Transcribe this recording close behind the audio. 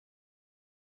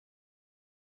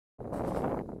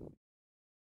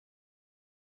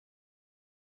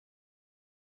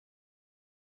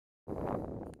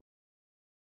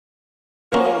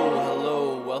Oh,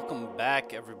 hello, welcome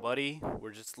back, everybody.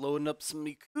 We're just loading up some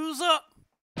Yakuza.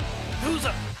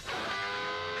 Yakuza.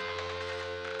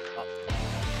 Oh.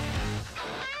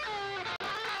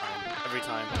 Every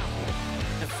time.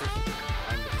 Every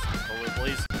time with this controller,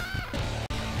 please.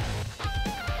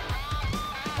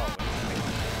 Oh,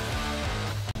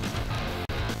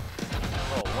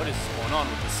 oh, what is going on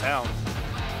with the sound?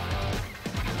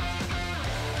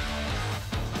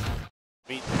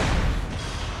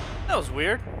 That was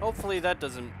weird. Hopefully that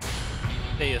doesn't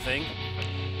say a thing.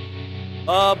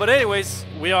 But anyways,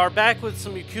 we are back with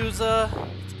some Yakuza.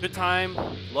 It's a good time.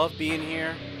 Love being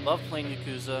here. Love playing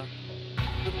Yakuza.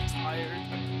 A little tired.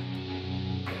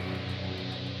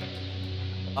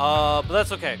 But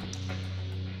that's okay.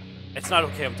 It's not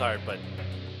okay I'm tired, but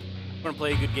I'm gonna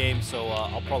play a good game, so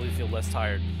I'll probably feel less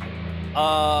tired.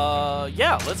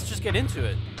 Yeah, let's just get into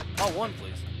it. Part 1,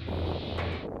 please.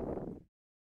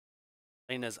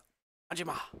 Name is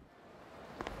Anjima.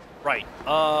 Right.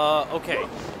 Okay.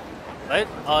 Let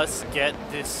us get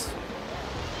this.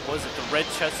 Was it the red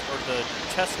chest or the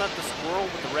chestnut, the squirrel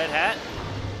with the red hat?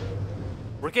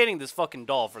 We're getting this fucking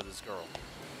doll for this girl.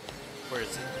 Where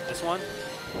is it? This one?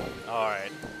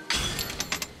 Alright.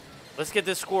 Let's get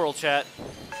this squirrel, chat.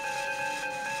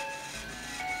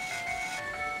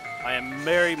 I am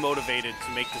very motivated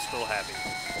to make this girl happy.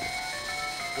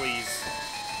 Please.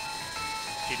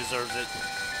 She deserves it.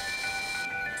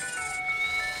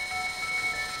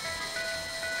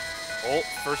 Oh,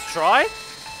 first try?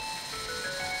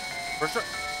 First try.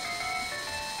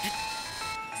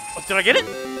 Oh, did I get it?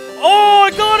 Oh,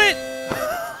 I got it!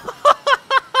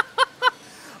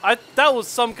 That was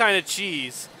some kind of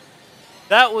cheese.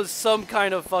 That was some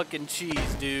kind of fucking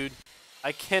cheese, dude.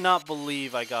 I cannot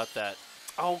believe I got that.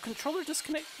 Oh, controller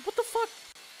disconnect. What the fuck?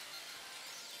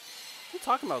 What are you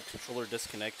talking about, controller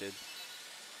disconnected?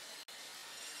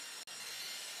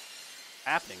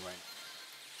 Happening right now.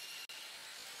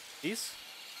 These?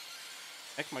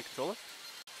 Connect my controller?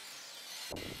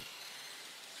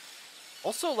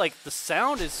 Also, like, the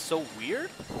sound is so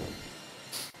weird.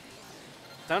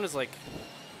 The sound is like...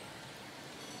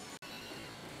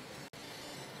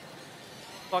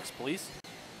 Box, please.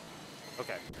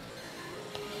 Okay.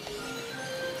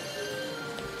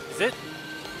 Does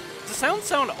the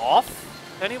sound off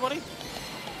to anybody?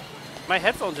 My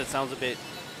headphones, it sounds a bit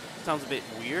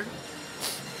weird.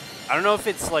 I don't know if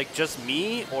it's like just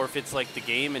me or if it's like the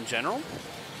game in general.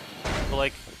 But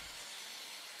like,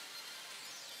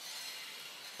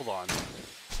 hold on.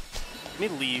 Let me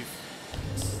leave.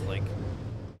 It's like,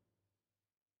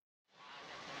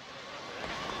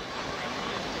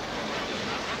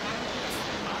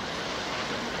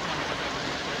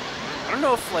 I don't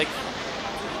know if like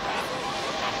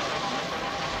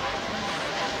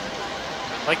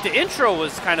the intro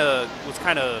was kind of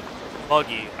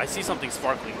buggy. I see something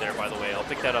sparkling there, by the way. I'll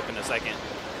pick that up in a second.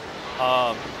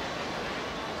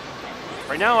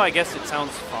 Right now, I guess it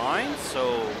sounds fine,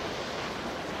 so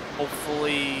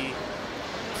hopefully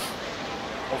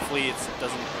it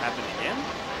doesn't happen again.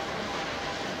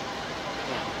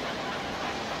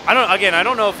 I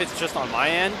don't know if it's just on my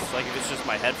end, like if it's just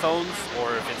my headphones,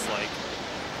 or if it's like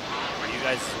for you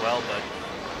guys as well, but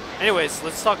anyways,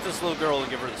 let's talk to this little girl and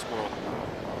give her the squirrel.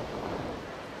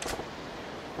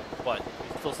 What?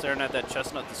 You still staring at that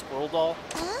chestnut the squirrel doll?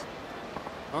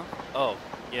 Huh? Oh,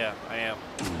 yeah, I am.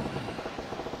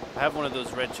 I have one of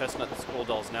those red chestnut the squirrel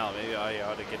dolls now. Maybe I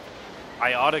ought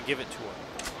to give it to her.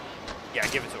 Yeah,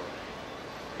 give it to her.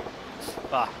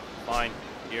 Ah, fine.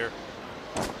 Here.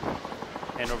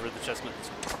 Hand over the chestnut the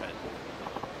squirrel head.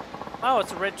 Oh,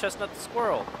 it's a red chestnut the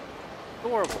squirrel.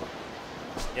 Adorable.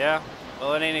 Yeah?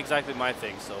 Well, it ain't exactly my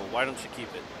thing, so why don't you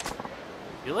keep it?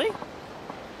 Really?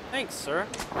 Thanks, sir.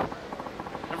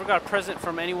 Never got a present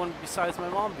from anyone besides my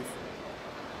mom before.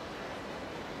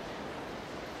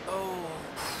 Oh.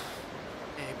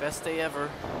 Hey, best day ever.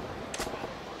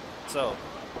 So,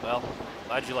 well,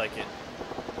 glad you like it.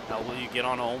 Now, will you get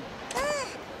on home?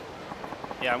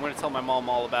 Yeah, I'm going to tell my mom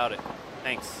all about it.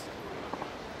 Thanks.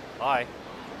 Bye.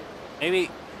 Maybe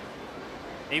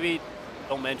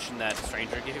don't mention that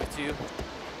stranger gave it to you.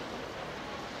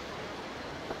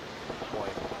 Boy,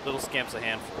 little scamp's a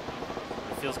handful.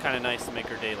 It feels kind of nice to make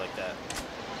her day like that.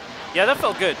 Yeah, that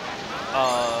felt good.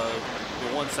 Give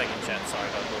me 1 second, chat. Sorry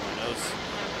about blowing my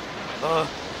nose.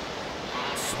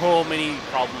 So many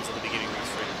problems at the beginning of this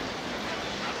stream.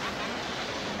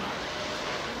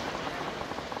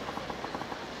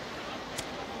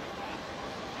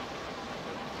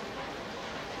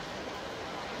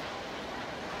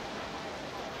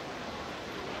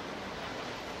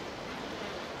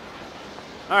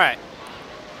 Alright.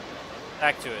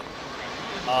 Back to it.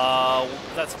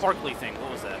 That sparkly thing,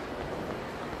 what was that?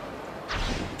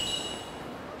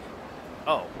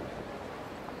 Oh.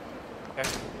 Okay.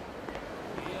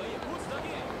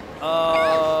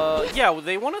 Yeah, well,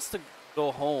 they want us to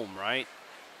go home, right?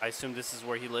 I assume this is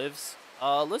where he lives.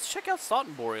 Let's check out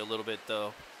Stottenbury a little bit,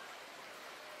 though.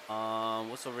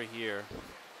 What's over here?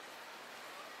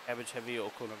 Cabbage Heavy,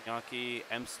 Okonomiyaki,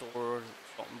 M Store,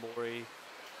 Stottenbury.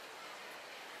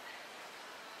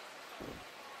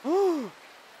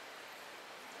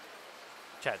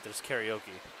 Chat, there's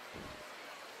karaoke.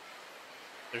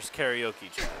 There's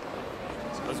karaoke, chat.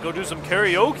 Let's go do some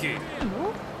karaoke.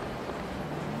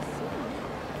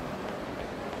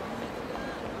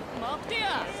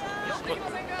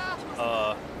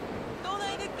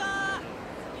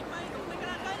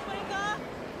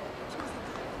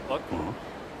 What?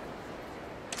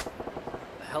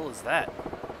 The hell is that?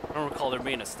 I don't recall there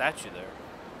being a statue there.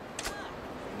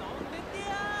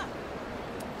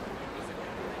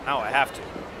 Now I have to.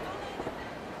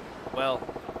 Well,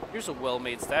 here's a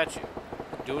well-made statue.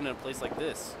 Doing it in a place like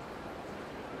this.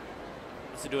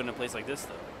 What's it doing in a place like this,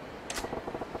 though?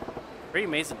 Pretty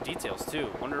amazing details, too.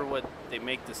 Wonder what they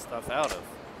make this stuff out of.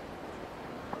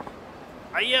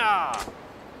 Aya!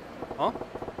 Huh?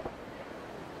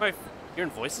 Am I hearing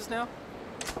voices now?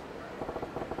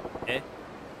 Eh?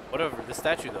 Whatever. The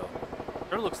statue, though.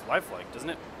 Sure looks lifelike, doesn't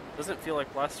it? Doesn't feel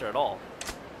like plaster at all.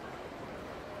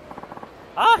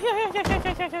 Ah, yeah.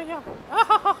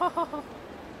 Ah,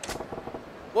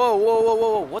 whoa, whoa, whoa,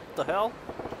 whoa, what the hell?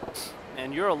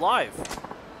 And you're alive.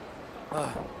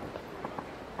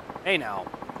 Hey now,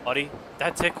 buddy,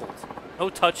 that tickled. No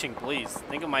touching, please.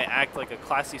 Think it might act like a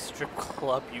classy strip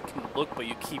club. You can look, but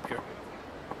you keep your...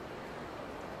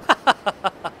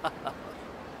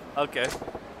 Okay.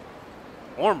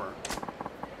 Performer.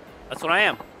 That's what I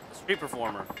am. A street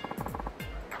performer.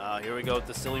 Here we go with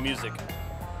the silly music.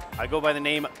 I go by the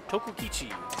name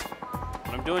Tokukichi.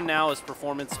 What I'm doing now is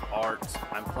performance art.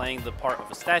 I'm playing the part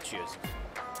of a statue.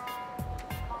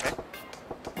 Okay.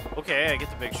 Okay, I get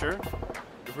the picture.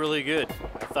 You're really good.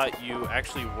 I thought you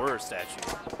actually were a statue.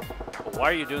 But why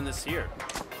are you doing this here?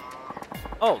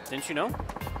 Oh, didn't you know?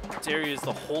 This area is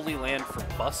the holy land for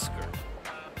busker.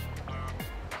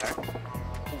 Okay.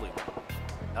 Holy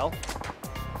hell?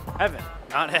 Heaven,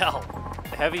 not hell.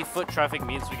 The heavy foot traffic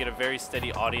means we get a very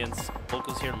steady audience.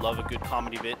 Locals here love a good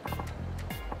comedy bit.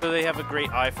 So they have a great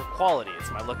eye for quality. It's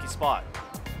my lucky spot.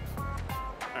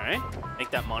 Alright,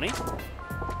 make that money.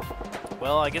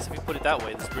 Well, I guess if you put it that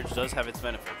way, this bridge does have its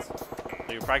benefits.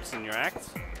 So you're practicing your act?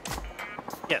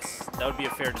 Yes, that would be a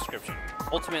fair description.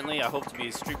 Ultimately, I hope to be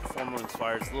a street performer who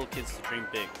inspires little kids to dream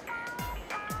big.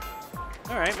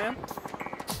 Alright, man.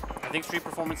 I think street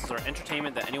performances are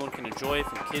entertainment that anyone can enjoy,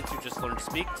 from kids who just learn to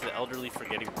speak to the elderly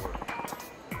forgetting words.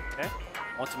 Okay?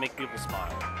 I want to make people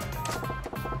smile.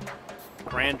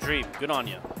 Grand dream. Good on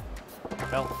you.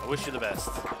 Well, I wish you the best.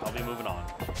 I'll be moving on.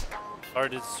 Sorry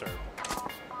to disturb.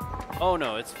 Oh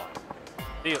no, it's fine.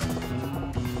 See you.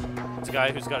 It's a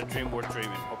guy who's got a dream worth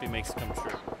dreaming. Hope he makes it come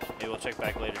true. Maybe we'll check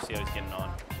back later, see how he's getting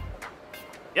on.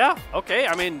 Yeah, okay,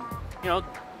 I mean, you know.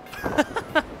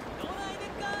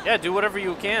 Yeah, do whatever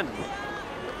you can.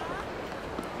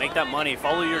 Make that money.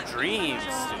 Follow your dreams,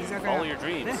 dude. Follow your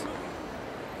dreams.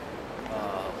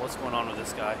 What's going on with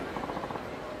this guy?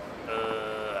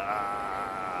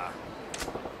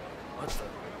 What the?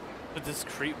 With this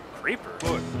creeper?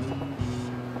 Look.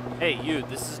 Hey, you,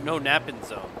 this is no napping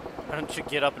zone. Why don't you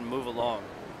get up and move along?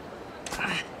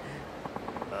 I'm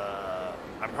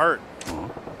hurt.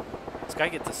 This guy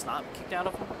get the snot kicked out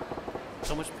of him?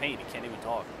 So much pain, he can't even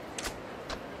talk.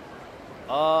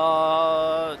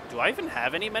 Do I even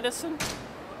have any medicine?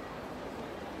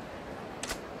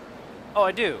 Oh,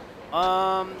 I do.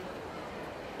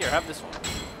 Here, have this one.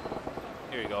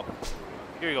 Here you go.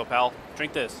 Here you go, pal.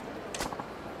 Drink this.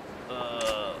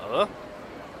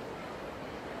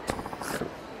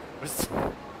 It's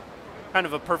kind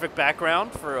of a perfect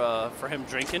background for him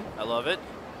drinking. I love it.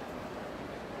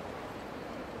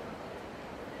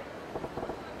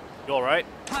 You all right?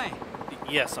 Hi.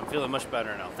 Yes, I'm feeling much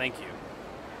better now. Thank you.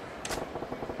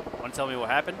 Want to tell me what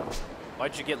happened?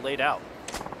 Why'd you get laid out?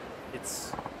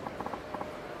 It's...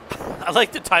 I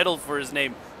like the title for his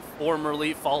name,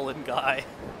 Formerly Fallen Guy.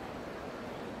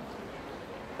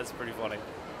 That's pretty funny.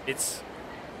 It's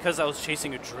because I was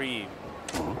chasing a dream.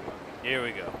 Here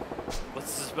we go.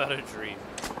 What's this about a dream?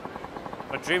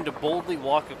 A dream to boldly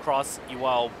walk across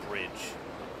Iwao Bridge.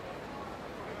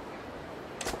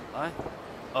 What?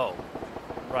 Oh,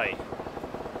 right.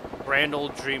 Grand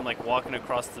old dream like walking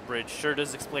across the bridge. Sure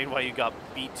does explain why you got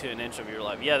beat to an inch of your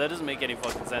life. Yeah, that doesn't make any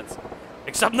fucking sense.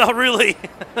 Except not really.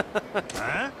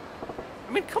 Huh?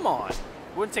 I mean, come on. It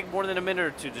wouldn't take more than a minute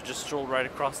or two to just stroll right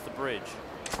across the bridge.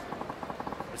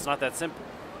 It's not that simple.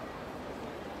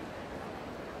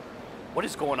 What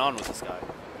is going on with this guy?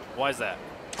 Why is that?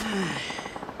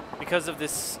 Because of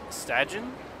this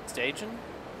Stagion?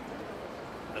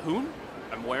 The hoon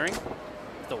I'm wearing?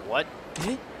 The what?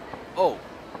 Oh.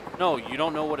 No, you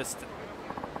don't know what a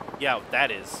yeah, that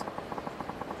is.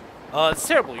 It's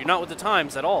terrible. You're not with the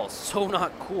times at all. So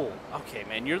not cool. Okay,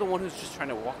 man, you're the one who's just trying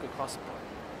to walk across the park.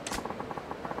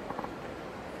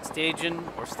 Stagion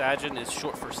or Stagion is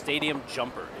short for stadium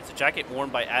jumper. It's a jacket worn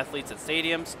by athletes at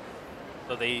stadiums,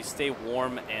 so they stay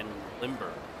warm and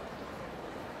limber.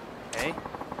 Okay.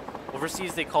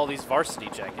 Overseas, they call these varsity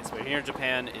jackets, but here in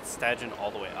Japan, it's Stagion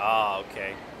all the way. Ah,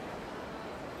 okay.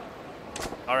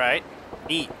 All right.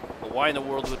 Neat. But why in the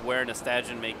world would wearing a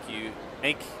Stagion make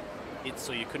it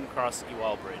so you couldn't cross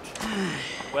Iwao Bridge?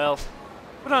 Well,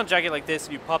 put on a jacket like this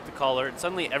and you pop the collar, and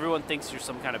suddenly everyone thinks you're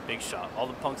some kind of big shot. All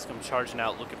the punks come charging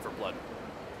out looking for blood.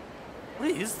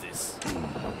 What is this?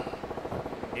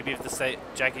 Maybe if the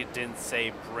jacket didn't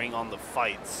say "bring on the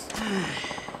fights."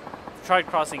 I've tried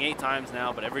crossing 8 times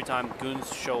now, but every time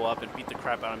goons show up and beat the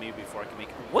crap out of me before I can make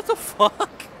it. What the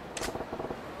fuck?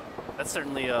 That's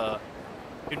certainly a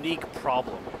unique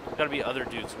problem. There's gotta be other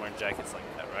dudes wearing jackets like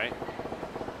that, right?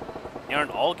 They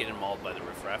aren't all getting mauled by the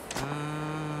riffraff.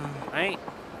 I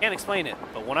can't explain it,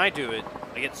 but when I do it,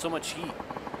 I get so much heat.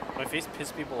 My face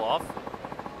piss people off.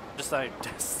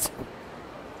 Just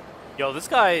yo, this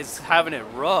guy is having it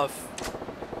rough.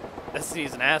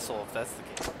 Destiny's an asshole if that's the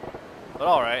case. But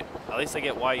alright, at least I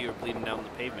get why you were bleeding down the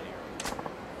pavement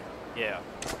here. Yeah.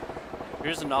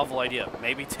 Here's a novel idea.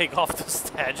 Maybe take off the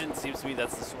Stagion. Seems to me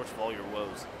that's the source of all your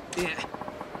woes. Yeah.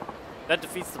 That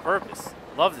defeats the purpose.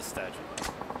 Love this Stagion.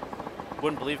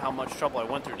 Wouldn't believe how much trouble I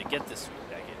went through to get this sweet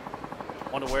jacket. I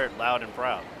want to wear it loud and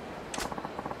proud.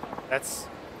 That's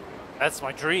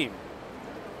my dream.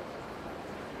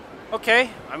 Okay,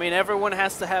 I mean everyone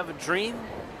has to have a dream,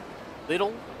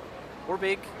 little or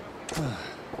big.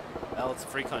 Well, it's a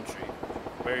free country.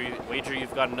 Where you wager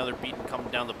you've got another beating coming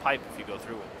down the pipe if you go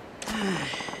through it.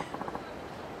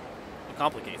 It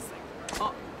complicates things.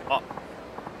 Oh.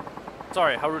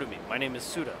 Sorry, how rude of me. My name is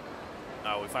Suda.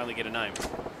 Oh, we finally get a name.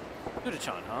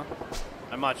 Suda-chan, huh?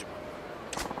 I'm Majima.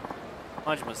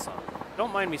 Majima-san.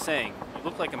 Don't mind me saying, you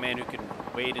look like a man who can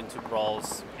wade into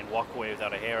brawls and walk away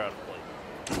without a hair out of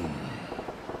place.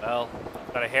 Well,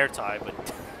 got a hair tie, but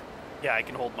yeah, I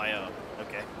can hold my own.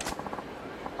 Okay.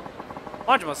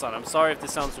 Majima-san, I'm sorry if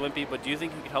this sounds wimpy, but do you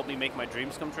think you could help me make my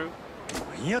dreams come true?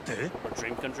 Or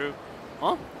dream come true?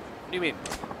 Huh? What do you mean?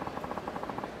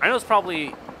 I know it's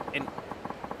probably an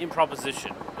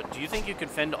improvisation, but do you think you can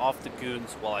fend off the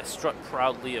goons while I strut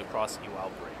proudly across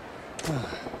Iwao Bridge?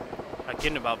 Not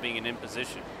kidding about being an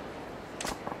imposition.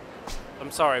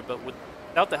 I'm sorry, but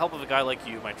without the help of a guy like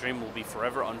you, my dream will be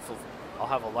forever unfulfilled. I'll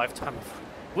have a lifetime of...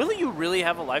 Will you really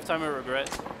have a lifetime of regret?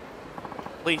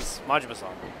 Please,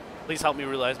 Majima-san. Please help me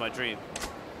realize my dream.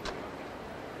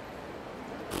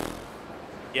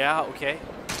 Yeah, okay.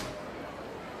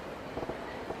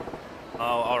 Oh,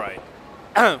 alright.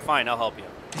 Fine, I'll help you.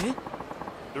 You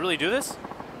really do this?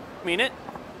 You mean it?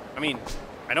 I mean,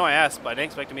 I know I asked, but I didn't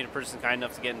expect to meet a person kind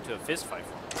enough to get into a fist fight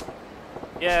for me.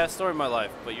 Yeah, story of my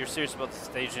life, but you're serious about the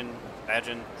Stagion,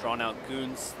 drawn out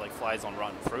goons like flies on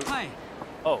rotten fruit? Hi.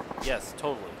 Oh, yes,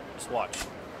 totally. Just watch.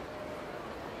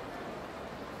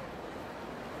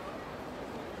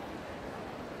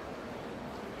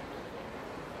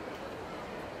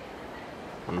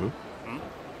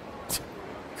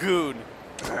 Goon.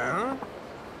 Huh?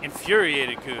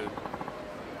 Infuriated goon.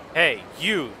 Hey,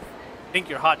 you. Think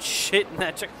you're hot shit in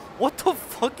that check? What the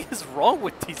fuck is wrong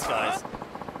with these guys?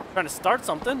 Trying to start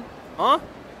something? Huh?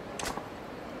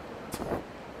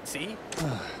 See?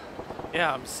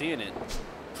 Yeah, I'm seeing it.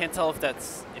 Can't tell if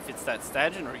it's that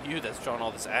Stagion or you that's drawn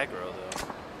all this aggro,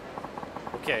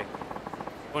 though. Okay.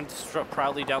 I'm going to strut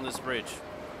proudly down this bridge.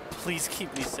 Please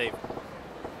keep me safe.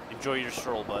 Enjoy your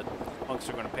stroll, bud. Punks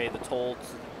are going to pay the toll to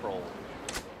the troll.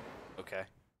 Okay.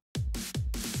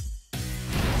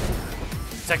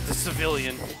 Protect the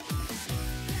civilian.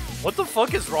 What the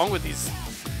fuck is wrong with these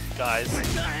guys?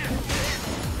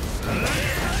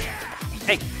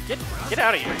 Hey, get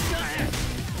out of here.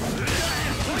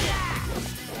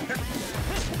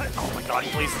 Oh my god,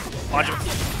 please. Watch him.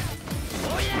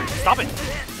 Stop it.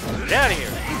 Get out of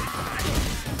here.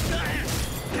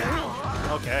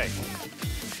 Okay.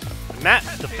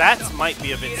 The bats might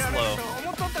be a bit slow.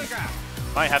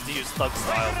 Might have to use thug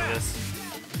style for this.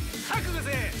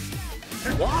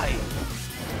 Why?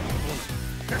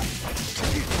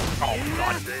 Oh my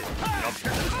god.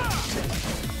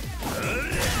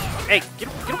 Hey, get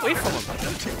away from him.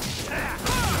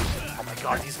 Oh my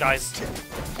god, these guys.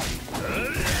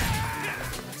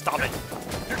 Stop it.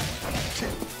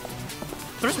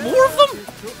 There's more of them?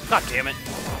 God damn it.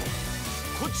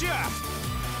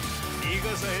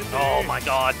 Oh my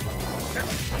god.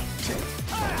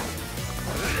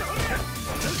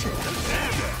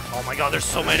 Oh my god, there's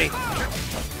so many.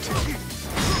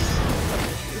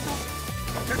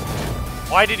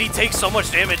 Why did he take so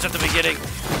much damage at the beginning?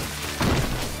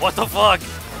 What the fuck?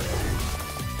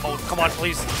 Oh, come on,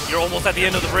 please. You're almost at the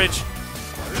end of the bridge.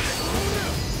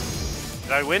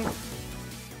 Did I win?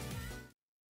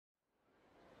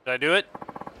 Did I do it?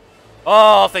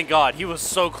 Oh, thank God. He was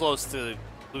so close to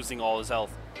losing all his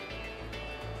health.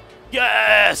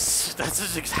 Yes! That's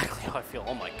just exactly how I feel.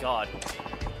 Oh my god.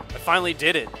 I finally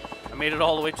did it. I made it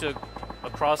all the way to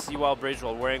across the Wild Bridge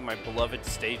while wearing my beloved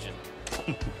station.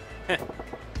 Good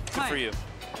for you.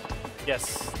 Yes.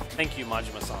 Thank you,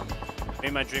 Majima-san.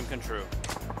 Made my dream come true.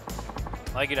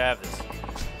 I'd like you to have this.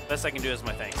 Best I can do is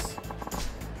my thanks.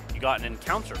 You got an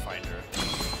encounter finder.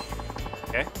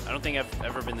 Okay. I don't think I've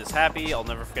ever been this happy. I'll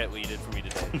never forget what you did for me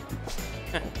today.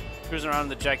 Cruising around in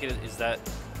the jacket, is that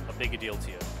a big a deal to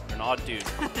you? You're an odd dude.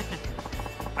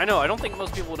 I know, I don't think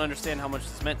most people would understand how much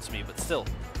this meant to me, but still,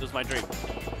 it was my dream.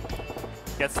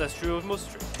 Guess that's true of most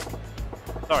dreams.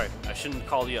 Sorry, I shouldn't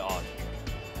call you odd.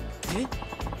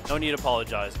 No need to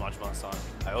apologize, Majima-san.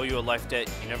 I owe you a life debt.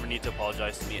 You never need to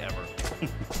apologize to me ever.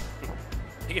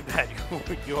 Take it back.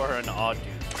 You are an odd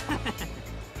dude.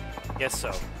 Guess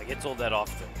so. I get told that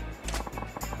often.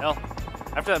 Well,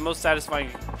 after that most satisfying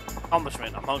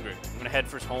accomplishment, I'm hungry. I'm gonna head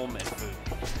for home and food.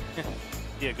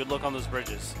 Yeah, good luck on those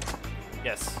bridges.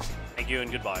 Yes. Thank you and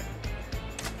goodbye.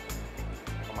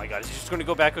 Oh my god, is he just gonna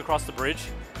go back across the bridge?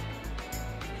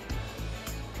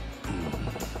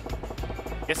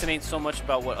 Guess it ain't so much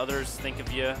about what others think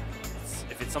of you.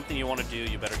 If it's something you want to do,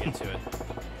 you better get to it.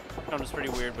 It's pretty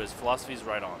weird, but his philosophy's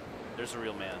right on. There's a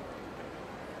real man.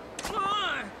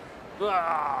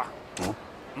 Ah!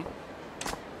 Hmm?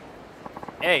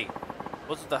 Hey,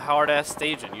 what's with the hard-ass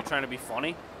staging? You trying to be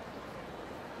funny?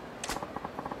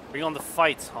 Bring on the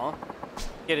fights, huh?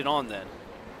 Get it on then.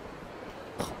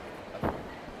 I'm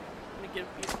gonna get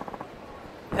beat.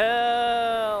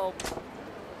 Help!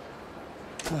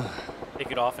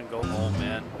 Take it off and go home,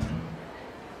 man.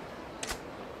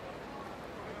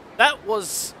 That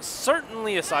was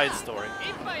certainly a side story.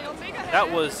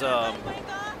 That was, what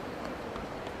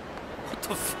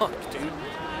the fuck, dude?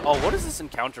 Oh, what is this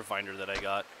encounter finder that I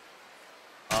got?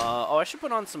 Oh, I should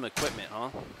put on some equipment,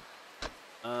 huh?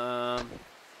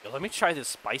 Yo, let me try this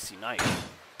spicy knife.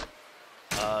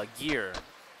 Gear.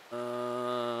 Where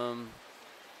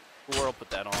I'll put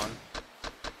that on.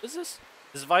 What is this?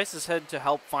 This device is said to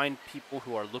help find people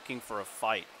who are looking for a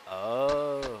fight.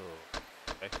 Oh.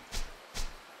 Okay.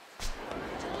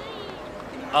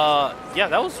 Yeah,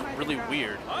 that was really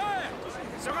weird. Yeah,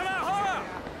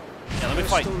 let me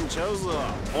fight. I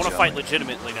want to fight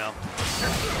legitimately now.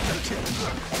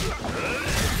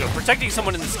 Yo, protecting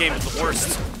someone in this game is the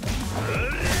worst.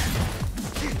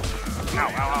 Ow,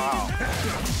 ow, ow, ow.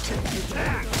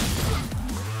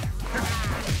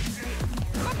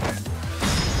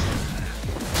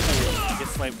 Get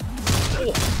slammed.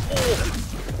 Oh, oh.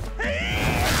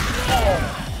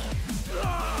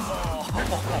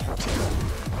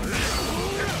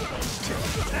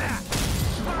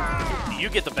 You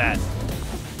get the bat.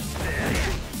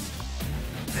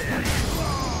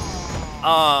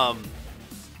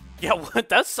 Yeah, what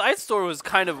that side story was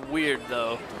kind of weird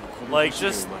though. Like,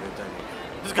 just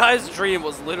this guy's dream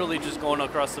was literally just going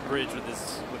across the bridge with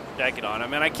his jacket on. I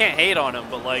mean, I can't hate on him,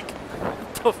 but like,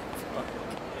 what the fuck?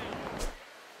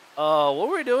 What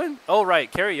were we doing? Oh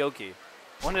right, karaoke.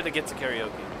 Wanted to get to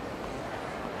karaoke.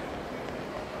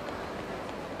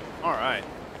 All right.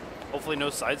 Hopefully no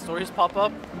side stories pop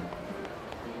up.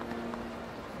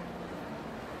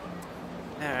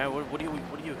 What do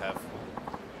you have?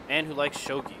 Man who likes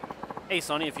shogi. Hey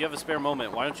Sonny, if you have a spare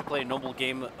moment, why don't you play a noble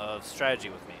game of strategy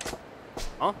with me?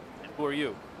 Huh? And who are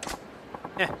you?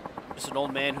 Just an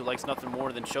old man who likes nothing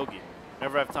more than shogi.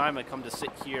 Whenever I have time, I come to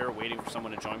sit here waiting for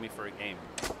someone to join me for a game.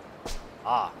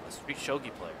 Ah, a street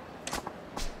shogi player.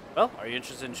 Well, are you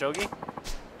interested in shogi?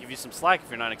 Give you some slack if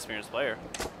you're not an experienced player.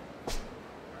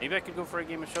 Maybe I could go for a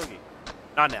game of shogi.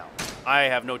 Not now. I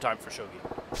have no time for shogi.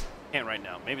 Can't right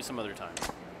now. Maybe some other time.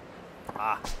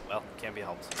 Ah, well, can't be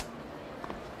helped.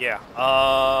 Yeah,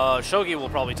 shogi will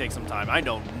probably take some time. I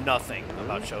know nothing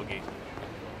about shogi.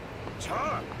 You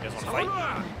guys want to fight?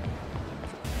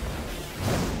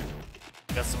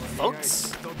 Got some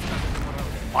folks?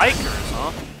 Bikers,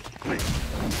 huh? Oh.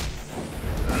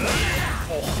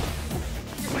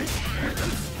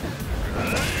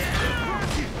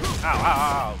 Ow, ow,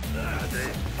 ow.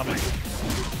 Come here.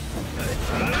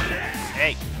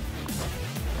 Hey.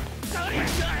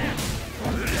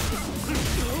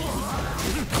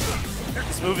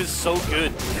 This move is so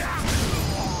good.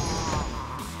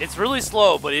 It's really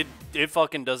slow, but it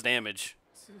fucking does damage.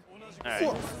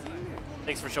 Alright.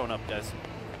 Thanks for showing up, guys.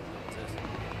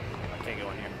 I can't go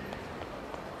in here.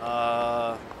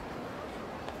 Oh.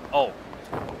 I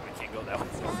can't go that way.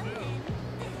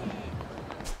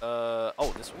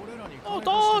 Oh, this one. Oh,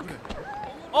 dog!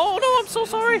 Oh, no, I'm so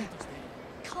sorry!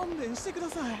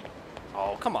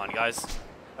 Oh, come on, guys.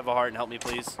 Have a heart and help me,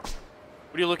 please.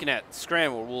 What are you looking at?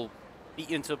 Scram, or we'll beat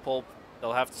you into pulp.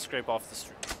 They'll have to scrape off the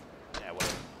street. Yeah,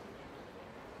 whatever.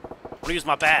 I'm gonna use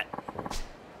my bat.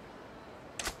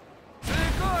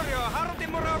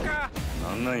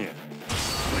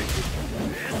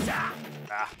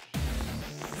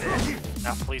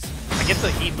 Ah, please. I get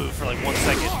the heat move for like 1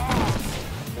 second.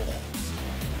 Oh.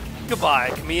 Goodbye,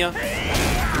 Kamiya.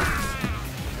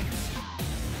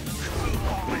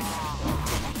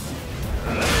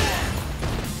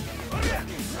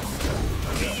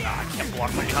 Ah, I can't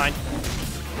block from behind.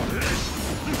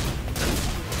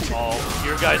 Oh,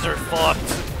 you guys are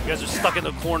fucked. You guys are stuck in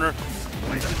the corner.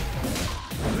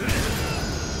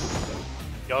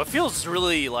 Yo, it feels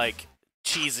really, like,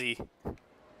 cheesy.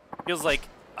 Feels like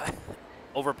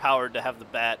overpowered to have the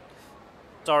bat.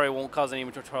 Sorry, won't cause any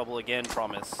more trouble again,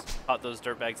 promise. Taught those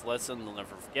dirtbags a lesson, they'll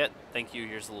never forget. Thank you,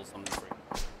 here's a little something for you.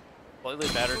 Slightly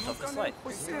battered, tough to slight.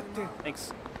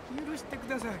 Thanks.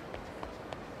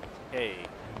 Hey.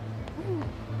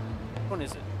 Which one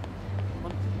is it?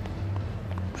 One.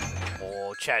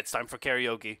 Oh, chat, it's time for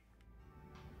karaoke.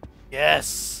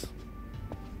 Yes!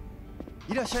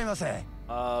 Would you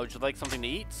like something to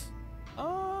eat?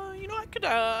 You know, I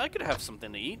could have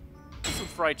something to eat. Some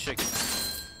fried chicken.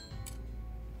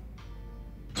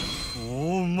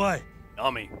 Oh my!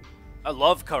 Yummy. I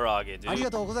love karaage, dude.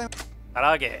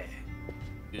 Karaage.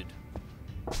 Good.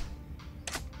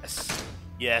 Yes.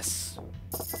 Yes.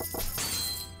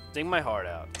 Sing my heart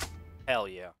out. Hell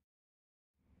yeah.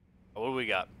 What do we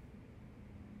got?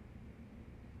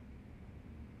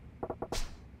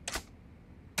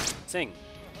 Sing.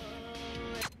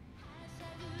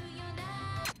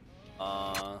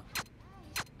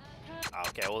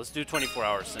 Okay, well, let's do 24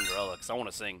 Hours Cinderella, because I want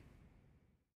to sing.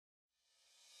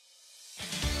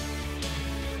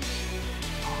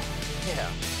 Yeah.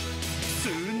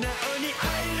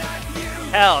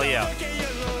 Hell yeah.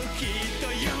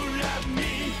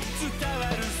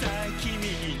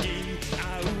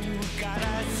 God,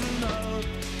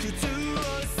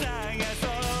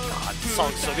 this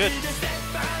song's so good.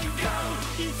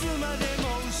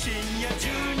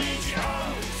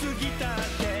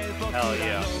 Hell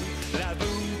yeah.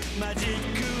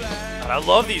 God, I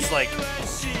love these, like,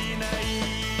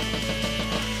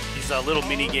 these little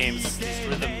mini games, these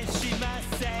rhythm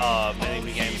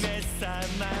mini games.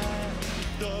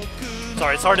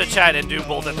 Sorry, it's hard to chat and do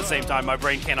both at the same time. My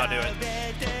brain cannot do it.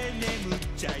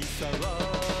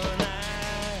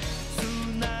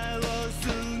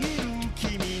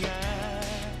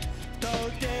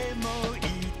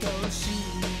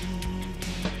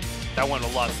 That went a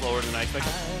lot slower than I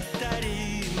expected.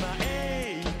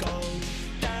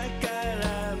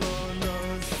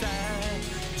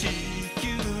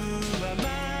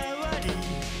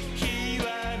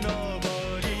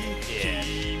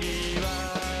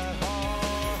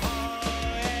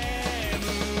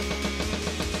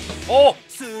 Oh!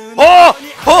 Oh!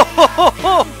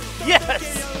 Oh! Yes!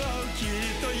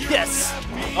 Yes!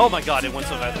 Oh my god, it went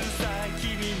so fast.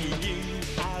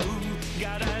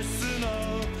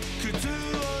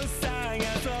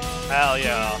 Hell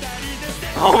yeah.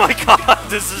 Oh my god,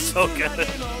 this is so good.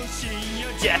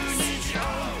 Yes!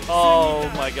 Oh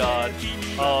my god.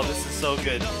 Oh, this is so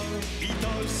good.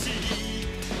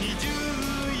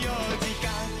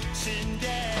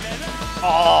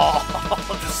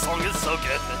 Oh, this song is so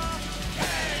good.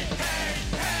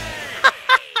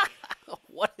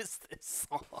 What is this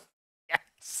song?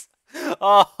 Yes.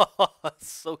 Oh, it's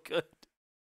so good.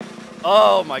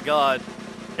 Oh my god.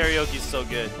 Karaoke's so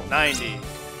good. 90.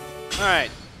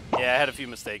 Alright. Yeah, I had a few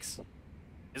mistakes.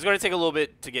 It's going to take a little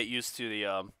bit to get used to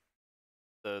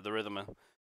the rhythm.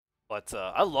 But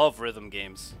I love rhythm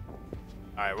games.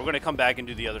 Alright, we're going to come back and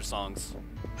do the other songs.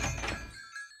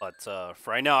 But for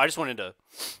right now, I just wanted to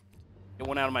get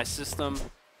one out of my system.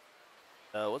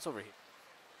 What's over here?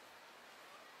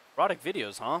 Erotic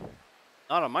videos, huh?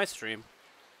 Not on my stream.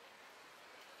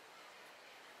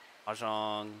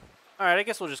 Mahjong. Alright, I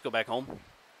guess we'll just go back home.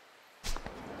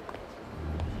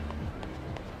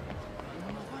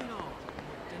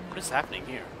 What is happening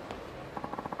here?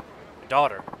 My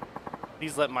daughter.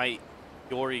 Please let my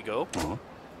Yori go.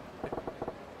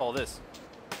 All this.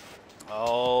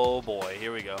 Oh boy,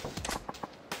 here we go.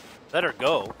 Let her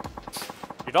go.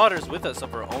 Your daughter's with us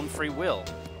of her own free will.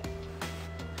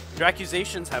 Your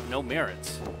accusations have no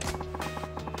merits.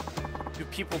 You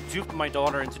people duped my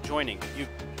daughter into joining.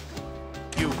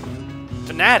 You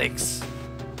fanatics.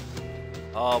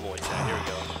 Oh boy, Chad, here we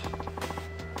go.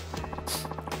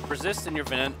 Persist in your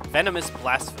venomous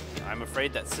blasphemy. I'm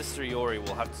afraid that Sister Yori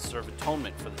will have to serve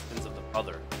atonement for the sins of the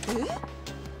brother.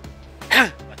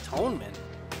 Atonement?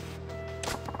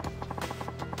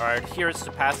 Our adherence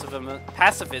to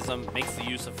pacifism makes the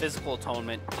use of physical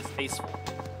atonement distasteful.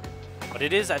 But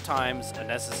it is at times a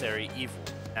necessary evil.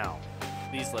 Now,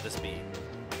 please let us be.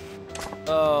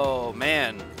 Oh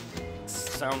man,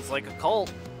 sounds like a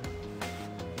cult.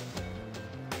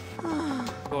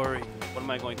 Yori, what am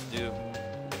I going to do?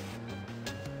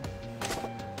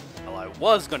 Well, I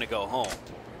was going to go home.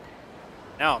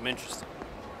 Now I'm interested.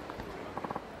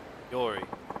 Yori,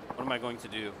 what am I going to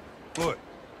do? Oi.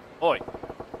 Oi.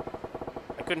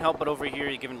 I couldn't help but overhear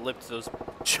you giving lip to those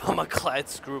pajama-clad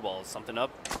screwballs. Something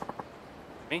up?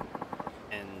 Me?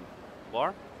 And you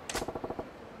are?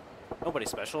 Nobody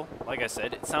special. Like I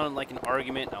said, it sounded like an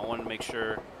argument, and I wanted to make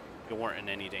sure you weren't in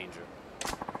any danger.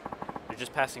 You're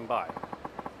just passing by.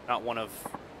 Not one of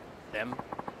them.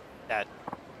 That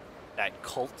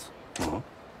cult.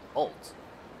 Cult?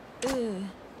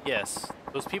 Yes,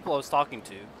 those people I was talking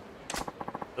to.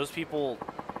 Those people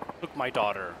took my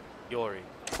daughter, Yori.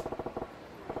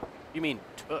 You mean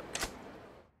took?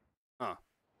 Huh.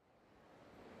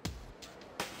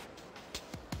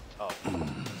 Oh.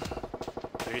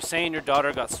 So you're saying your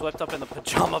daughter got swept up in the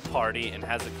pajama party and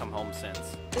hasn't come home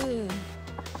since?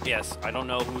 Yes, I don't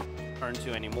know who to turn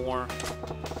to anymore.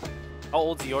 How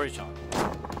old's Yori-chan?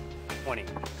 20.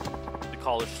 The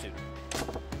college student.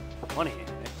 20, eh?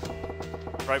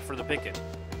 Ripe for the picking.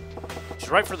 She's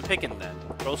ripe for the picking then.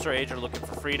 Girls her age are looking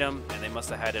for freedom, and they must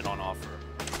have had it on offer.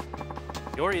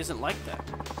 Yori isn't like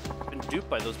that. Been duped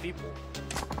by those people.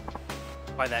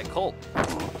 By that cult.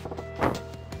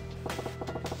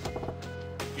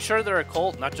 You sure they're a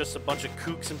cult, not just a bunch of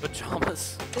kooks in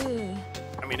pajamas?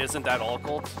 I mean, isn't that all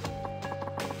cults?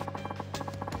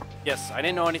 Yes, I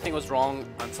didn't know anything was wrong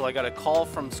until I got a call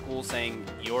from school saying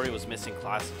Yori was missing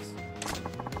classes.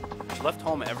 She left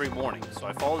home every morning, so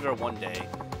I followed her one day.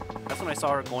 That's when I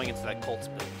saw her going into that cult's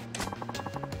building.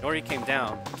 Yori came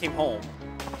home,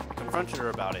 I confronted her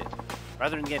about it.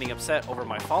 Rather than getting upset over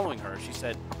my following her, she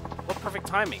said, "What perfect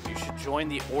timing, you should join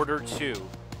the Order too."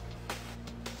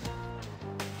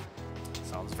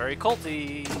 Sounds very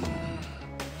culty.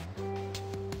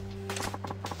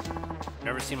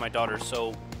 Never seen my daughter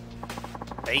so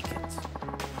vacant.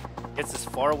 Gets this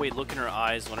faraway look in her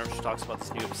eyes whenever she talks about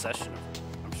this new obsession.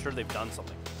 I'm sure they've done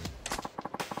something.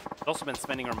 She's also been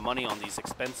spending her money on these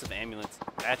expensive amulets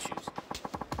and statues.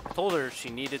 I told her she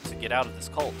needed to get out of this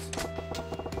cult.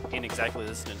 Ain't exactly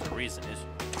listening to reason, is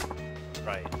she?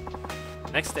 Right.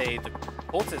 Next day, the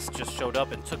cultists just showed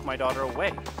up and took my daughter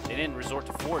away. They didn't resort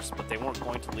to force, but they weren't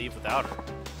going to leave without her,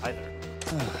 either.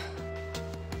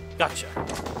 Gotcha.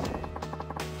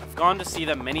 I've gone to see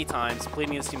them many times,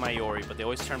 pleading to see my Yori, but they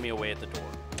always turn me away at the door.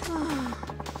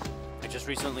 I just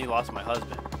recently lost my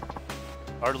husband.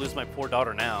 Hard to lose my poor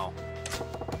daughter now.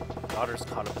 My daughter's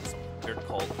caught up in some weird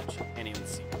cult that she can't even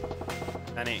see.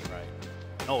 That ain't right.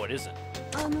 No, it isn't.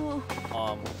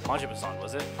 Majiba-san,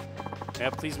 was it? May I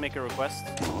please make a request?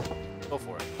 Go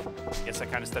for it. Guess I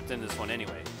kind of stepped into this one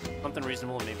anyway. Something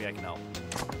reasonable, and maybe I can help.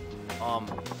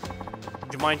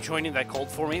 Would you mind joining that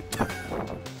cult for me?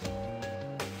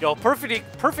 Yo,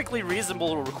 perfectly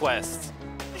reasonable request.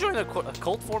 Can you join a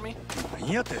cult for me?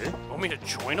 Want me to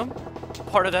join them?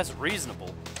 Part of that's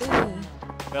reasonable.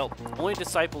 Well, only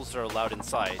disciples are allowed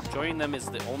inside. Joining them is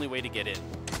the only way to get in.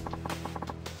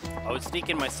 I would sneak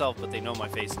in myself, but they know my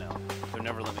face now. They'll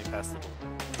never let me pass the door.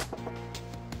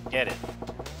 Get it.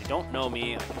 If they don't know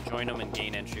me, I can join them and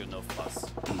gain entry with no fuss.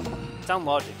 Sound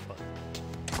logic, but...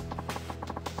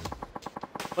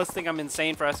 Let's think I'm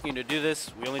insane for asking you to do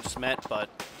this. We only just met, but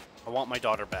I want my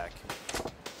daughter back.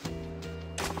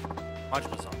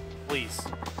 Majiba-san, please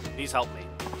help me.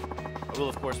 I will,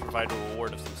 of course, provide a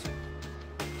reward of some sort.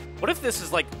 What if this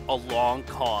is like a long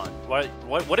con?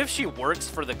 What if she works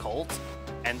for the cult,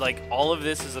 and like all of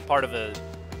this is a part of a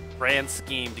grand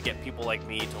scheme to get people like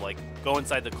me to like go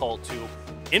inside the cult to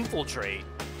infiltrate,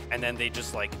 and then they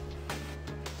just like,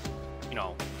 you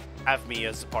know, have me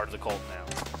as a part of the cult now.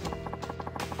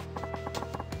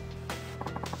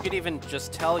 You could even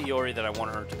just tell Yori that I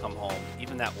want her to come home.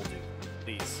 Even that will do.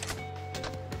 Please.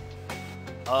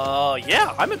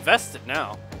 Yeah, I'm invested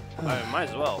now. I might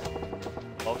as well.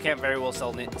 Well, can't very well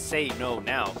say no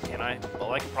now, can I?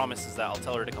 All I can promise is that I'll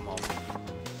tell her to come home.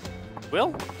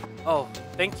 Will? Oh,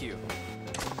 thank you.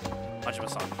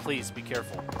 Majima-san, please be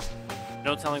careful.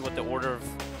 No telling what the order of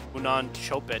Munan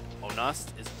Chopet Onast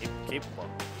is capable of.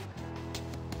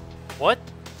 What?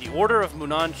 The order of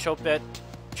Munan Chopet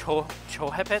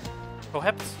Chohept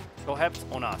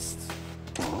Onast.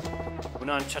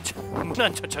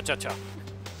 Munan Cha-Cha-Cha.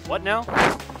 What now?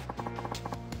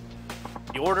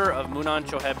 The order of Munan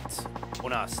Chohept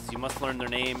Onast. You must learn their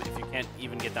name. If you can't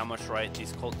even get that much right,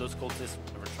 those cultists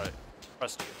will never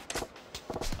trust you.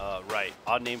 Right.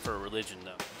 Odd name for a religion,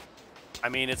 though. I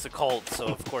mean, it's a cult, so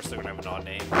of course they're gonna have an odd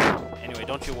name. Anyway,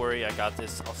 don't you worry, I got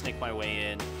this. I'll snake my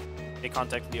way in, make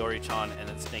contact with Iori-chan, and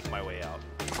then snake my way out.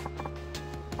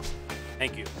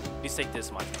 Thank you. Please take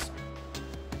this, Majima-san.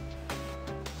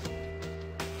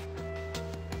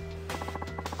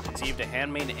 Received a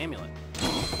handmade amulet.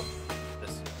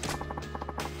 This.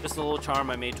 Just a little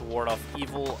charm I made to ward off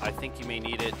evil. I think you may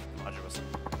need it. Majima-san.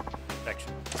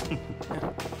 Protection.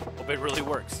 Hope it really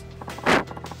works.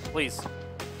 Please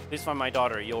find my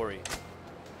daughter, Iori.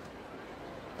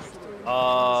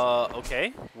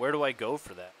 Okay. Where do I go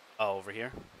for that? Oh, over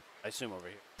here? I assume over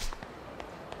here.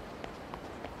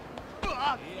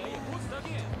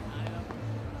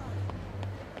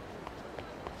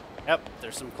 Yep,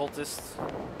 there's some cultists.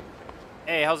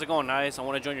 Hey, how's it going, Nice? I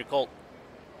want to join your cult.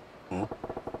 Hmm?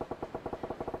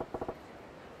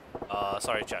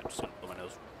 Sorry, chat. Just gonna blow my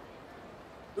nose.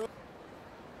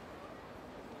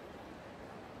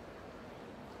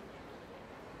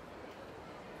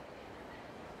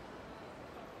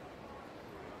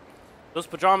 Those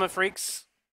pajama freaks.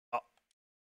 Oh,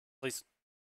 please.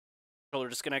 Controller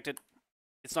disconnected.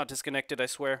 It's not disconnected, I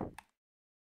swear.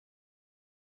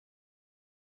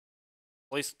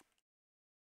 Please.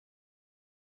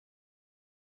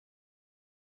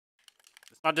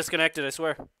 It's not disconnected, I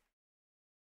swear.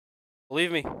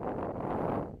 Believe me.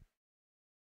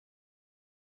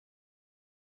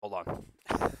 Hold on.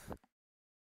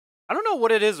 I don't know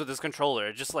what it is with this controller.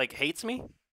 It just, like, hates me.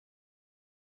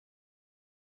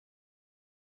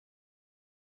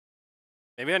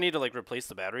 Maybe I need to, like, replace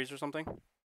the batteries or something.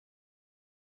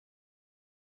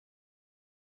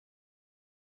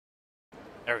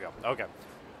 There we go. Okay.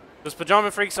 Those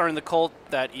pajama freaks are in the cult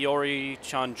that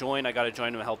Iori-chan joined. I gotta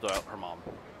join them and help out her mom.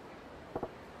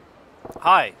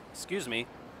 Hi. Excuse me.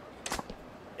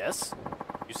 Yes?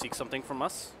 You seek something from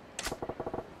us?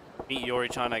 Meet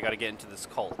Iori-chan. I gotta get into this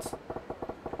cult.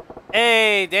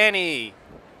 Hey, Danny!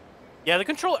 Yeah, the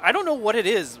controller... I don't know what it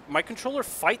is. My controller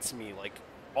fights me, like,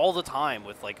 all the time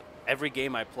with, like, every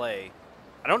game I play.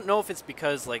 I don't know if it's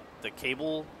because, like, the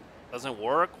cable doesn't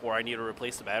work or I need to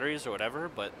replace the batteries or whatever,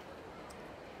 but...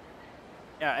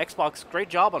 Yeah, Xbox, great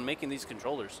job on making these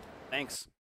controllers. Thanks.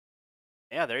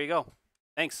 Yeah, there you go.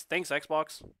 Thanks,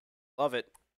 Xbox. Love it.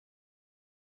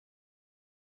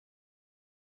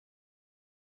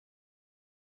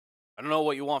 I don't know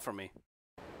what you want from me.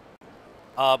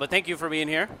 But thank you for being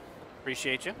here.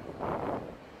 Appreciate you.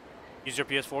 Use your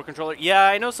PS4 controller? Yeah,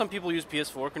 I know some people use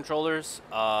PS4 controllers,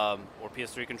 or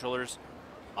PS3 controllers.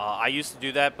 I used to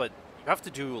do that, but you have to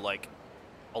do, like,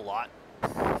 a lot.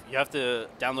 You have to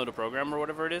download a program or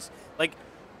whatever it is. Like,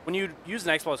 when you use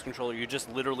an Xbox controller, you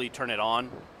just literally turn it on,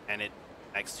 and it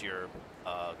connects to your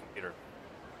computer.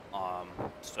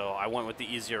 So I went with the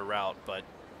easier route, but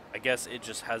I guess it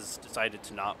just has decided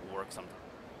to not work sometimes.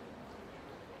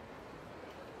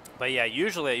 But yeah,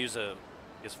 usually I use a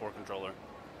PS4 controller.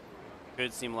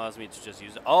 Good Steam allows me to just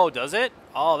use it. Oh, does it?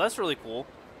 Oh, that's really cool.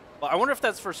 But I wonder if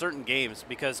that's for certain games,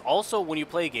 because also when you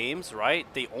play games, right,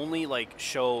 they only, like,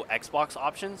 show Xbox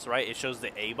options, right? It shows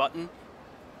the A button.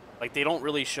 Like, they don't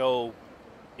really show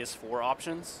PS4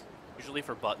 options, usually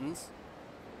for buttons.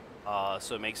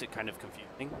 So it makes it kind of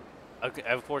confusing. Okay,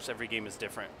 of course, every game is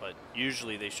different, but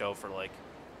usually they show for, like...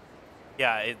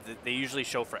 Yeah, they usually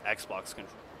show for Xbox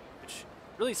control, which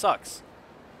really sucks.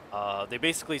 They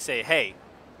basically say, hey,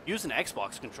 use an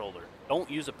Xbox controller.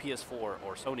 Don't use a PS4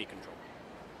 or Sony controller.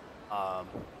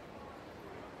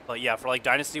 But yeah, for like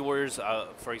Dynasty Warriors,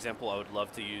 for example, I would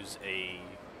love to use a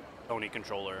Sony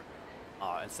controller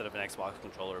instead of an Xbox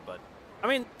controller. But I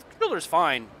mean, the controller's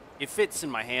fine. It fits in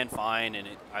my hand fine, and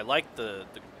I like the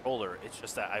controller. It's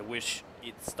just that I wish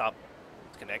it stopped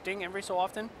connecting every so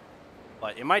often.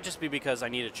 But it might just be because I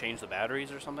need to change the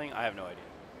batteries or something. I have no idea.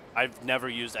 I've never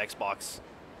used Xbox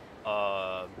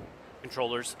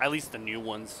controllers, at least the new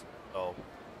ones. So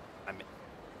I'm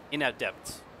inept at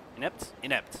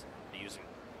using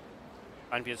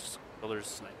PS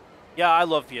controllers. Yeah, I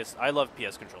love PS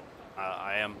controller.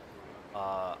 I am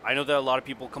I know that a lot of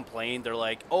people complain. They're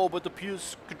like, oh, but the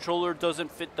PS controller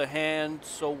doesn't fit the hand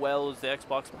so well as the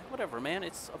Xbox. I'm like, whatever, man.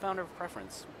 It's a matter of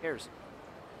preference. Who cares?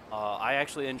 I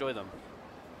actually enjoy them.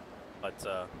 But,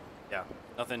 yeah,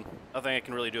 nothing I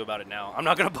can really do about it now. I'm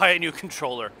not going to buy a new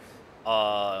controller.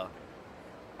 I'm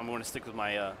going to stick with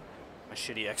my, my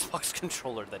shitty Xbox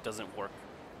controller that doesn't work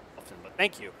often. But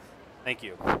thank you. Thank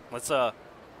you. Let's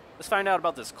find out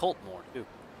about this cult more, too.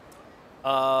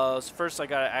 So first I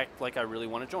gotta act like I really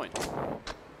want to join.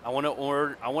 I want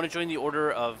to join the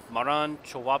order of Maran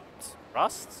Chowapt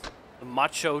Rast,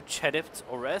 Macho Chedipt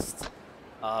Orest,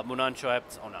 Munan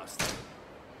Choept Onast.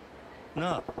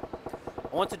 No.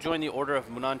 I want to join the order of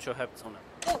Munan Choept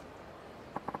Onast.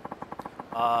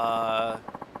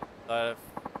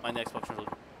 Find the Xbox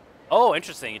controller. Oh,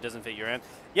 interesting. It doesn't fit your hand.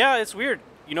 Yeah, it's weird.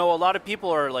 You know, a lot of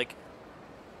people are like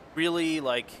really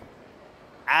like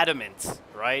adamant,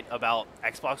 right, about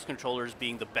Xbox controllers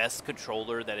being the best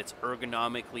controller, that it's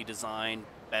ergonomically designed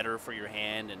better for your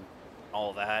hand and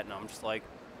all that, and I'm just like,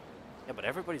 yeah, but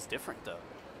everybody's different though.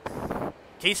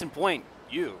 Case in point,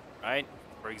 you, right?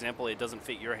 For example, it doesn't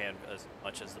fit your hand as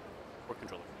much as the Port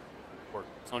controller or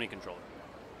Sony controller.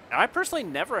 And I personally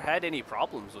never had any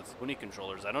problems with Sony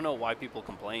controllers. I don't know why people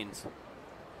complain.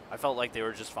 I felt like they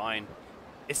were just fine.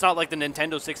 It's not like the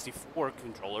Nintendo 64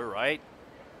 controller, right?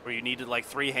 Where you needed like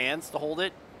 3 hands to hold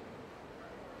it.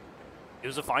 It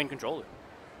was a fine controller.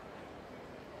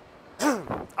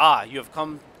 Ah, you have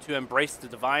come to embrace the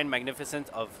divine magnificence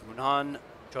of Munan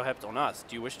Chohept Onas.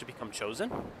 Do you wish to become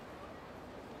chosen?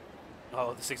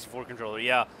 Oh, the 64 controller,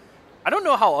 yeah. I don't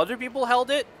know how other people held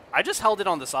it. I just held it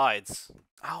on the sides.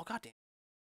 Oh, goddamn.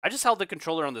 I just held the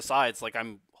controller on the sides like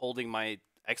I'm holding my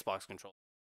Xbox controller.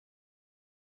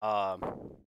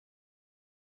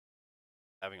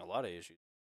 Having a lot of issues.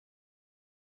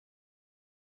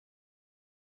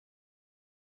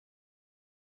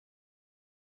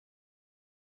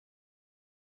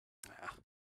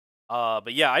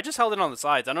 But yeah, I just held it on the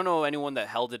sides. I don't know anyone that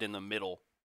held it in the middle.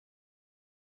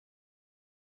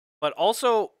 But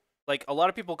also, like, a lot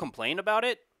of people complain about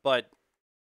it, but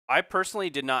I personally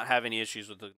did not have any issues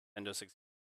with the Nintendo 64.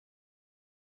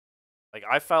 Like,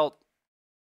 I felt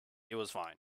it was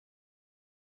fine.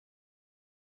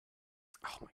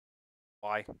 Oh my,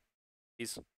 why?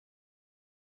 Please.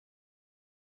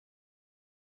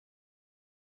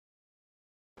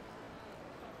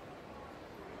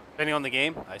 Depending on the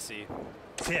game, I see.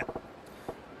 Yeah.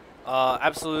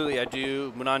 Absolutely, I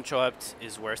do. Munan Choept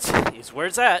is where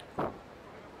it's at.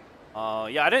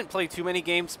 Yeah, I didn't play too many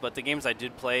games, but the games I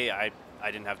did play, I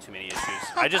didn't have too many issues.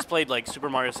 I just played like Super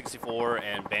Mario 64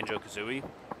 and Banjo-Kazooie.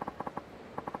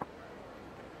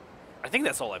 I think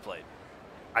that's all I played.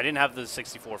 I didn't have the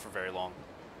 64 for very long.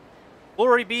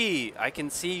 Glory be! I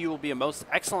can see you will be a most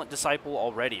excellent disciple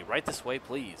already. Right this way,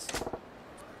 please.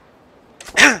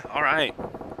 Alright.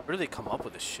 Where do they come up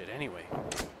with this shit anyway?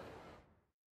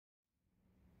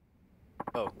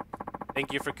 Oh.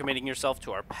 Thank you for committing yourself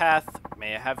to our path.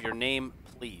 May I have your name,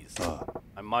 please?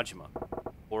 I'm Majima.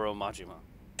 Oro Majima.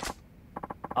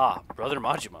 Ah, Brother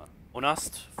Majima.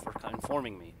 Onast for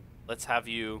informing me. Let's have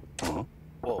you...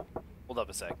 Whoa. Hold up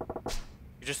a sec.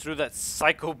 You just threw that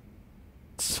psycho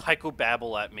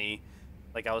babble at me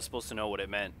like I was supposed to know what it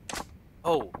meant.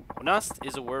 Oh, Onast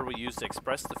is a word we use to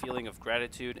express the feeling of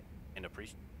gratitude and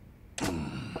appreciation.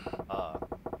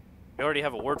 We already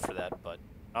have a word for that, but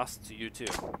Onast to you too.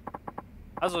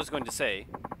 As I was going to say,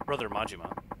 Brother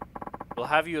Majima, we'll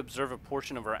have you observe a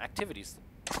portion of our activities.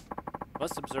 You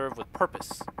must observe with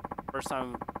purpose. First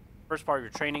part of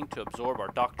your training to absorb our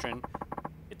doctrine.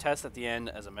 A test at the end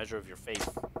as a measure of your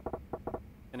faith.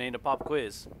 And ain't a pop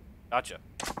quiz. Gotcha.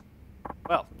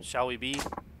 Well, shall we be?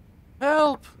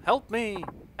 Help! Help me!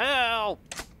 Help!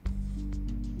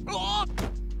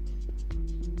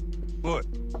 What?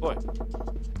 Boy,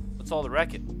 what's all the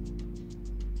racket?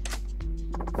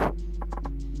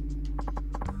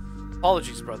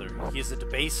 Apologies, brother. He is a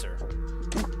debaser.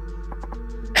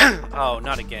 Oh,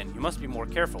 not again. You must be more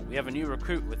careful. We have a new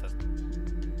recruit with us.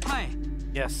 Hi.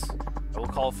 Yes, I will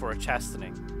call for a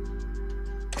chastening.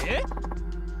 Eh?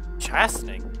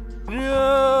 Chastening?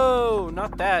 No!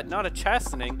 Not that. Not a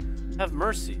chastening. Have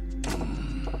mercy.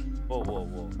 Whoa, whoa,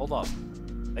 whoa. Hold up.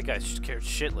 That guy's scared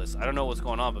shitless. I don't know what's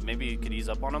going on, but maybe you could ease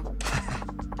up on him?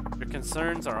 Your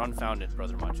concerns are unfounded,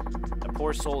 Brother Machi. The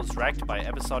poor soul is racked by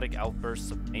episodic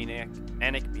outbursts of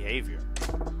manic behavior.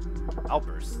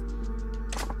 Outbursts?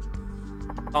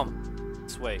 Come,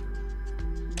 this way.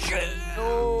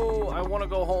 No, I want to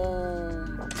go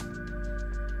home.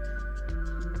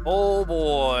 Oh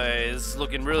boy, this is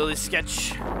looking really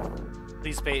sketch.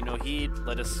 Please pay it no heed.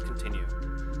 Let us continue.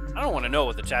 I don't want to know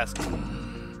what the chat's.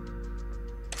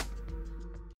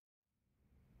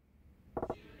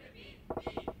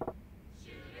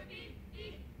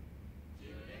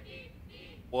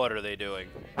 What are they doing?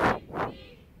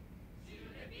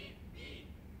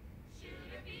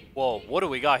 Whoa, what do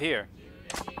we got here?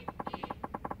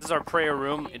 This is our prayer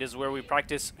room. It is where we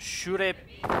practice shoreeh.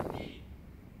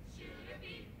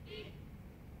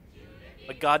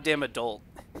 A goddamn adult.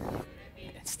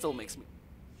 It still makes me.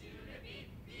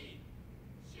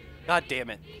 God damn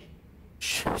it.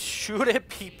 Shoreeh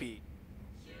pippi.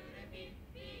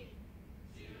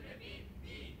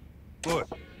 What?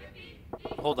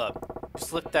 Hold up.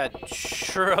 Slip that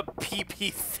shoreeh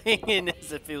pippi thing in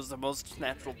as if it was the most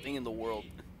natural thing in the world.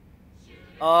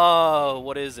 Oh,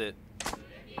 what is it?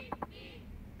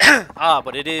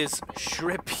 But it is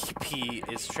shoreeh pippi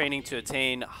is training to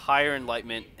attain higher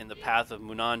enlightenment in the path of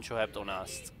Munan Chohept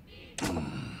Onast.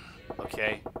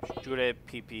 Okay, shoreeh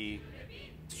pippi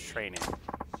is training.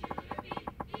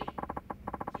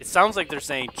 It sounds like they're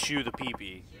saying chew the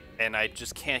pee-pee, and I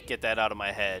just can't get that out of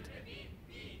my head.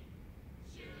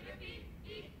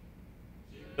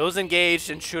 Those engaged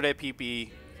in shoreeh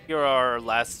pippi, here are our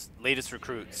latest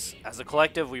recruits. As a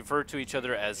collective, we refer to each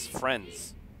other as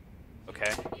friends.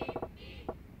 Okay?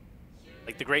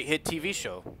 Like the great hit TV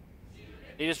show.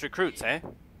 Latest recruits, eh?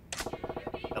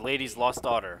 The lady's lost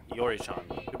daughter, Iori-chan.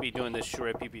 Could be doing this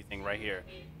shoreeh pippi thing right here.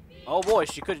 Oh boy,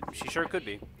 she sure could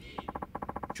be.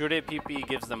 Shoreeh pippi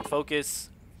gives them focus,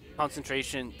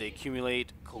 concentration, they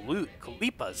accumulate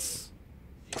kalipas.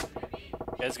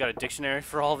 You guys got a dictionary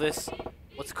for all this?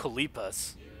 What's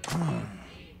kalipas?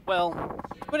 Well,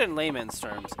 to put it in layman's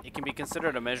terms, it can be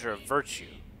considered a measure of virtue.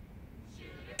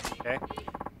 Okay?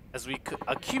 As we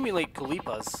accumulate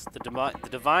kalipas, the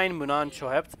divine Munan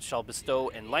Chohept shall bestow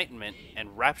enlightenment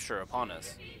and rapture upon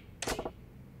us.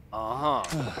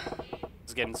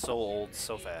 It's getting so old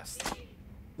so fast.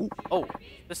 Oh,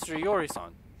 Mr.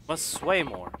 Iori-san, must sway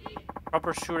more.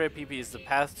 Proper shoreeh pippi is the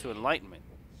path to enlightenment.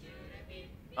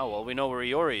 Oh, well, we know where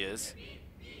Iori is.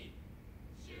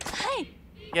 Hi.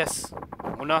 Yes,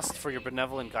 Onast for your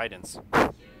benevolent guidance.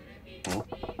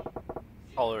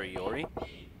 Call her Iori.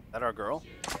 That our girl?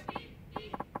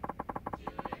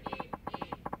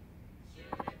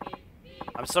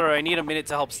 I'm sorry, I need a minute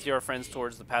to help steer our friends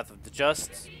towards the path of the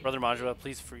just. Brother Majima,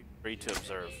 please free to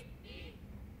observe.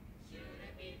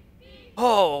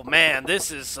 Oh man, this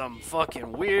is some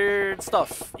fucking weird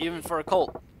stuff, even for a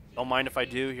cult. Don't mind if I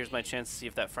do. Here's my chance to see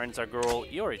if that friend's our girl,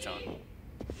 Iori-chan.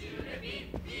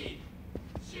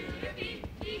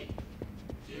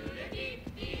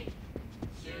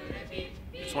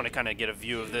 Just want to kind of get a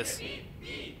view of this.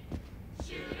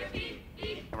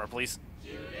 Camera, please.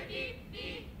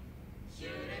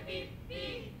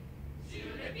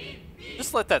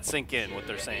 Just let that sink in, what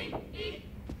they're saying.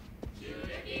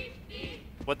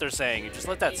 What they're saying, just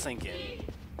let that sink in.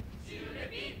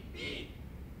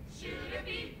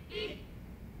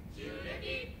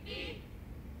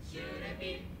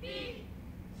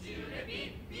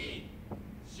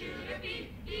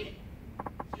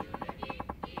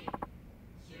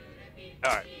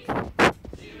 Alright.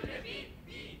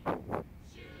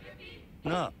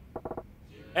 No.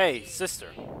 Hey, sister.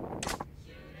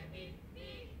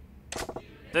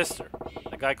 Sister.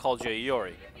 The guy called you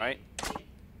Iori, right?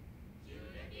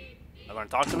 You gonna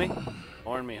talk to me?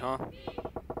 Warn me, huh?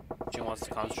 She wants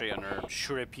to concentrate on her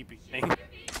shoreeh pippi thing.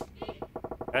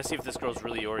 Gotta see if this girl's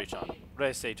really Iori-chan. What did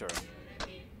I say to her?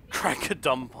 Crack a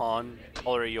dumb pawn.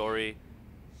 Call her Iori.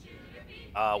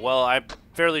 Well, I'm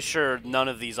fairly sure none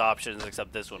of these options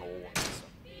except this one will work. So.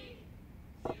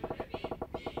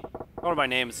 Call her by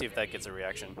name and see if that gets a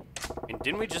reaction. I mean,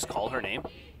 didn't we just call her name?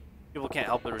 People can't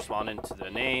help but respond into the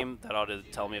name. That ought to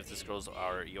tell me if this girl's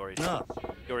our Iori-chan. No.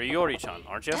 You're Iori-chan,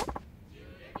 aren't you?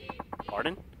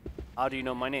 Pardon? How do you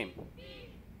know my name?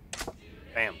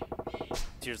 Bam.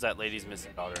 Here's that lady's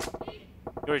missing daughter.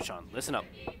 Iori-chan, listen up.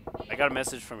 I got a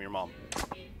message from your mom.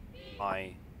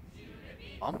 My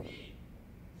mom?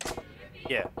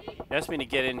 Yeah. She asked me to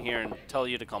get in here and tell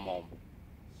you to come home.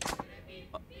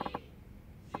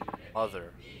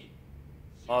 Mother.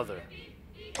 Mother.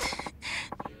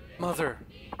 Mother.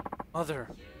 Mother.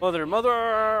 Mother.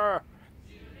 Mother.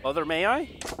 Mother, may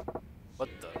I? What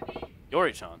the?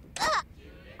 Iori-chan.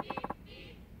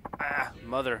 Ah,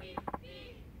 mother.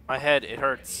 My head, it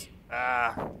hurts.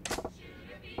 Ah.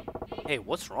 Hey,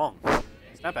 what's wrong?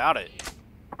 Snap out it.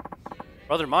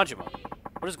 Brother Majima,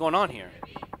 what is going on here?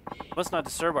 You must not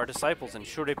disturb our disciples in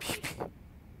shoreeh pippi.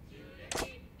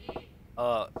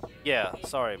 Yeah,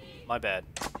 sorry, my bad.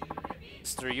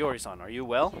 Mr. Iori-san, are you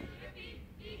well?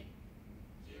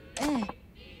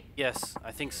 Yes,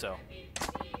 I think so.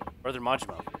 Brother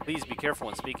Majima, please be careful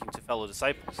when speaking to fellow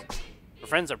disciples. Your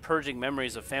friends are purging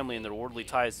memories of family and their worldly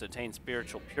ties to attain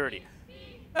spiritual purity.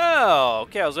 Oh,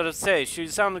 okay, I was gonna say, she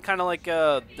sounded kind of like,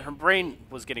 her brain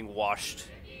was getting washed.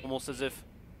 Almost as if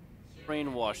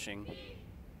brainwashing.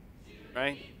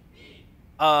 Right?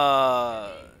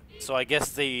 So I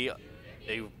guess they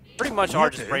pretty much are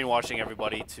just brainwashing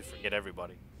everybody to forget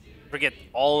everybody. Forget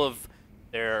all of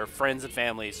their friends and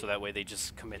family, so that way they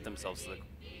just commit themselves to the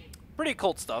pretty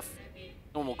cult stuff.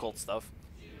 Normal cult stuff.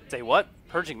 Say what?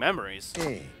 Purging memories?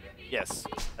 Yes.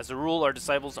 As a rule, our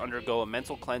disciples undergo a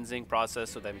mental cleansing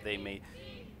process so that they may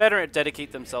better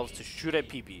dedicate themselves to shoreeh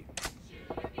pippi.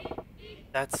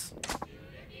 That's...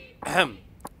 Ahem.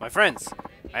 My friends,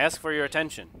 I ask for your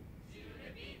attention.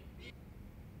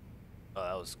 Oh,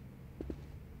 that was...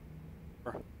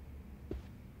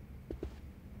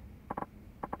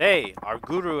 Today, our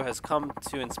guru has come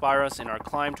to inspire us in our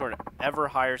climb toward ever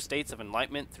higher states of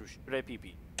enlightenment through shoreeh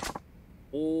pippi.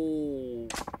 Oh...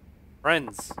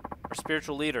 Friends, our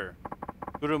spiritual leader,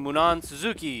 Guru Munan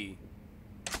Suzuki.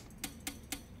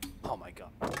 Oh my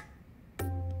god.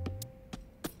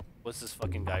 What's this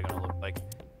fucking guy gonna look like?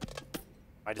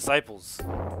 My disciples.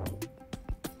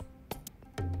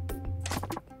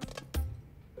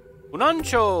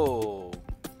 Munancho!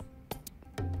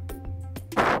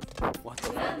 What the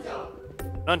fuck?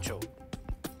 Munancho.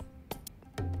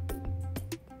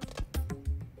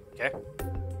 Okay.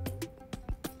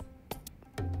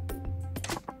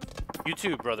 You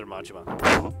too, Brother Majima.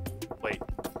 Wait,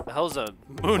 the hell's a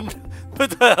moon?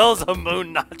 What the hell's a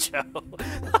moon nacho?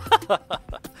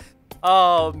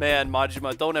 Oh man,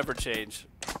 Majima, don't ever change.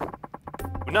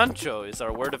 Munancho is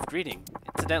our word of greeting.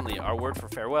 Incidentally, our word for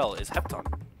farewell is hepton.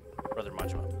 Brother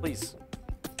Majima, please.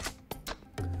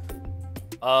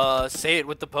 Say it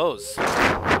with the pose.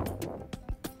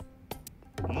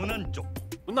 Munancho.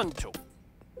 Munancho.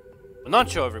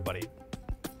 Munancho, everybody.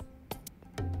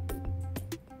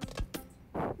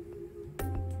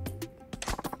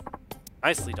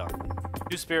 Nicely done.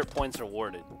 2 spirit points are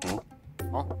awarded.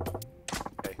 Huh?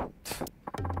 Okay.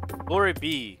 Glory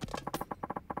be.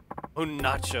 Moon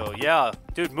nacho. Yeah.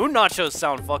 Dude, moon nachos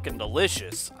sound fucking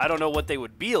delicious. I don't know what they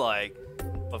would be like,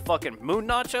 but fucking moon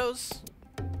nachos?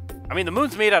 I mean, the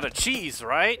moon's made out of cheese,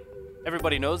 right?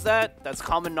 Everybody knows that. That's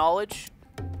common knowledge.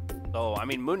 So, I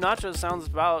mean, moon nachos sounds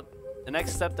about the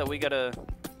next step that we gotta...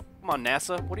 Come on,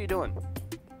 NASA. What are you doing?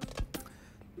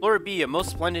 Glory be, a most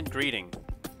splendid greeting.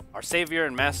 Our savior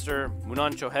and master,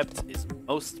 Munancho Hept, is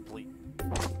most pleased.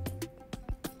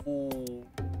 Ooh.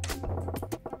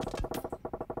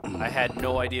 I had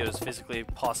no idea it was physically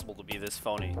possible to be this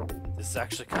phony. This is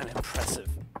actually kind of impressive.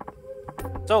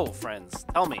 So, friends,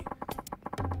 tell me.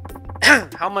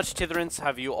 How much titherance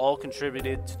have you all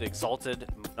contributed to the exalted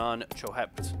Munancho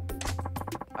Hept?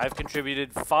 I have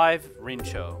contributed 5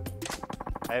 rincho.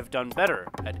 I have done better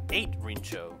at 8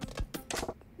 rincho.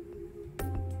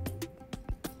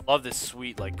 Love this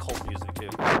sweet, like, cult music, too.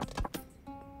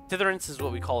 Titherance is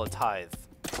what we call a tithe.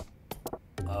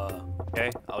 Okay,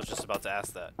 I was just about to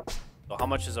ask that. So how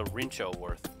much is a rincho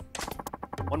worth?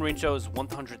 1 rincho is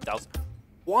 100,000.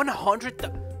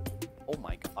 100,000? Oh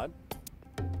my god.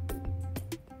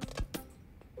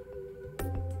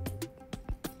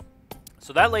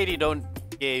 So that lady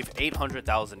gave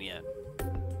 800,000 yen.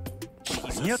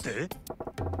 Jesus.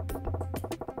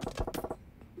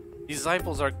 These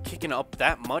disciples are kicking up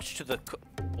that much to the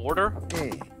order?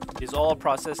 It is all a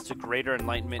process to greater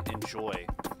enlightenment and joy.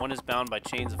 One is bound by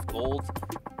chains of gold.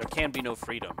 There can be no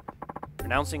freedom.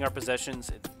 Renouncing our possessions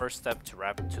is the first step to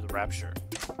the rapture.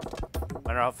 No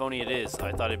matter how phony it is,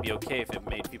 I thought it'd be okay if it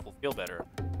made people feel better.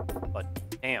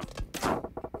 But damn,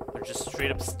 they're just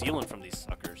straight up stealing from these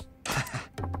suckers.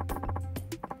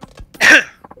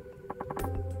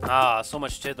 Ah, so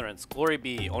much titherance. Glory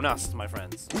be, Onast, my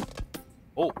friends.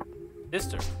 Oh,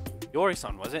 sister.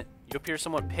 Yori-san, was it? You appear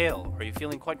somewhat pale. Are you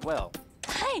feeling quite well?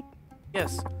 Hi.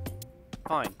 Yes.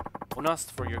 Fine.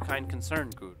 Onast for your kind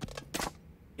concern, good.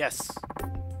 Yes.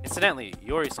 Incidentally,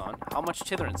 Yori-san, how much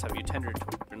titherance have you tendered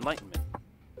toward your enlightenment?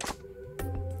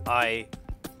 I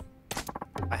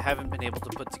haven't been able to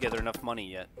put together enough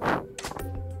money yet.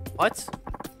 What?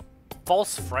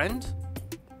 False friend?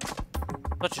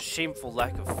 Such a shameful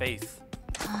lack of faith.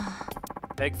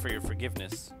 Beg for your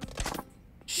forgiveness.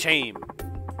 Shame.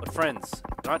 But friends,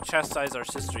 do not chastise our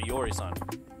sister Yori-san.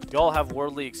 We all have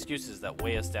worldly excuses that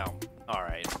weigh us down.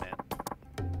 Alright, man.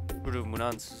 Guru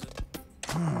Munan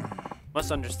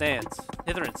must understand,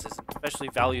 titherance is an especially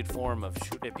valued form of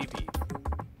shoreeh pippi.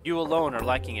 You alone are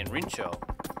lacking in rincho.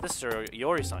 Sister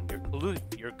Yori-san,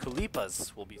 your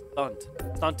kulipas will be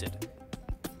stunted.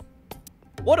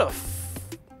 What a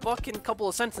fucking couple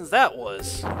of sentences that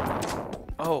was.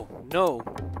 Oh, no.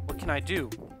 What can I do?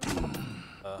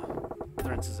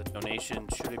 Ignorance is a donation.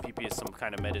 Shoreeh pippi is some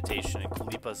kind of meditation. And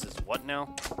Kulipas is what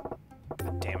now?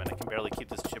 God damn it, I can barely keep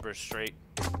this gibberish straight.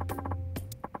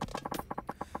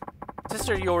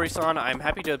 Sister Yori-san, I am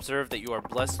happy to observe that you are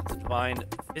blessed with the divine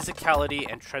physicality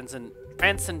and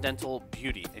transcendental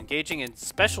beauty. Engaging in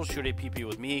special shoreeh pippi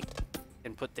with me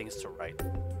can put things to right.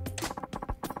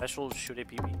 Special shoreeh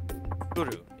pippi.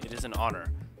 Guru, it is an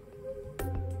honor.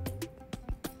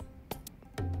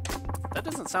 That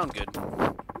doesn't sound good.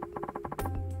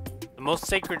 The most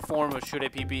sacred form of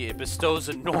shoreeh pippi, it bestows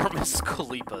enormous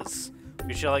kalipas.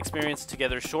 We shall experience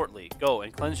together shortly. Go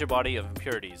and cleanse your body of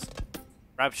impurities.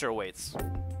 Rapture awaits.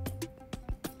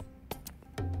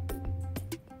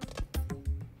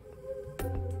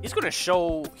 He's gonna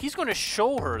show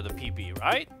her the pee-pee,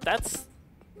 right? That's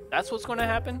what's gonna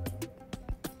happen.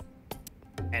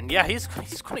 And yeah, he's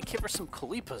gonna give her some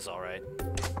kalipas, alright.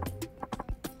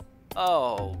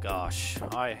 Oh gosh.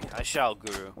 I shall,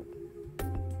 Guru.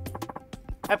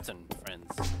 Captain,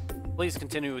 friends. Please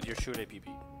continue with your shoreeh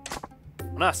pippi.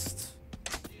 Must.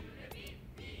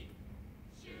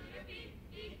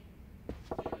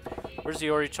 Where's the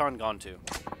Yori-chan gone to?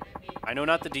 I know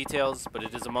not the details, but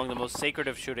it is among the most sacred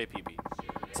of shoreeh pippi.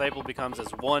 Disciple becomes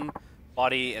as one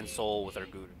body and soul with our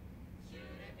guru.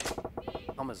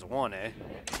 Come as one, eh?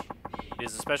 It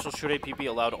is a special shoreeh pippi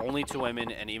allowed only to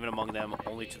women, and even among them,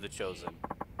 only to the chosen.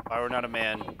 If I were not a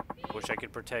man, I wish I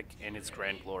could partake in its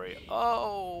grand glory.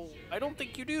 Oh, I don't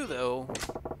think you do, though.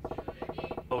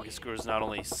 Focus Guru's not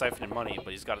only siphoning money,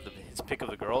 but he's got his pick of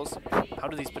the girls. How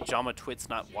do these pajama twits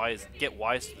not get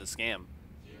wise to the scam?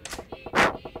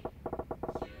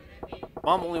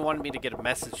 Mom only wanted me to get a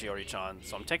message, Yori-chan,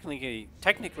 so I'm technically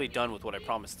done with what I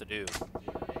promised to do.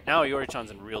 Now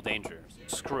Yori-chan's in real danger.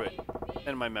 So screw it.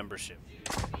 End my membership.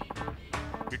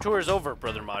 Your tour is over,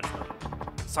 Brother Majima.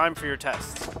 It's time for your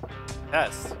test.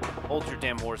 Test? Hold your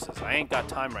damn horses. I ain't got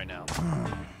time right now.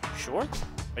 Sure?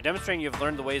 By demonstrating you have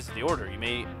learned the ways of the order, you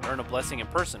may earn a blessing in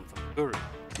person from the Guru.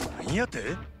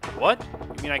 What?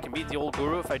 You mean I can beat the old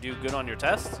Guru if I do good on your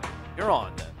test? You're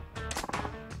on, then.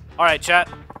 Alright,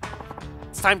 chat.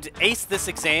 It's time to ace this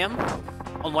exam.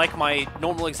 Unlike my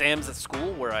normal exams at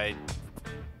school, where I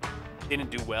didn't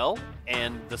do well,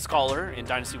 and the Scholar in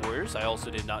Dynasty Warriors, I also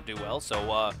did not do well,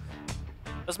 so,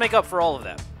 let's make up for all of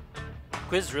that.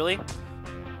 Quiz, really?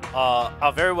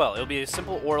 Very well. It'll be a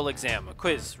simple oral exam. A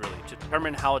quiz, really, to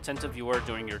determine how attentive you were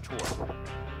during your tour.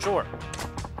 Sure.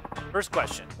 First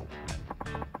question.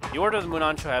 The order of the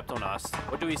Munancho Haptonast,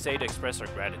 what do we say to express our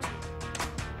gratitude?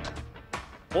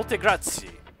 Molte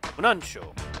grazie.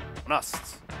 Munancho.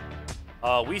 Onast.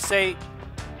 We say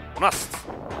Onast.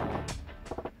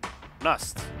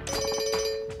 Onast.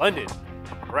 Splendid.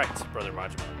 Correct, Brother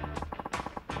Majima.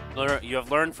 You have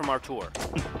learned from our tour.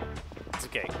 It's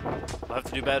okay. We'll have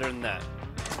to do better than that.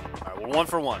 Alright, we're 1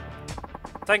 for 1.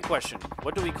 Second question.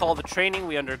 What do we call the training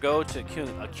we undergo to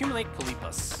accumulate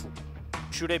kalipas?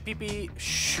 Shoreeh pippi,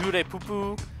 shoreeh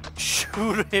pupu,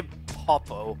 shoreeh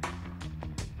popo.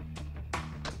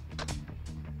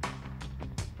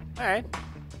 Alright.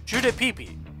 Shoreeh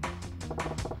pippi.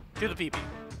 To the pippi.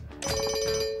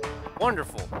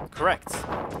 Wonderful. Correct.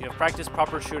 You have practiced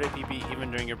proper shoreeh pippi even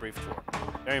during your brief tour.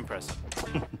 Very impressive.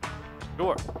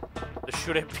 Sure. The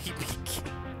shoreeh pippi.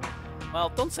 Well,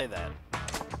 don't say that.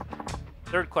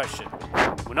 Third question.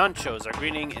 Munanchos are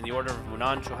greeting in the order of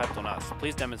Munancho Haptonas.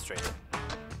 Please demonstrate it.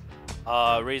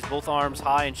 Raise both arms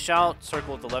high and shout.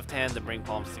 Circle with the left hand, then bring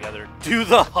palms together. Do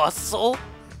the hustle?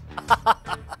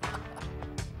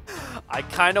 I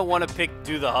kind of want to pick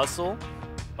do the hustle,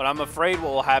 but I'm afraid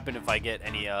what will happen if I get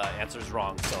any answers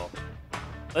wrong. So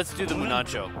let's do the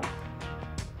Munancho.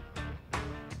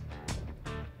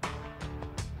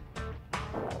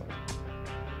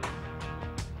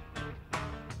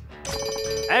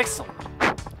 Excellent.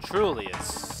 Truly,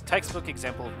 it's textbook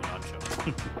example of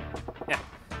Munancho. Yeah,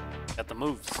 got the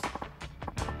moves.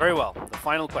 Very well. The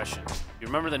final question. Do you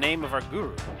remember the name of our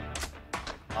guru?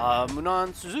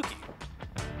 Munan Suzuki.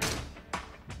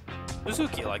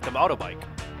 Suzuki, like the autobike.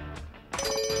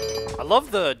 I love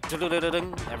the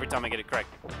every time I get it correct.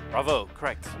 Bravo,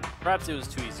 correct. Perhaps it was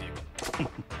too easy. I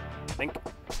think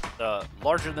the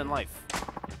larger than life.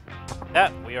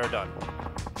 That, we are done.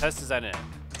 Test is at an end.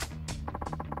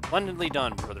 Splendidly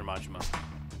done, Brother Majima.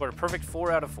 Scored a perfect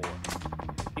 4 out of 4.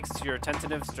 Thanks to your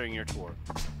attentiveness during your tour.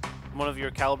 One of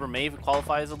your caliber may even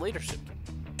qualify as a leadership.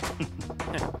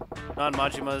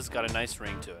 Non-Majima's got a nice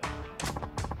ring to it.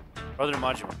 Brother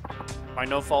Majima, find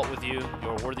no fault with you. You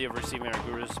are worthy of receiving our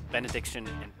Guru's benediction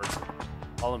in person.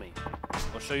 Follow me.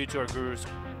 I'll show you to our Guru's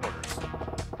quarters.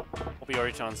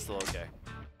 Yori-chan's still okay.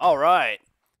 All right.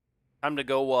 Time to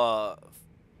go,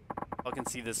 fucking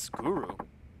see this guru.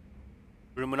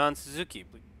 Guru Munan Suzuki,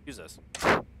 please use us.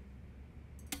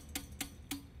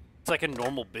 It's like a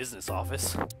normal business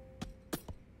office.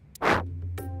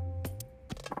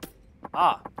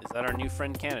 Ah, is that our new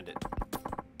friend candidate?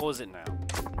 What was it now?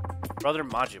 Brother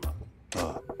Majima.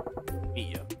 Meet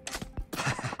you.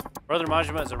 Brother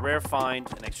Majima is a rare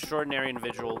find, an extraordinary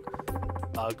individual.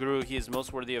 Guru, he is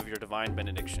most worthy of your divine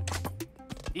benediction.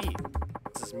 Indeed.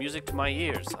 This is music to my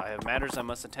ears. I have matters I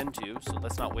must attend to, so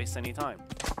let's not waste any time.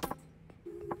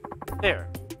 There.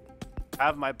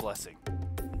 Have my blessing.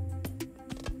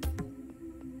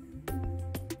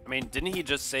 I mean, didn't he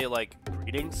just say, like,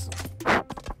 greetings?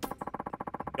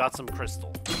 Got some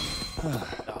crystal.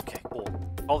 Okay, cool.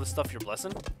 All this stuff you're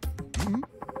blessing? Is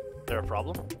there a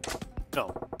problem?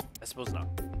 No, I suppose not.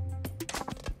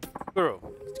 Guru,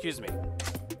 excuse me.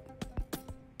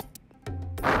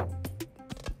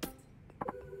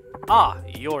 Ah,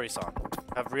 Yori-san.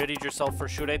 Have readied yourself for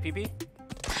shoreeh, pippi?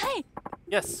 Hi.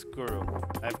 Yes, Guru.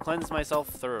 I have cleansed myself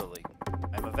thoroughly.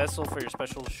 I am a vessel for your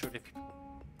special shoreeh, pippi.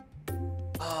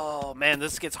 Oh man,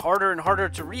 this gets harder and harder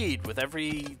to read with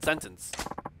every sentence.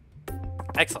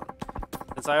 Excellent.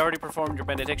 Since I already performed your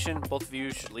benediction, both of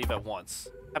you should leave at once.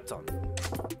 Hepton.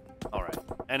 Alright,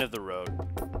 end of the road.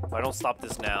 If I don't stop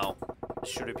this now,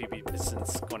 shoreeh pippi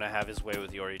isn't gonna have his way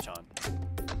with Yori-chan.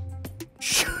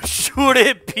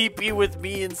 Shoreeh pippi with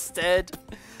me instead.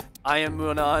 I am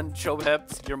Munan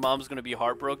Chobhept. Your mom's gonna be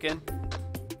heartbroken.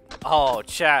 Oh,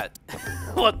 chat.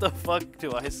 What the fuck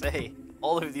do I say?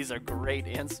 All of these are great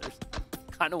answers.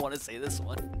 Kinda wanna say this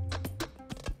one.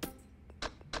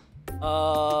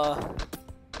 No,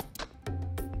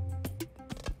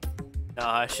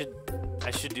 I should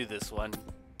do this one.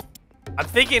 I'm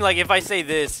thinking like if I say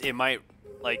this, it might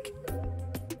like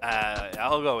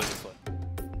I'll go with this one.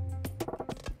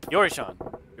 Yori-chan,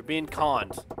 you're being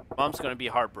conned. Mom's gonna be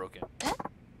heartbroken.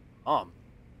 Mom.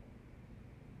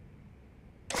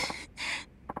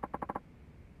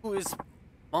 Who is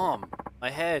Mom? My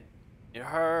head. It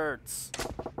hurts.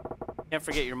 Can't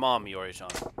forget your mom, Yori-chan.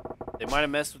 They might have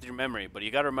messed with your memory, but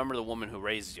you gotta remember the woman who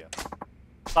raised you.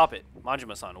 Stop it,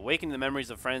 Majima-san. Awakening the memories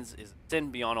of friends is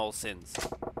sin beyond all sins.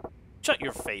 Shut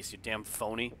your face, you damn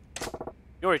phony.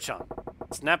 Yori-chan,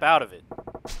 snap out of it.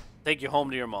 Take you home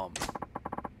to your mom.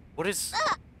 What is...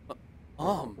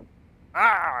 Mom.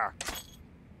 Ah!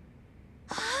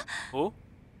 Who?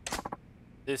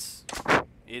 This...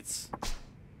 It's...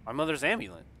 My mother's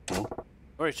amulet.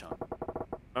 Yori-chan.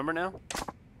 Remember now?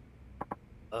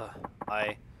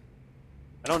 I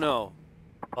don't know,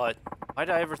 but why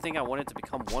did I ever think I wanted to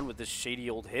become one with this shady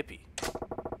old hippie?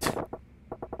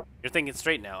 You're thinking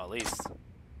straight now, at least.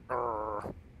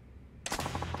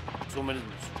 This woman is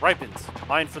ripened,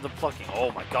 mine for the plucking.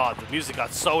 Oh my god, the music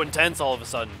got so intense all of a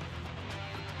sudden.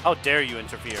 How dare you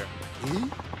interfere?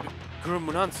 Guru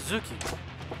Munan Suzuki.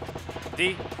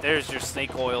 See, there's your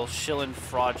snake oil, shillin'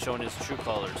 fraud showing his true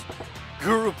colors.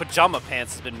 Guru Pajama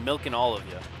Pants has been milking all of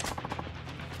you.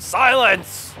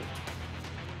 Silence!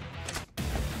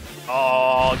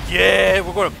 Oh, yeah,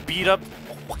 we're gonna beat up.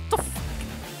 What the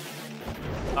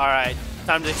fuck? Alright,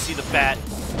 time to see the bat.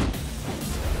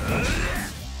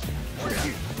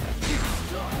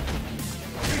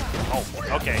 Oh,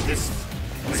 okay, this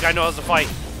guy knows how to fight.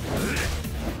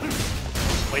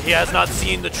 Wait, he has not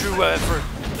seen the true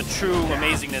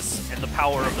amazingness and the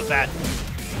power of the bat.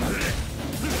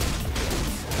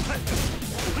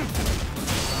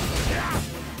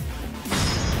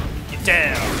 Get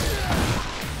down!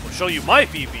 I'll show you my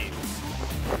PP.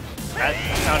 That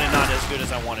sounded not as good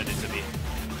as I wanted it to be.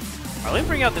 Alright, let me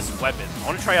bring out this weapon. I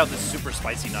want to try out this super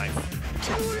spicy knife.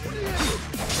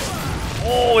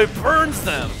 Oh, it burns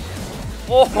them!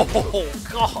 Oh,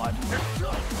 God!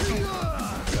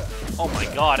 Oh my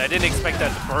god, I didn't expect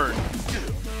that to burn.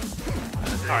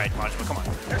 Alright, Majima, come on.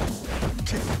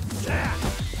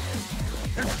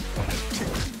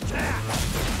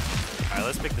 Alright,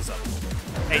 let's pick this up.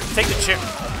 Hey, take the chair.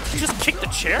 Did you just kick the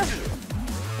chair?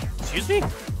 Excuse me?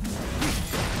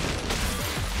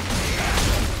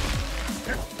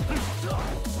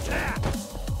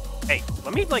 Hey,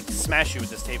 let me, like, smash you with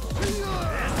this table.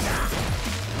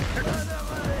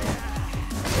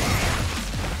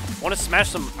 I want to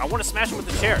smash him with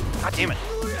the chair. God damn it.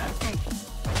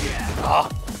 Ah.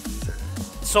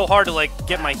 It's so hard to, like,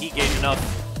 get my heat gauge enough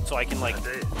so I can, like,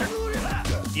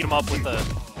 beat him up with the...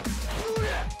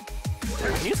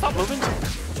 Can you stop moving?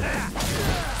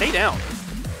 Stay down.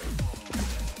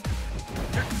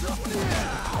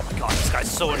 Oh my god, this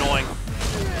guy's so annoying.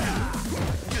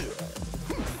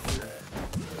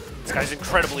 This guy's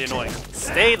incredibly annoying.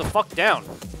 Stay the fuck down.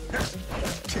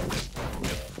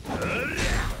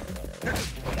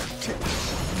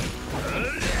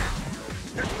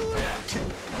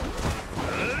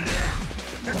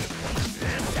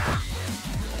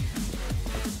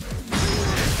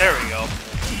 There we go.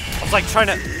 I was like trying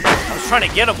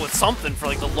to get him with something for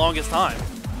like the longest time.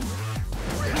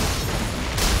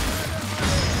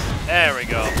 There we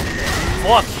go.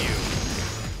 Fuck you.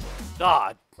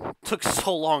 God, took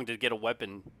so long to get a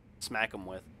weapon to smack him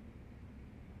with.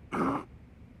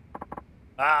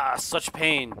 Ah, such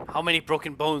pain. How many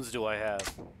broken bones do I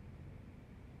have?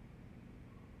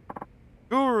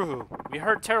 Guru, we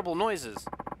heard terrible noises.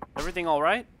 Everything all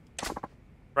right?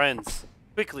 Friends,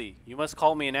 quickly, you must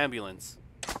call me an ambulance.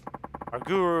 Our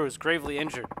guru is gravely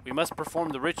injured. We must perform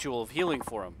the ritual of healing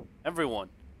for him. Everyone.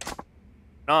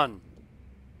 None.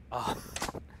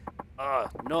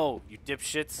 No, you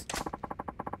dipshits.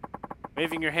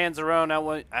 Waving your hands around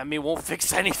at me won't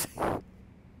fix anything.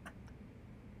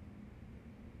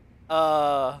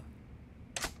 Oh,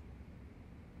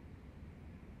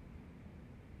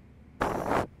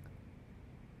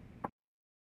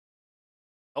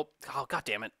 god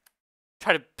damn it.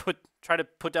 Try to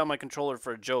put down my controller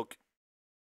for a joke.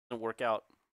 Doesn't work out.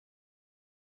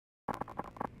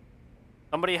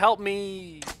 Somebody help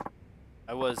me!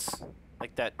 I was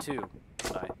like that too,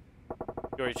 wasn't I?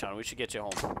 Yuri-chan, we should get you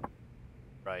home.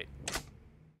 Right.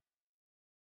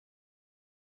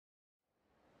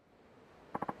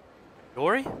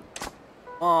 Yuri?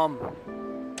 Are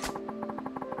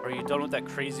you done with that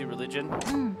crazy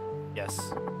religion? Yes.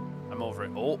 I'm over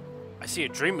it. Oh, I see a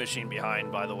dream machine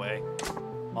behind, by the way.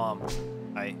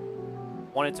 I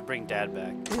wanted to bring Dad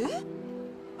back.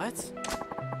 What?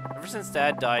 Ever since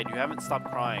Dad died, you haven't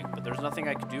stopped crying, but there's nothing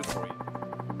I could do for you.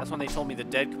 That's when they told me the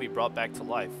dead could be brought back to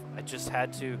life. I just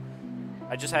had to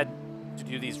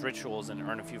do these rituals and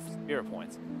earn a few spirit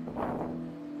points.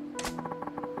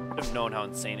 Should have known how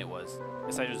insane it was.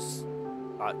 Guess I just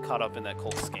got caught up in that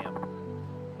cult scam.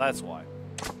 That's why.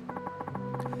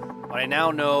 But I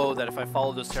now know that if I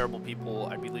followed those terrible people,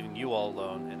 I'd be leaving you all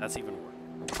alone, and that's even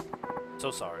worse. So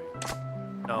sorry.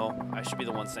 No, I should be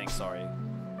the one saying sorry.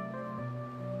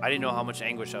 I didn't know how much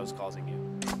anguish I was causing you.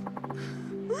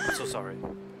 I'm so sorry.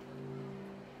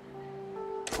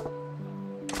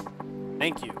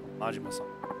 Thank you, Majima-san.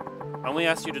 I only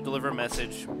asked you to deliver a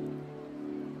message,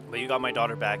 but you got my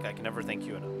daughter back. I can never thank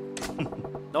you enough.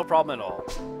 No problem at all.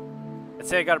 I'd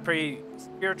say I got a pretty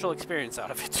spiritual experience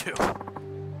out of it too.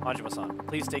 Majima-san,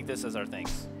 please take this as our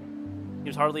thanks.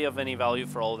 Seems hardly of any value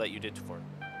for all that you did for it.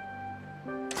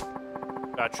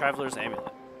 Got a traveler's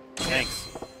amulet. Thanks.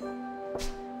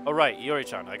 Oh right,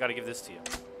 Iori-chan, I gotta give this to you.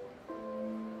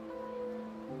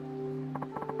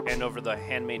 Hand over the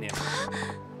handmade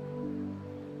amulet.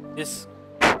 It's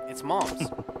Mom's.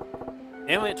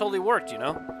 And it totally worked, you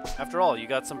know? After all, you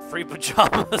got some free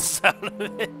pajamas out of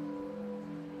it.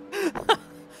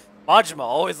 Majima,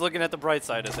 always looking at the bright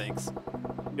side of things.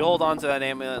 You hold on to that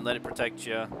amulet and let it protect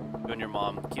you and your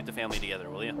mom. Keep the family together,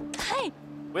 will you? Hey.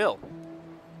 Will.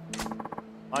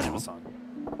 Majima-san.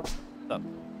 What's up?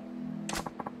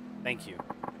 Thank you.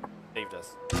 Saved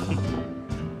us.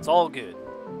 It's all good.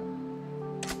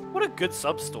 What a good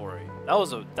sub-story. That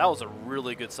was a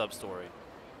really good sub-story.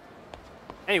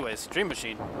 Anyways, Dream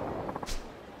Machine.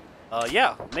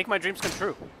 Yeah, make my dreams come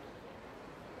true.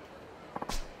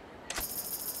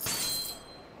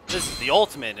 This is the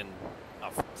ultimate in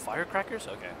firecrackers?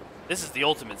 Okay. This is the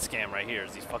ultimate scam right here,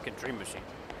 is these fucking Dream Machine.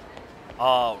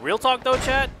 Real talk though,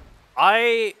 chat.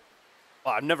 I've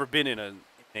never been in a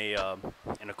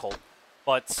cult,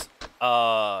 but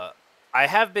I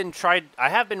have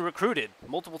been recruited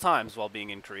multiple times while being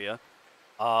in Korea.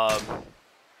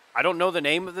 I don't know the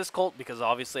name of this cult because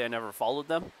obviously I never followed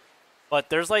them. But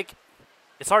there's like,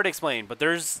 it's hard to explain, but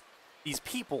there's these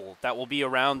people that will be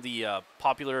around the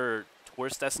popular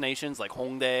tourist destinations like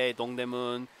Hongdae,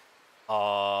 Dongdaemun,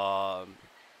 kind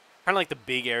of like the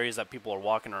big areas that people are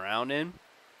walking around in.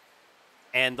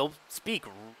 And they'll speak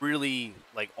really,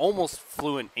 like, almost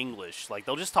fluent English. Like,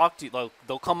 they'll just talk to you, like,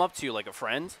 they'll come up to you like a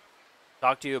friend,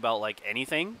 talk to you about, like,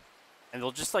 anything, and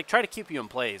they'll just, like, try to keep you in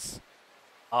place.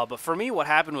 But for me, what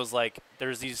happened was, like,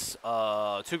 there's these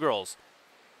two girls,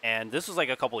 and this was, like,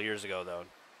 a couple years ago, though,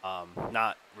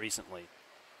 not recently.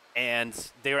 And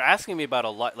they were asking me about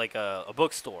a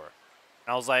bookstore.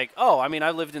 And I was like, oh, I mean,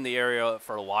 I lived in the area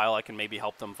for a while. I can maybe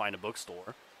help them find a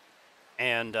bookstore.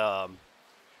 And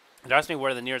they asked me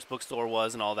where the nearest bookstore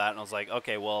was and all that. And I was like,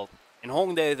 okay, well, in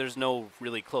Hongdae, there's no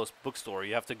really close bookstore.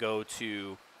 You have to go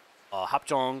to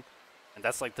Hapjeong, and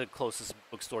that's like the closest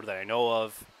bookstore that I know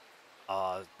of.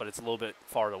 But it's a little bit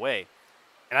far away.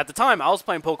 And at the time, I was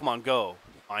playing Pokemon Go,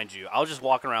 mind you. I was just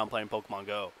walking around playing Pokemon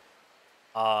Go.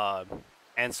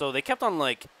 And so they kept on,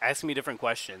 like, asking me different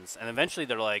questions. And eventually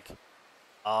they're like,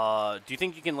 do you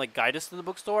think you can, like, guide us to the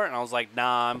bookstore? And I was like,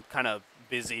 nah, I'm kind of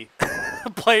busy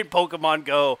playing Pokemon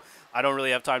Go. I don't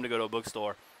really have time to go to a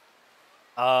bookstore.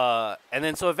 And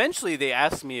then so eventually they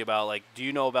asked me about, like, do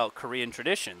you know about Korean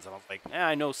traditions? And I was like, yeah,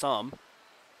 I know some.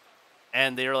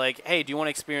 And they were like, hey, do you want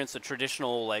to experience a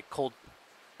traditional, like,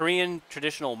 Korean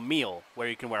traditional meal where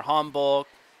you can wear hanbok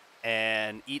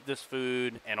and eat this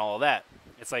food and all of that?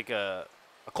 It's like a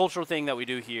cultural thing that we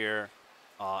do here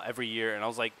every year. And I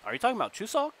was like, are you talking about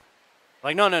Chuseok?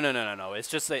 Like, no. It's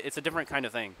just it's a different kind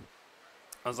of thing.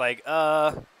 I was like,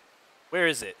 where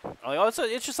is it? I'm like, oh,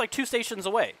 it's just like 2 stations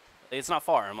away. It's not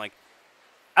far. I'm like,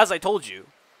 as I told you,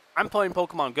 I'm playing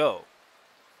Pokemon Go.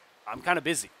 I'm kind of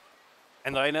busy.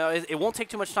 And I know it won't take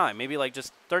too much time, maybe like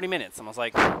just 30 minutes. And I was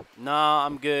like, nah,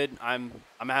 I'm good. I'm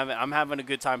having a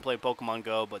good time playing Pokemon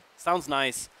Go, but sounds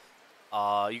nice.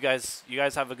 You guys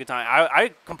have a good time.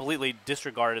 I completely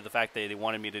disregarded the fact that they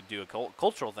wanted me to do a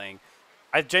cultural thing.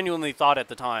 I genuinely thought at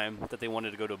the time that they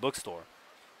wanted to go to a bookstore.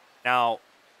 Now,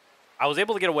 I was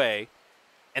able to get away,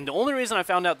 and the only reason I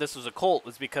found out this was a cult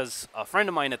was because a friend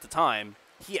of mine at the time,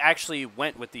 he actually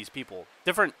went with these people.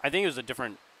 I think it was a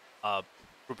different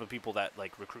group of people that,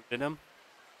 like, recruited him.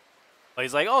 But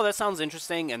he's like, oh, that sounds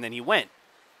interesting, and then he went.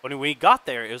 But when he got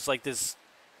there, it was like this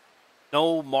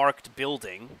no marked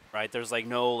building, right? There's like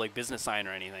no like business sign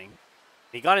or anything.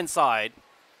 He got inside,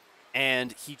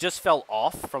 and he just fell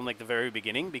off from like the very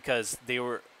beginning because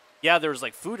there was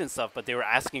like food and stuff, but they were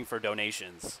asking for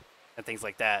donations and things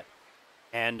like that.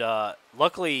 And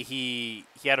luckily he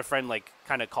had a friend like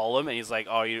kind of call him, and he's like,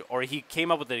 oh, or he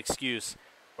came up with an excuse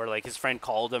where like his friend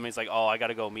called him. And he's like, oh, I got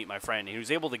to go meet my friend. And he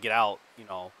was able to get out, you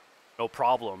know, no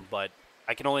problem. But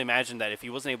I can only imagine that if he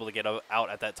wasn't able to get out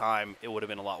at that time, it would have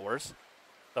been a lot worse.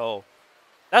 So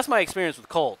that's my experience with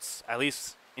cults, at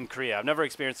least in Korea. I've never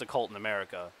experienced a cult in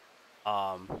America.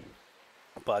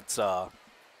 But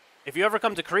if you ever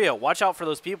come to Korea, watch out for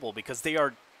those people because they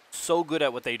are so good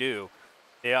at what they do.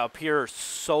 They appear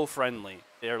so friendly.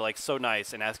 They're like so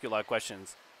nice and ask you a lot of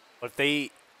questions. But if they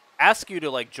ask you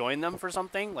to like join them for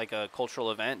something, like a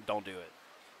cultural event, don't do it.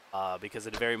 Because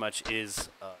it very much is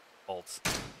cults.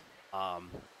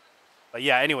 But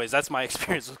yeah, anyways, that's my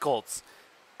experience with cults.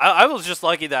 I was just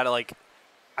lucky that, like,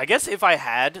 I guess if I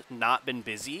had not been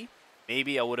busy,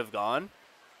 maybe I would have gone.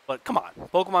 But come on,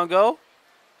 Pokemon Go,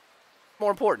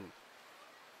 more important.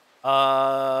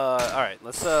 All right,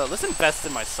 let's invest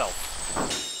in myself.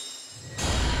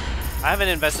 I haven't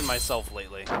invested in myself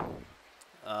lately.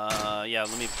 Yeah,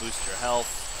 let me boost your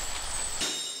health.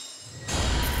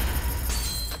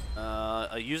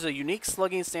 Use a unique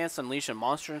slugging stance to unleash a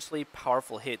monstrously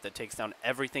powerful hit that takes down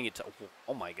everything it...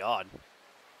 Oh my god.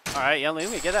 Alright, yeah, let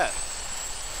me get that.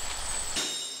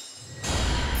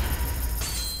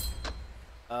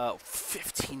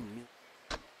 15 million.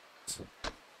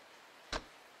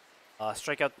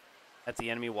 Strike out at the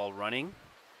enemy while running.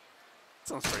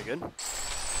 Sounds pretty good.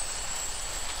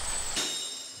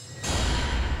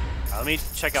 Let me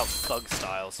check out Thug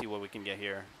Style, see what we can get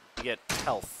here. We get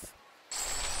health.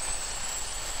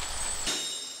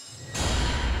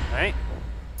 Alright.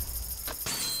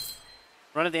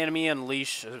 Run at the enemy,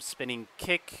 unleash a spinning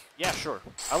kick. Yeah, sure.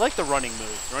 I like the running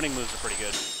moves. Running moves are pretty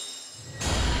good.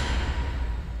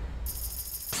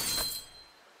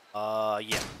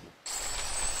 Yeah.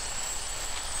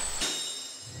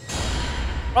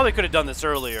 Probably could have done this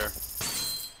earlier.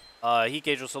 Heat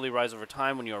gauge will slowly rise over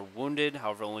time when you are wounded.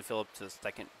 However, only fill up to the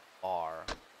second bar.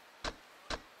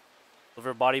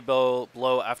 Deliver body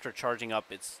blow after charging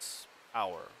up its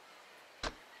power.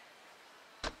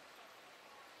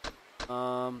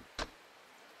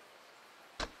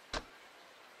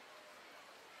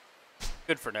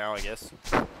 Good for now, I guess.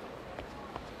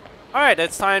 Alright,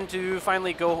 it's time to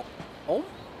finally go home.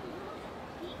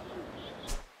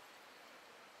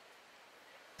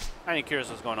 Kinda curious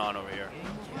what's going on over here.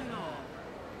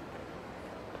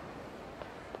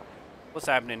 What's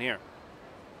happening here?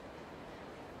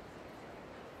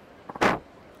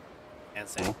 And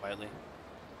saying quietly.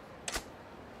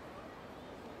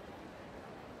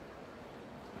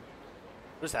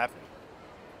 What's happening?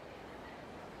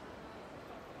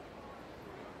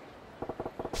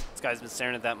 This guy's been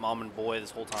staring at that mom and boy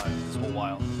this whole time, this whole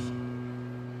while.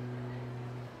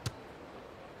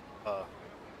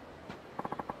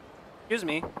 Excuse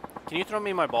me. Can you throw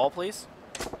me my ball, please?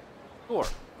 Sure.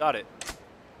 Got it.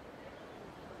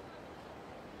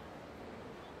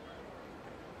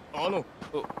 Oh no.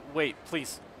 Oh, wait,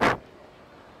 please.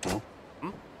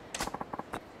 Hmm?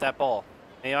 That ball.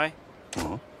 May I?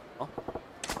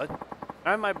 What? Can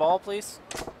I have my ball, please?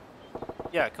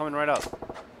 Yeah, coming right up.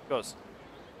 Goes.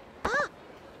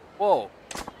 Whoa.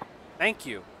 Thank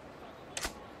you.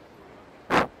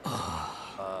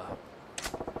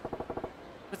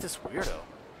 With this weirdo.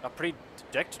 Got pretty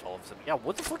dejected all of a sudden. Yeah,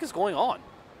 what the fuck is going on?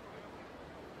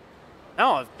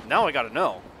 Now I gotta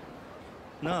know.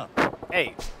 No.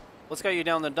 Hey, what's got you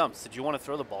down in the dumps? Did you want to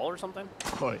throw the ball or something?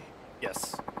 Oi.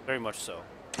 Yes, very much so.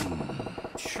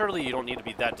 Surely you don't need to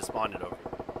be that despondent over it.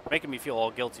 Making me feel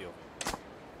all guilty over it.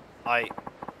 I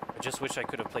just wish I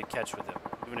could have played catch with him,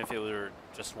 even if it were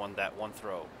just that one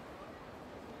throw.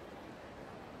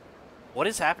 What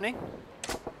is happening?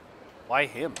 Why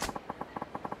him?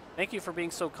 Thank you for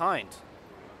being so kind.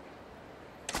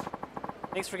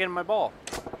 Thanks for getting my ball.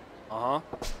 Uh-huh.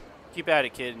 Keep at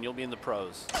it, kid, and you'll be in the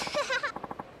pros.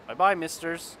 Bye-bye,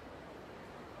 misters.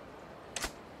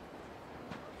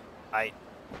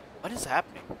 What is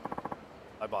happening?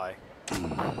 Bye-bye.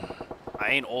 I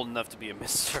ain't old enough to be a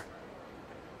mister.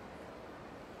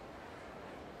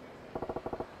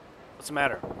 What's the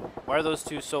matter? Why are those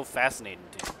two so fascinating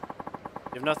to you?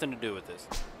 You have nothing to do with this.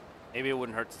 Maybe it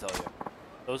wouldn't hurt to tell you.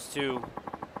 Those two,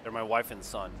 they're my wife and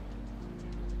son.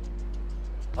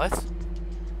 What?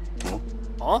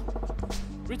 Huh?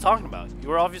 What are you talking about? You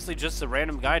were obviously just a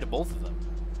random guy to both of them.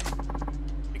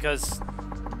 Because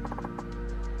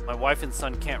my wife and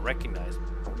son can't recognize me.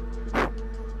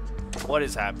 What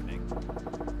is happening?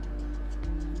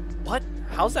 What?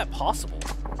 How's that possible?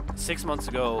 6 months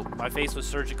ago, my face was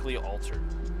surgically altered.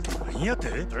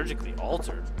 Surgically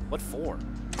altered? What for?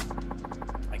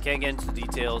 I can't get into the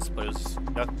details, but it was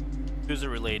Yakuza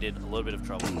related, a little bit of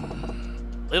trouble.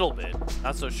 Little bit?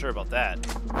 Not so sure about that.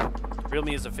 The real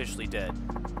me is officially dead.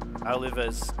 I live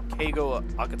as Keigo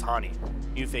Akatani,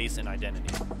 new face and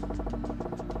identity.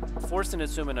 Forced into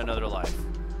assuming another life,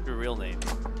 your real name.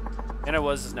 And I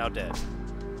is now dead.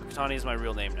 Akatani is my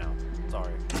real name now.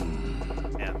 Sorry.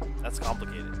 Man, that's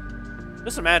complicated.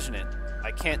 Just imagine it.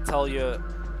 I can tell you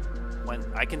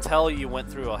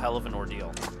went through a hell of an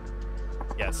ordeal.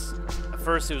 Yes. At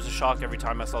first it was a shock every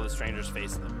time I saw the stranger's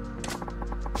face in them.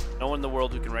 No one in the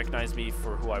world who can recognize me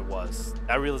for who I was.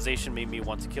 That realization made me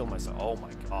want to kill myself. Oh my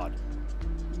god.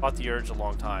 Fought the urge a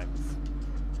long time.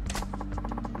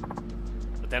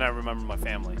 But then I remembered my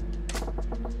family.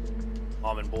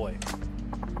 Mom and boy.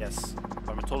 Yes.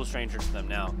 I'm a total stranger to them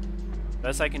now. The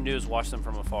best I can do is watch them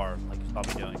from afar, like you saw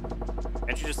me doing.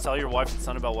 Can't you just tell your wife and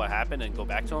son about what happened and go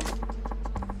back to them?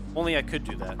 Only I could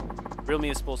do that. Real me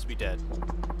is supposed to be dead.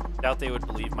 Doubt they would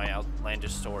believe my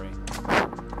outlandish story.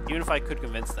 Even if I could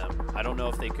convince them, I don't know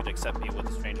if they could accept me with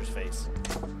a stranger's face.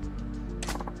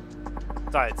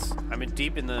 Besides, I'm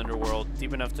deep in the underworld,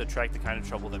 deep enough to attract the kind of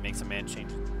trouble that makes a man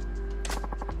change.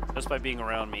 Just by being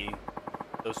around me,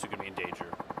 those two could be in danger.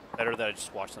 Better that I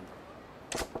just watch them.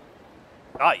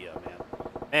 Got ya, man.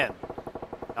 Man,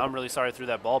 now I'm really sorry I threw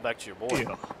that ball back to your boy.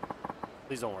 Yeah.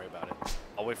 Please don't worry about it.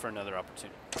 I'll wait for another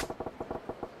opportunity.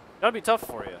 Gotta be tough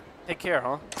for you. Take care,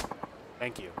 huh?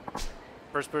 Thank you.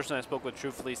 First person I spoke with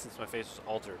truthfully since my face was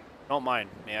altered. Don't mind.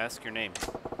 May I ask your name?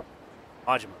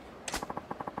 Majima.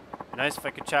 Be nice if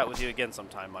I could chat with you again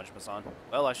sometime, Majima-san.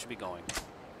 Well, I should be going.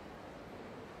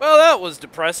 Well, that was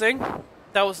depressing.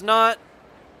 That was not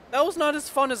as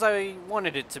fun as I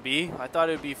wanted it to be. I thought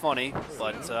it would be funny,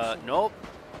 but nope.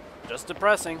 Just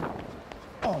depressing.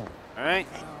 Oh. Alright.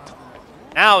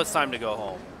 Now it's time to go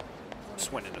home.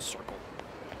 Just went in a circle.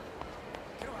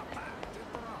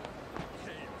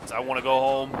 I want to go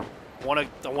home. I want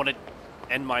to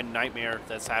end my nightmare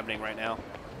that's happening right now.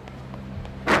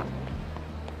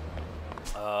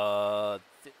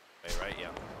 Wait, right?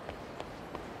 Yeah.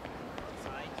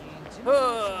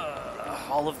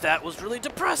 All of that was really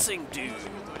depressing, dude.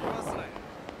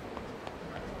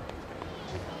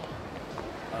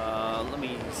 Let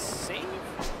me save.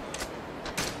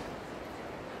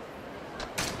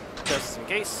 Just in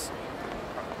case.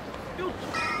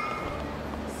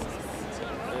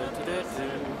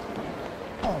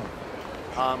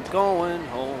 I'm going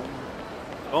home.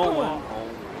 Going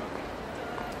home.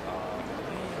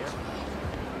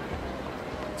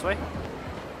 This way?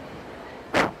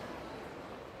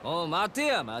 Oh, 待て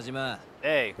や、真島。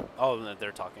 Hey. Oh,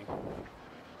 they're talking.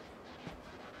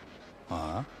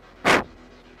 ああ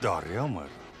誰やお前ら。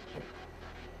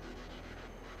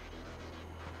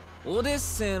オデッ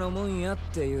セイのもんやっ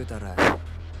て言うたら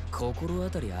心当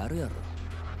たりあるや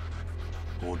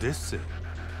ろ。オデッセイ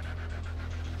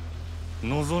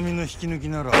望みの引き抜き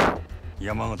なら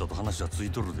山形と話はつ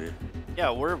いとるで。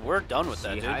 Yeah, we're done with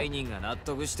that, 支配 dude. 人が納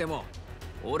得しても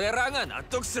俺らが納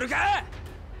得するか。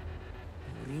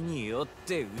売りによっ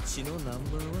てうちのナンバーワ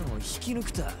ンを引き抜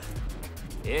くた。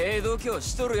度胸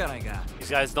しとるやないか。 These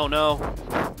guys don't know.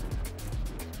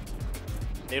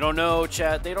 They don't know,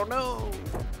 chat. They don't know.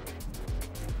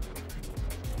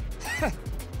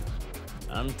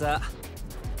 あんた、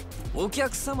お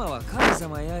客様は神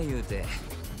様や言うて、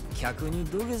客に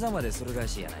土下座までするら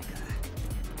しいやないか。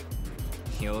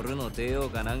夜の帝王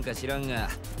かなんか知らんが、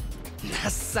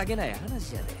情けない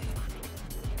話やで。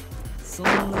そん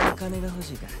な金が欲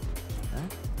しいか。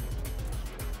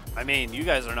I mean, you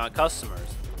guys are not customers,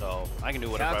 so I can do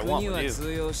whatever I 客 want には with you.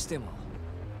 通用しても、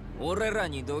俺ら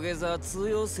に土下座は通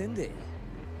用せんで。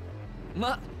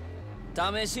ま、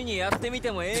試しにやってみ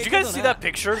てもええ Did け you ど guys な。 see that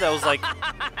picture? That was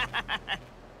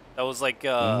like,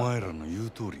お前らの言う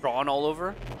通り。 drawn all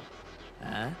over.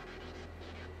 あ？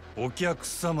お客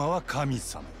様は神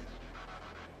様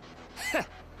や。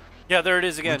 Yeah, there it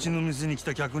is う again. ちの店に来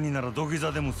た客になら土下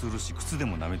座でもするし、靴で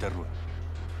も舐めたるわ。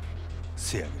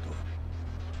せやけど、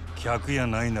客や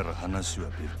ないなら話は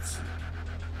別。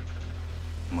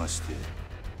まして、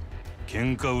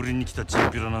喧嘩売りに来たチ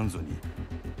ンピラなんぞに、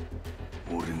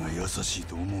俺が優しい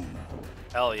と思うな。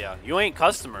 Hell yeah. You ain't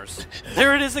customers.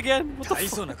 There it is again. What the 大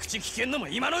層な口聞けんのも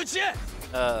今のうちや。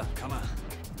 fuck? かまん、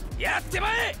やってま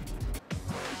え。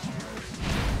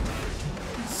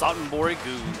 Sotenbori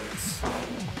goons.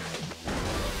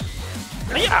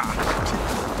 Yeah.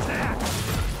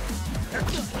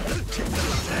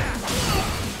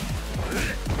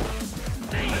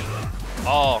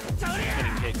 Oh,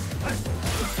 getting kicked.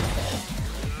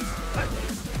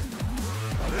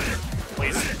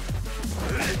 Please.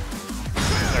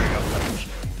 There we go.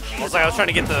 I was trying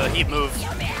to get the heat move.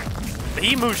 The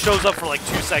heat move shows up for like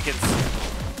 2 seconds.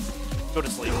 Go to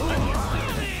sleep.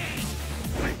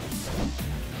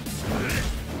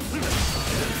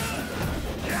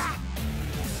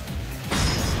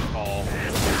 Oh.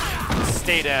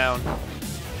 Stay down.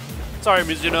 Sorry,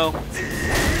 Mizuno.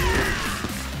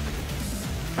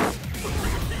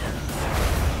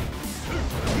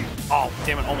 Oh,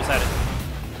 damn it, almost had it.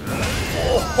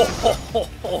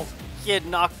 Oh, kid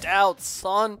knocked out,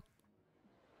 son.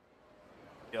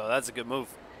 Yo, that's a good move.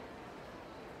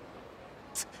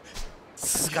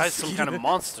 This guy's some kind of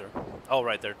monster. Oh,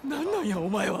 right there. なんなんやお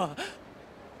前は。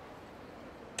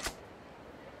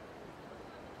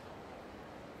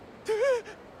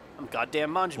 I'm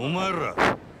goddamn Manjima. お前ら、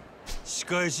仕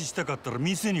返ししたかったら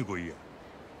店に来いや。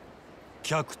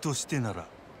客としてなら、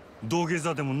土下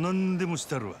座でも何でもし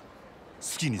たるわ。好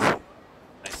きにせ。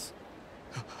 Nice.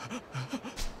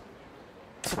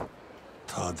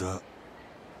 ただ、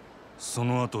そ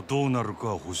の後どうなるか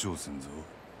は保証せんぞ。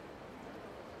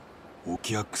お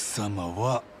客様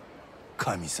は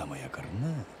神様やから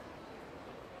な。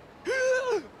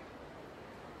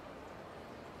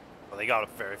Well, they got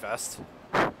up very fast.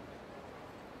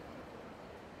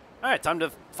 Alright, time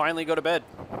to finally go to bed.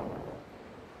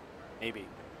 Maybe.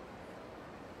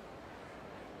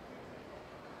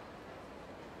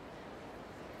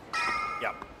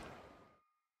 Yep.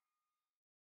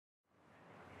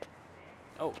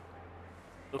 Oh.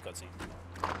 Little cutscene.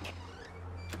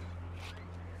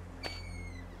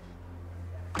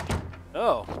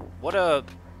 Oh, what a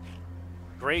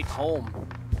great home.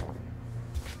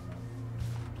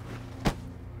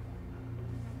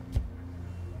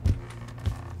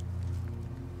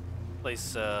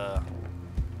 Place,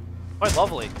 quite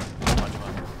lovely.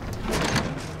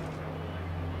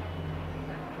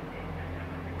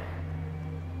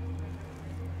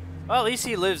 Well, at least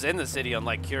he lives in the city,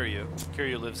 unlike Kiryu.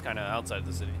 Kiryu lives kind of outside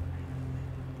the city.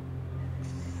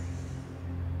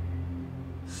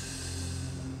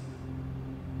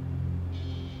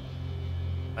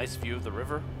 Nice view of the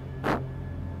river.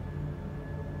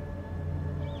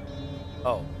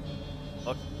 Oh,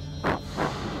 look.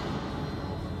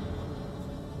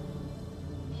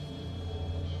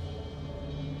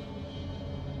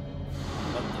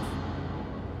 What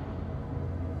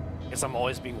the? Guess I'm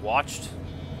always being watched.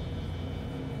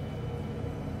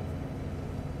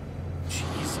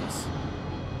 Jesus.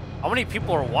 How many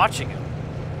people are watching him?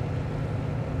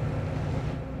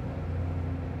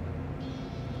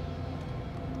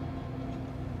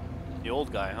 The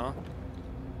old guy, huh?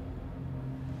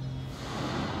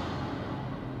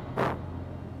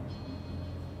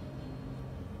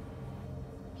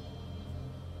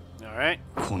 All right.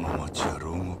 この町は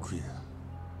牢獄や。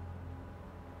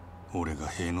俺が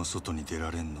塀の外に出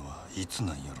られんのはいつ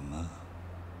なんやろな。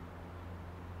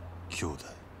兄弟。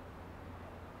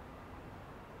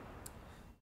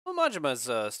 Well, Majima's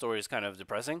story is kind of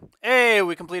depressing. Hey,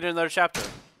 we completed another chapter.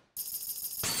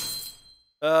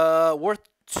 Worth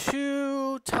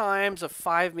 2 times a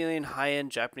 5 million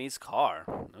high-end Japanese car.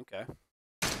 Okay.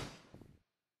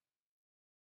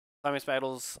 Climax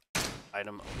battles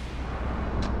Item.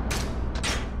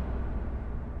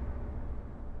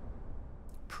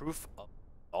 Proof of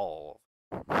all.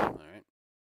 Alright.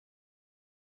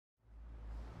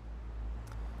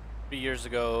 3 years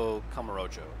ago,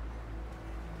 Kamurocho.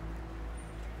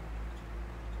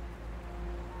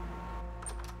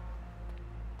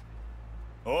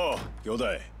 Oh, 兄弟。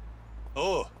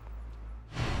おう。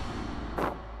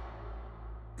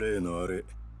例のあれ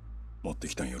持って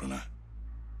きたんやろな。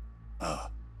あ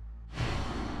あ。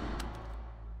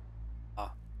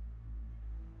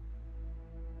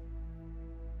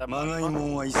まがいも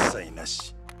んは一切な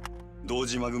し。堂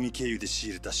島組経由で仕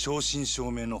入れた正真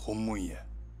正銘の本物や。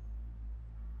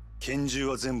拳銃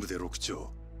は全部で6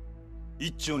丁。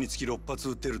1丁につき6発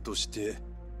撃てるとして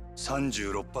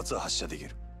36発は発射でき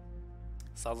る。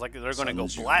Sounds like they're gonna go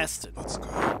blasted.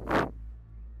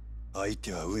 相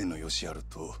手は上野義治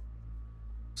と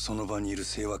その場にいる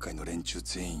清和会の連中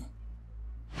全員。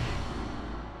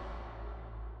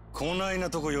こない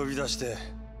なとこ呼び出して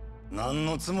何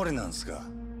のつもりなんすか、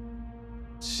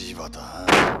柴田。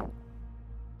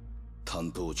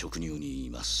単刀直入に言い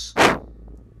ます。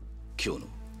今日の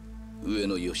上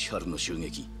野義治の襲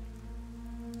撃、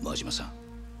真島さん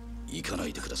行かな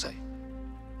いでください。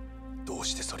どう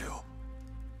してそれを？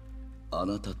あ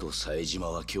なたと冴島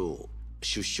は今日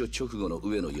出所直後の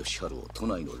上野義治を都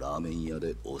内のラーメン屋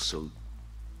で襲う、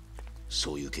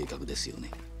そういう計画ですよね。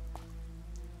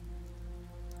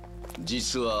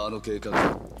実はあの計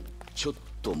画ちょっ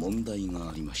と問題が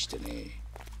ありましてね、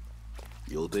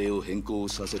予定を変更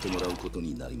させてもらうこと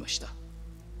になりました。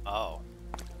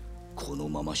この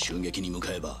まま襲撃に向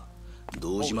かえば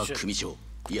堂島組長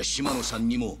いや島野さん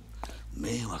にも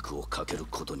迷惑をかける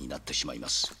ことになってしまいま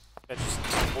す。兄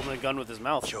弟は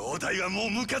もう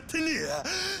向かってねえや。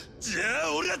じゃ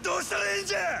あ俺はどうしたらええん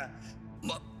じゃ。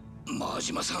真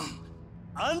島さん、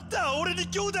あんたは俺に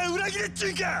兄弟裏切れっちゅ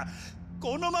うんか。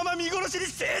このまま見殺しに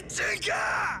せえっちゅうん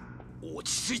か。落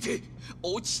ち着いて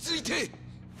落ち着いて。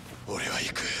俺は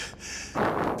行く。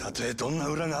たとえどんな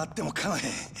裏があっても構わへ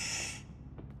ん。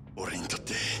俺にとっ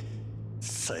て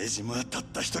冴島はたっ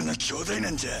た一人の兄弟な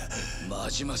んじゃ。真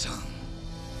島さん、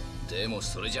でも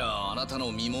それじゃああなた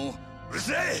の身も。うる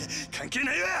さい、関係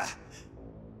ないわ。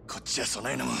こっちはそ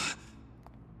ないなもん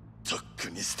とっく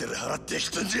に捨てる払ってき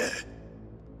たんじゃ。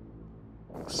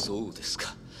そうです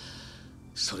か。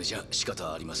それじゃ仕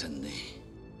方ありませんね。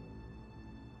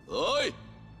おい、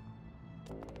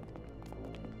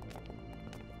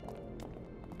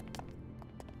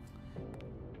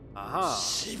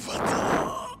柴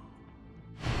田。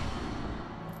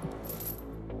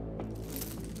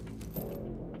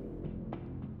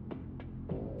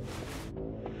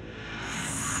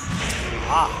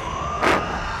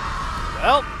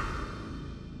Well,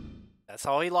 that's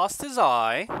how he lost his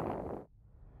eye.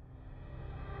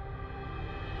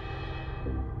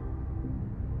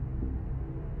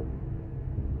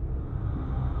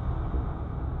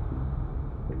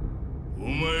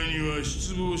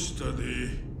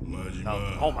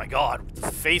 Oh my god,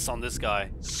 the face on this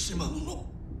guy. 島野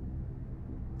の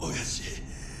親父。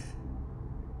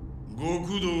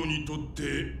極道にとって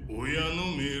親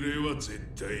の命令は絶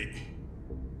対。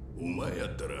お前や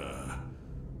ったら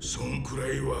そんくら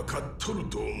い分かっとる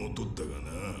と思っとったが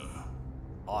な。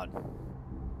Odd.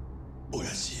 親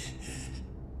父、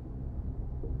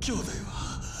兄弟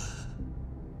は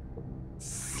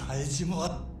冴島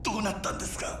はどうなったんで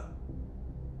すか。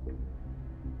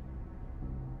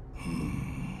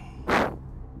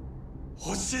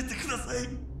教えてください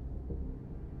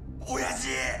親父。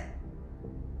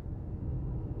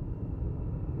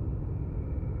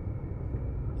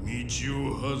道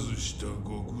を外した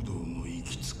極道の行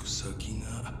き着く先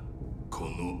がこ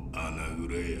の穴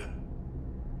蔵や。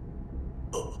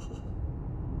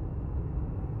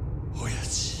親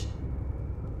父、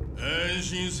安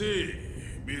心せ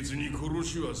え。別に殺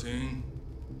しはせん。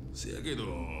せやけど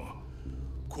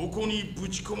ここにぶ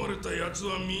ち込まれたやつ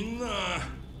はみんな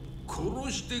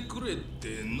殺してくれっ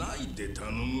て泣いて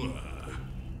頼むわ。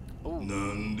な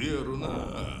んでやろな。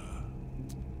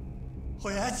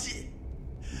親父、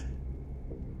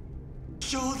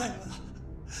兄弟は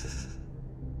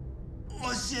教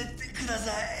えてくだ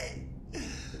さい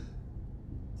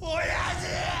親父。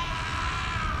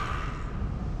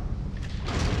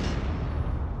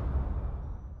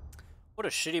What a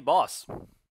shitty boss.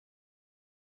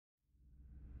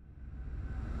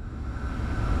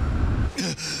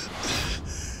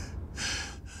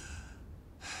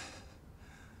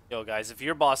 Yo, guys, if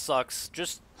your boss sucks,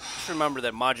 just remember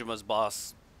that Majima's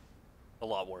boss a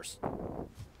lot worse.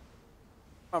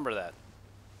 Remember that.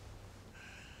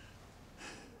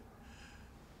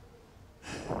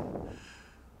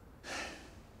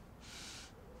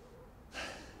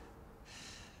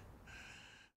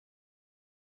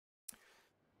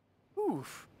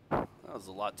 Oof. That was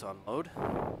a lot to unload.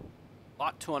 A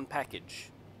lot to unpackage.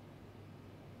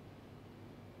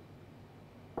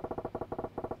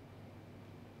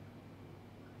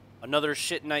 Another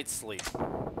shit night's sleep.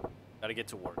 Gotta get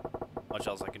to work. Much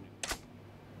else I can do.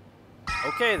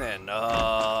 Okay then,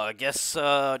 I guess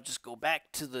just go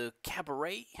back to the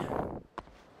cabaret.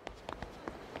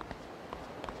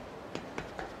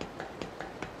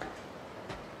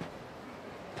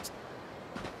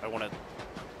 I wanna...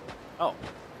 Oh,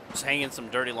 just hang in some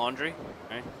dirty laundry.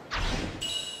 Okay.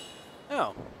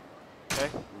 Oh, okay,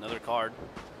 another card.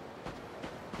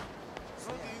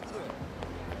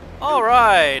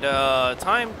 Alright,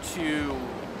 time to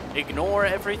ignore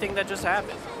everything that just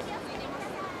happened.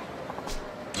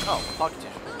 Oh, pocket tissue.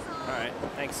 Alright,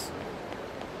 thanks.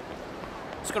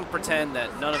 Just gonna pretend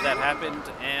that none of that happened,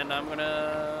 and I'm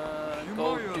gonna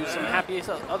go do some happy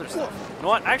other stuff. You know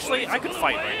what? Actually, I could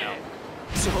fight right now.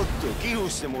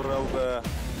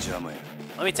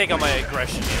 Let me take out my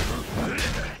aggression here.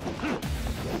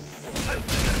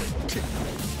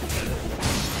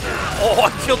 Oh, I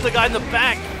killed the guy in the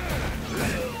back!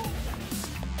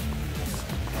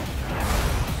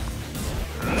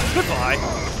 Goodbye!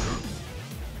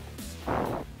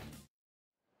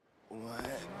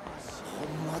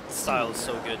 Style is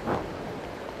so good.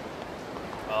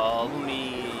 Let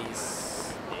me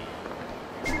see.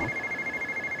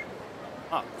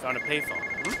 Ah, found a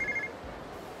payphone.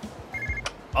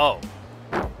 Oh.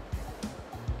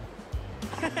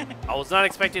 I was not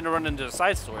expecting to run into a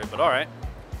side story, but alright.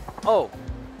 Oh.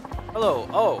 Hello.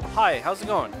 Oh, hi. How's it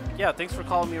going? Yeah, thanks for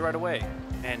calling me right away.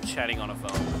 And chatting on a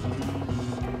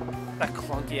phone. That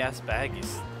clunky ass bag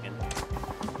is thinking.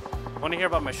 Want to hear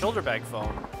about my shoulder bag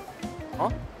phone?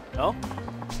 Huh? No?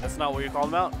 That's not what you're calling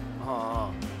about?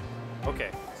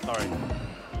 Okay, sorry.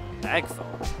 Bag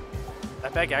phone?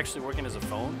 That bag actually working as a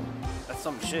phone? That's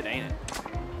some shit, ain't it?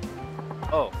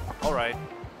 Oh, alright.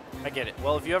 I get it.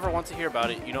 Well, if you ever want to hear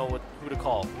about it, you know who to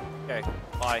call. Okay,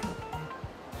 bye.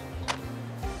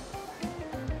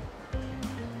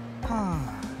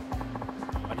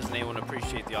 Why doesn't anyone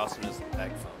appreciate the awesomeness of the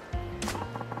bag phone?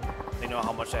 They know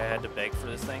how much I had to beg for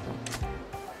this thing?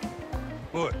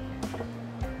 What?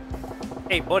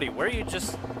 Hey, buddy, were you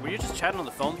just chatting on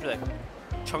the phone through that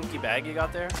chunky bag you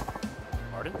got there?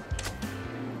 Pardon?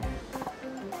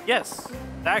 Yes,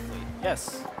 exactly.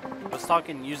 Yes, I was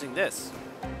talking using this.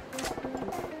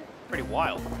 Pretty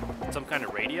wild. Some kind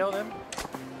of radio, then?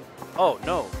 Oh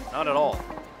no, not at all.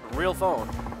 A real phone.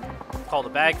 It's called a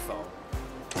bag phone.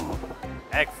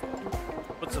 Bag phone.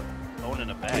 What's a phone in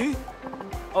a bag?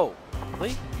 Oh,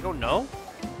 really? You don't know?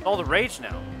 It's all the rage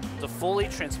now. It's a fully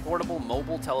transportable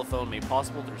mobile telephone made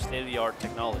possible through state-of-the-art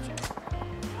technology.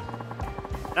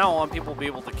 Now on, people will be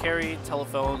able to carry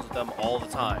telephones with them all the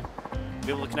time.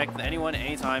 Be able to connect with anyone,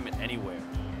 anytime, and anywhere.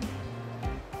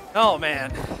 Oh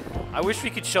man, I wish we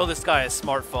could show this guy a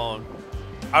smartphone.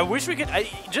 I wish we could,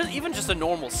 even just a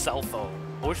normal cell phone.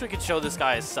 I wish we could show this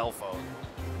guy a cell phone.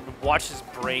 Watch his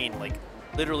brain like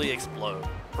literally explode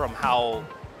from how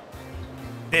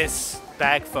this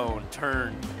bag phone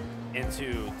turned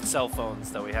into the cell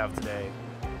phones that we have today.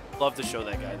 Love to show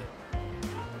that guy that.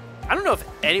 I don't know if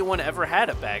anyone ever had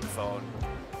a bag phone.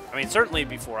 I mean, certainly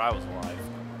before I was alive.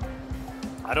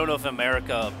 I don't know if in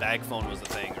America a bag phone was a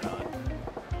thing or not.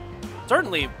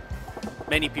 Certainly,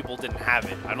 many people didn't have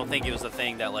it. I don't think it was a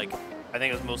thing that, like, I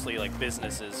think it was mostly, like,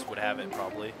 businesses would have it,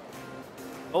 probably.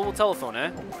 Mobile telephone,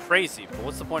 eh? Crazy, but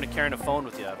what's the point of carrying a phone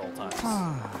with you at all times?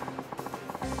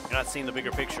 You're not seeing the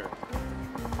bigger picture.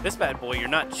 This bad boy, you're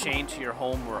not chained to your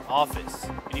home or office.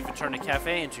 You can even turn a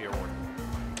cafe into your work.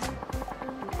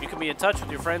 You can be in touch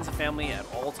with your friends and family at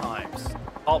all times.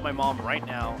 Call up my mom right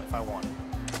now if I want it.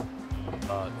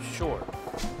 Sure.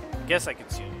 Guess I can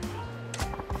see it.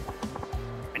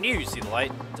 I knew you'd see the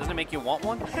light. Doesn't it make you want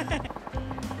one?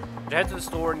 Head to the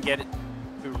store and get it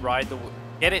to ride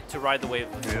the wave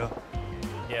of the Yeah.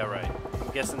 Yeah, right.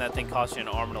 I'm guessing that thing costs you an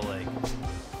arm and a leg.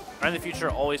 Right in the future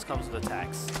always comes with a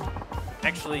tax.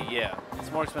 Actually, yeah.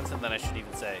 It's more expensive than I should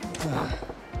even say.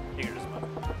 Figured as much.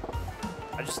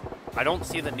 I don't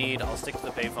see the need. I'll stick to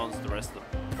the payphones with the rest of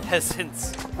the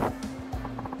peasants.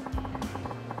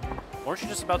 Weren't you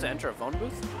just about to enter a phone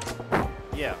booth?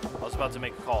 Yeah, I was about to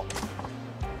make a call.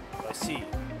 I see.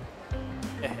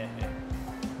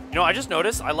 You know, I just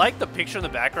noticed, I like the picture in the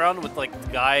background with, like,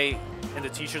 the guy in the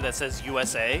t-shirt that says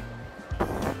USA.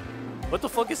 What the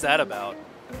fuck is that about?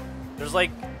 There's,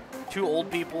 like, two old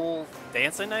people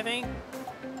dancing, I think?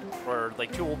 Or,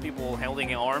 like, two old people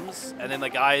holding arms, and then the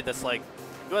guy that's like,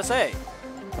 USA!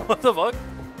 What the fuck?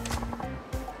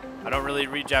 I don't really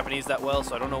read Japanese that well,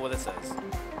 so I don't know what it says.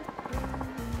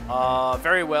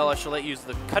 Very well, I shall let you use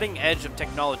the cutting edge of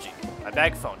technology, my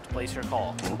bag phone, to place your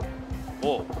call.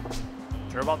 Whoa.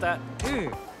 Sure about that?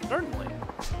 Certainly.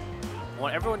 I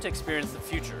want everyone to experience the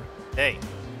future. Hey,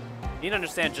 you need to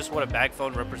understand just what a bag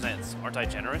phone represents. Aren't I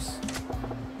generous?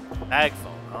 Bag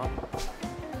phone, huh?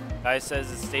 Guy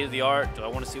says it's state of the art. Do I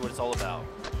want to see what it's all about?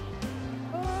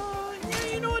 Yeah,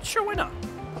 you know what? Sure, why not?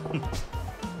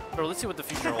 So let's see what the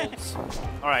future holds.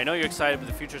 Alright, I know you're excited, but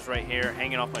the future's right here,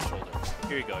 hanging off my shoulder.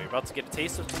 Here you go. You're about to get a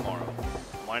taste of tomorrow.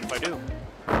 Mind if I do?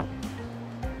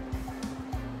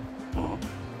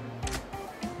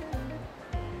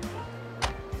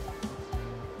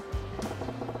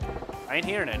 I ain't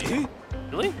hearing any.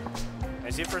 Really? Can I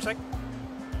see it for a sec?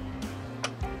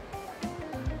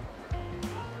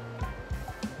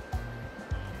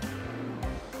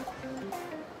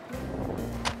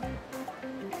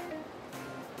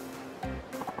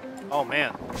 Oh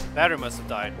man, battery must have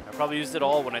died. I probably used it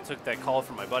all when I took that call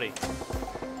from my buddy.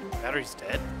 Battery's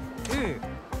dead?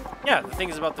 Yeah, the thing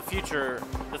is about the future.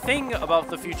 The thing about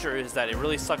the future is that it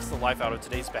really sucks the life out of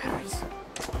today's batteries.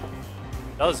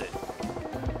 Does it?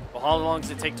 Well, how long does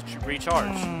it take to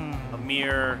recharge? A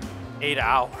mere 8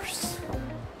 hours.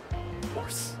 Of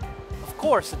course. Of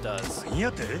course it does.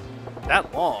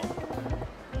 That long?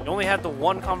 You only had the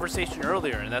one conversation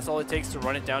earlier, and that's all it takes to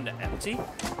run it down to empty?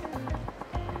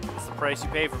 It's the price you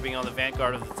pay for being on the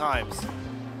vanguard of the times.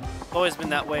 It's always been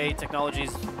that way.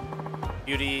 Technology's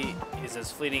beauty is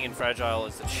as fleeting and fragile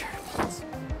as the cherubs.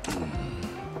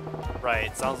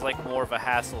 Right, sounds like more of a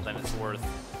hassle than it's worth.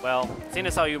 Well, seeing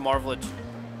as how your marvel at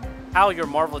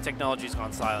technology's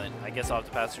gone silent, I guess I'll have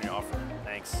to pass on your offer.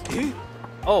 Thanks.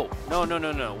 Oh,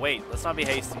 no. Wait, let's not be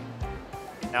hasty.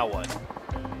 Now what?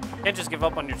 You can't just give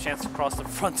up on your chance to cross the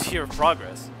frontier of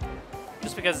progress.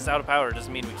 Just because it's out of power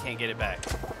doesn't mean we can't get it back.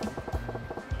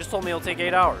 Just told me it'll take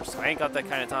 8 hours. I ain't got that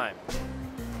kind of time.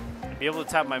 I'd be able to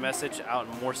tap my message out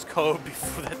in Morse code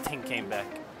before that thing came back.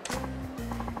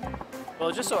 Well,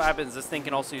 it just so happens this thing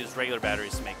can also use regular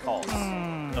batteries to make calls.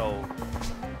 So,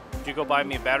 would you go buy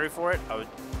me a battery for it? I would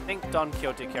think Don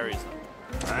Quixote carries them.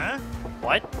 Huh?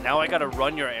 What? Now I gotta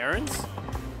run your errands?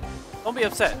 Don't be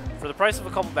upset. For the price of a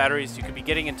couple batteries, you could be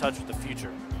getting in touch with the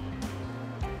future.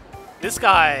 This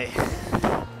guy.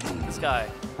 This guy.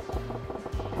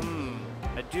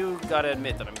 I do gotta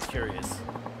admit that I'm curious.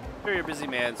 I'm sure you're a busy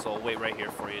man, so I'll wait right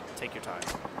here for you. Take your time.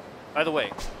 By the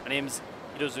way, my name's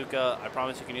Hidozuka. I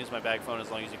promise you can use my bag phone as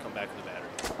long as you come back with a battery.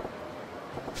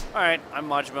 Alright, I'm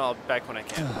Majima. I'll be back when I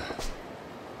can.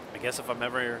 I guess if I'm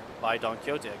ever by Don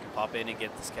Quixote, I can pop in and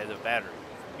get this kind of battery.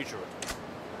 Future.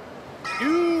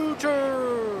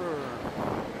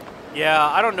 Yeah,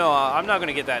 I don't know. I'm not going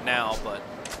to get that now, but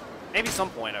maybe some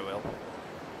point I will.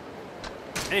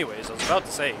 Anyways, I was about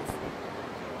to save.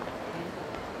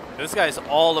 This guy's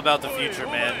all about the future,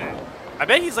 man. I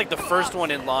bet he's like the first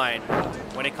one in line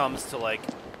when it comes to like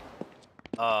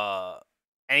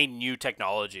any new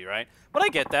technology, right? But I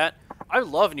get that. I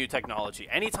love new technology.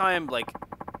 Anytime like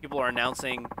people are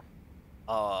announcing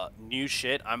new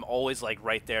shit, I'm always like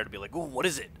right there to be like, "Ooh, what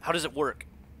is it? How does it work?"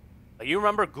 Like, you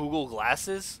remember Google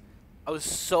Glasses? I was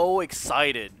so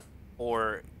excited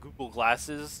for Google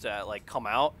Glasses to like come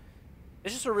out.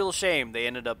 It's just a real shame they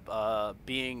ended up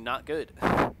being not good.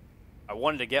 I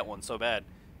wanted to get one so bad.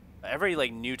 Every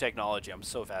like new technology, I'm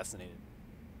so fascinated.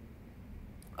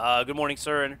 Good morning,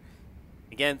 sir. And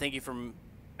again, thank you for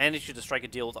managing to strike a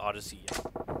deal with Odyssey.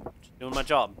 Just doing my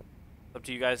job. It's up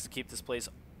to you guys to keep this place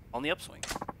on the upswing.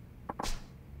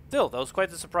 Still, that was quite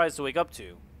the surprise to wake up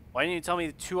to. Why didn't you tell me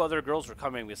the 2 other girls were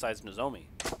coming besides Nozomi?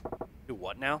 Do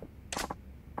what now?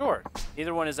 Sure,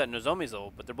 neither one is at Nozomi's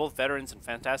level, but they're both veterans and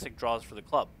fantastic draws for the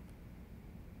club.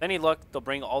 With any luck, they'll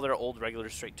bring all their old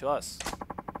regulars straight to us.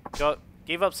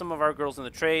 Gave up some of our girls in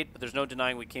the trade, but there's no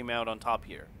denying we came out on top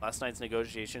here. Last night's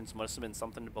negotiations must have been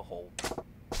something to behold.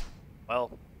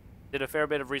 Well, did a fair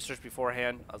bit of research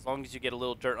beforehand. As long as you get a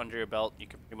little dirt under your belt, you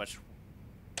can pretty much...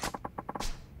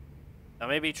 That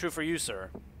may be true for you,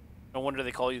 sir. No wonder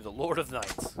they call you the Lord of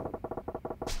Knights.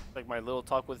 Like my little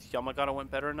talk with Yamagata went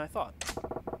better than I thought.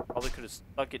 Probably could have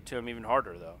stuck it to him even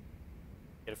harder, though.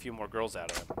 Get a few more girls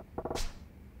out of him.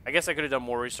 I guess I could have done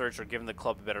more research or given the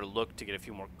club a better look to get a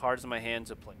few more cards in my hand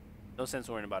to play. No sense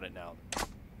worrying about it now.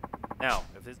 Now,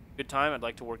 if it's a good time, I'd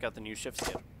like to work out the new shift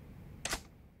schedule.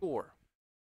 Sure.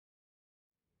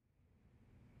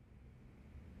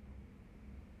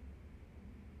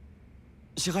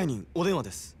 支配人お電話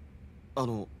です。オ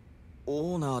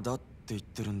ーナーだって言っ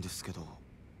てるんですけど。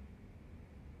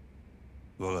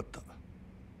わかった。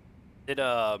Did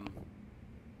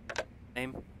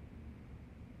name?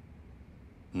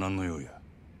 何の用や。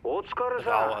お疲れ Sagawa,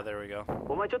 さ。 there we go.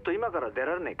 お前ちょっと今から出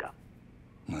られねえか。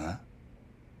な。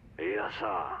いや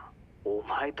さ、お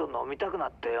前と飲みたくな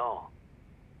ってよ。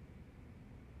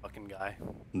 Fucking guy.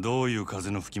 どういう風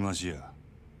の吹き回しや。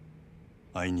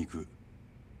あいにく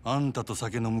あんたと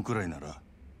酒飲むくらいなら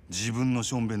自分の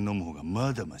しょんべん飲む方が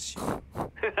まだまし。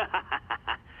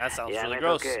 That sounds や really めと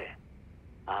gross. け。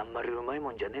あんまりうまい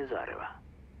もんじゃねえぞあれは。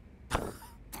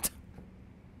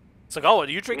 Sagawa,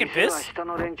 are you drinking 店は piss? 下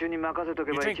の連中に任せと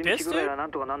けば You 一 drink 日 piss, ぐらいはな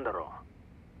んとかなんだろ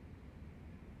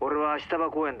う。俺は下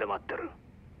場公園で待ってる。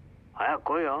早く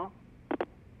来いよ。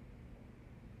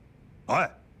おい。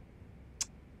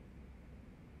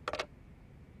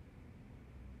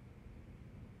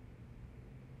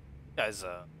Guys,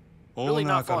 オー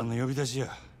ナーからの呼び出しや。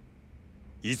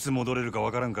いつ戻れるか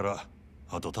わからんから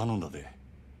あと頼んだで。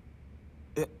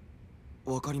え、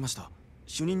わかりました。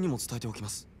主任にも伝えておきま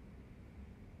す。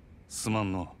すま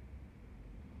んの。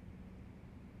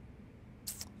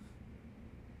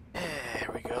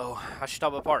 There we go.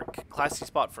 Hashitaba Park. Classy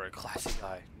spot for a classy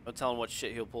guy. No telling what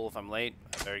shit he'll pull if I'm late.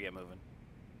 I better get moving.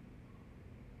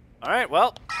 Alright,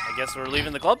 well, I guess we're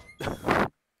leaving the club.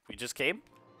 We just came.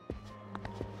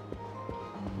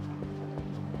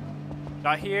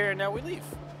 Got here, and now we leave.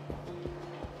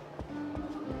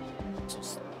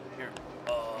 So, here.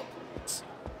 Let's see.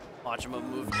 Majima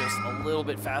move just a little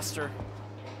bit faster.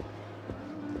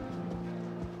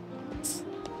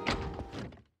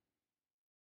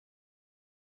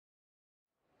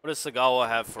 What does Sagawa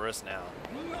have for us now?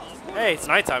 Hey, it's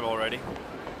nighttime already.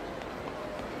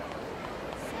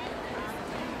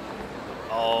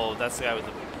 Oh, that's the guy with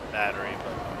the battery,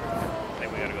 but I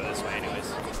think we gotta go this way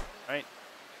anyways. Right?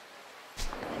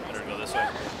 Better go this way.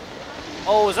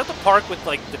 Oh, is that the park with,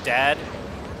 like, the dad?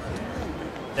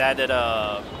 Dad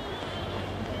that,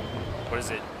 what is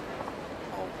it?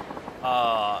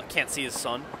 Oh. Can't see his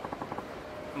son.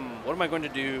 What am I going to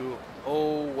do?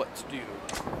 Oh, what to do?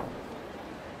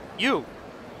 You!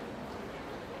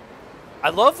 I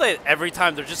love that every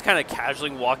time they're just kind of casually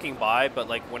walking by, but,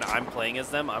 like, when I'm playing as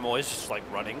them, I'm always just, like,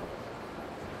 running.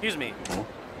 Excuse me.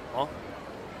 Huh?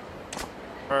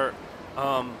 Or,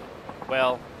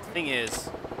 well, the thing is,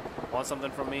 want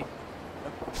something from me?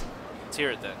 Let's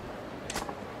hear it then.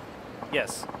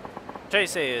 Yes. What I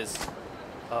say is,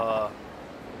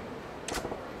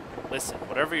 listen,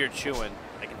 whatever you're chewing,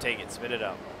 I can take it, spit it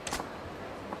out.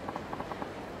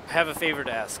 I have a favor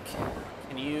to ask.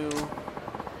 Can you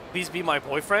please be my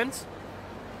boyfriend?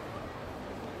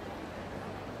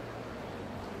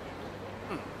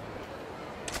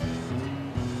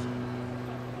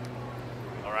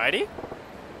 Alrighty.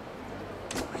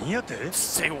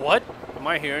 Say what? Am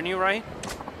I hearing you right?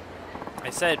 I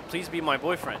said, please be my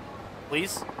boyfriend.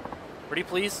 Please? Pretty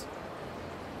please?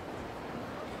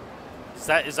 Is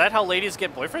that how ladies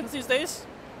get boyfriends these days?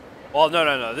 Well,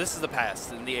 no. This is the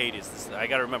past. In the 80s. I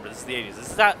gotta remember, this is the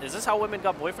 80s. Is this how women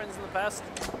got boyfriends in the past?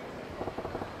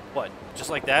 What? Just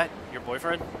like that? Your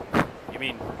boyfriend? You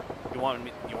mean you want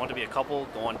to be a couple,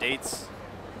 go on dates?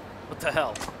 What the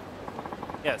hell?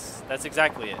 Yes, that's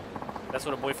exactly it. That's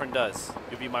what a boyfriend does.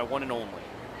 You'll be my one and only.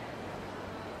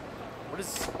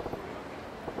 What's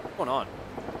going on?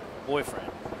 Boyfriend.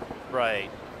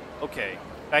 Right. Okay.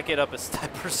 Back it up a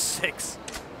step or 6.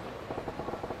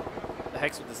 What the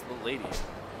heck's with this little lady?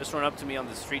 Just run up to me on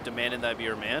the street demanding that I be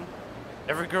her man?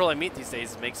 Every girl I meet these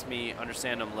days makes me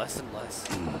understand them less and less.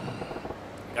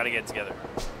 Gotta get it together.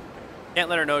 Can't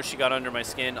let her know she got under my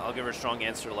skin. I'll give her a strong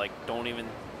answer like, don't even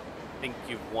think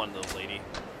you've won, little lady.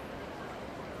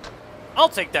 I'll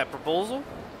take that proposal.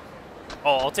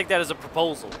 Oh, I'll take that as a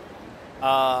proposal.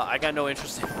 I got no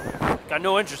interest in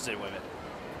women.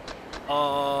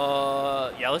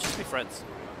 Yeah, let's just be friends.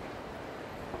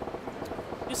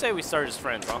 You say we start as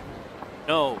friends, huh?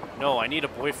 No, I need a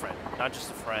boyfriend, not just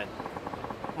a friend.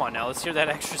 Come on now, let's hear that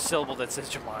extra syllable that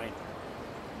says you're mine.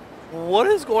 What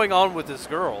is going on with this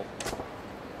girl?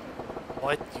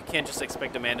 What? You can't just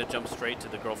expect a man to jump straight to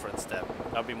the girlfriend step.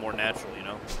 That'd be more natural, you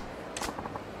know?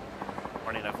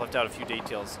 Warning, I've left out a few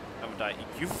details.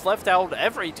 You've left out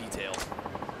every detail.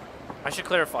 I should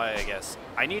clarify, I guess.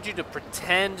 I need you to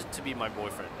pretend to be my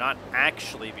boyfriend, not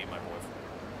actually be my boyfriend.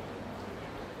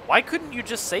 Why couldn't you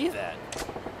just say that?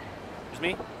 Excuse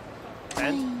me?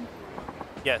 And?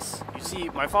 Yes. You see,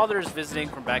 my father is visiting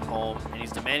from back home, and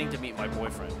he's demanding to meet my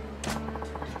boyfriend.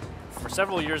 For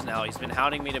several years now, he's been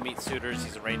hounding me to meet suitors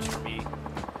he's arranged for me.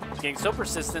 He's getting so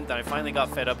persistent that I finally got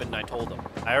fed up and I told him,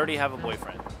 I already have a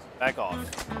boyfriend. Back off.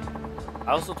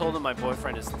 I also told him my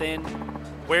boyfriend is thin,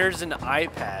 wears an eye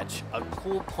patch, a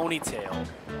cool ponytail,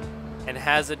 and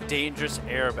has a dangerous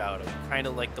air about him, kind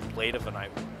of like the blade of an eye.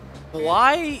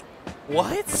 Why?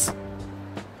 What?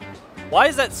 Why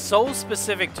is that so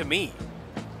specific to me?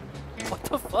 What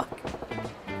the fuck?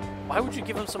 Why would you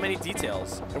give him so many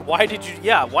details? And why did you,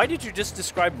 why did you just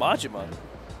describe Majima?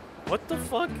 What the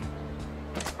fuck?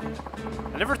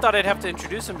 I never thought I'd have to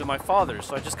introduce him to my father,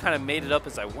 so I just kind of made it up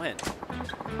as I went.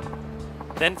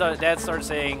 Then Dad started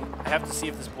saying, I have to see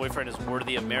if this boyfriend is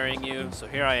worthy of marrying you, so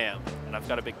here I am, and I've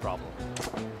got a big problem.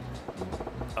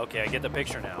 Okay, I get the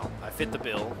picture now. I fit the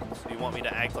bill, so you want me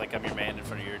to act like I'm your man in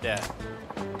front of your dad.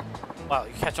 Wow,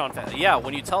 you catch on fast. Yeah,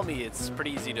 when you tell me, it's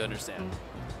pretty easy to understand.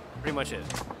 Pretty much it.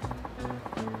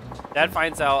 Dad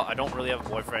finds out I don't really have a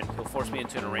boyfriend. He'll force me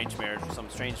into an arranged marriage with some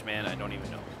strange man I don't even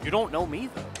know. You don't know me,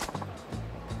 though.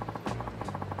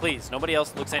 Please, nobody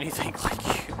else looks anything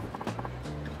like you.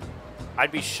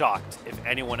 I'd be shocked if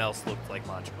anyone else looked like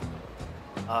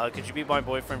Majima. Could you be my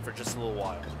boyfriend for just a little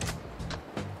while?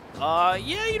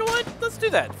 Yeah, you know what? Let's do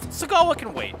that. Sagawa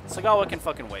can wait. Sagawa can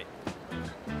fucking wait.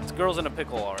 This girl's in a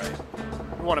pickle, alright.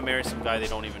 You want to marry some guy they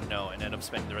don't even know and end up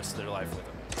spending the rest of their life with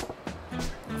him.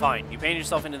 Fine, you painted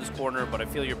yourself into this corner, but I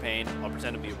feel your pain. I'll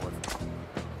pretend to be your boyfriend.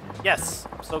 Yes,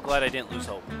 I'm so glad I didn't lose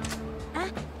hope.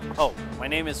 Oh, my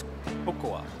name is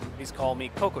Kokoa. Please call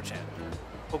me Koko-chan.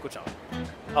 Koko-chan.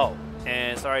 Oh,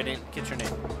 and sorry I didn't get your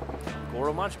name.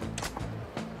 Goro Majima.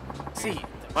 See,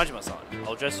 Majima-san.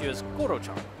 I'll address you as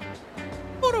Goro-chan.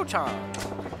 Goro-chan.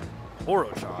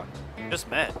 Goro-chan. Just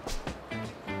met.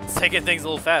 It's taking things a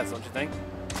little fast, don't you think?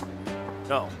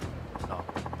 No. No.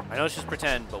 I know it's just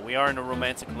pretend, but we are in a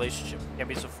romantic relationship. We can't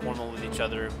be so formal with each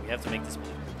other. We have to make this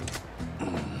believable.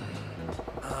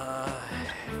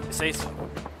 You say so.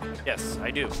 Yes,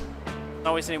 I do.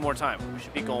 Not waste any more time. We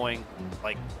should be going,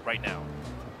 like, right now.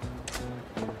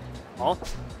 Huh?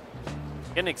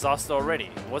 Getting exhausted already.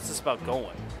 What's this about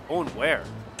going? Going where?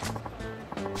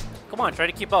 Come on, try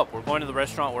to keep up. We're going to the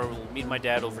restaurant where we'll meet my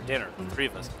dad over dinner. The three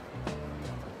of us.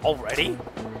 Already?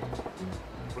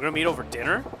 We're gonna meet over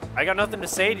dinner? I got nothing to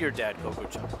say to your dad,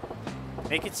 Koko-chan.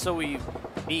 Make it so we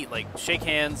meet, like, shake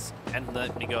hands and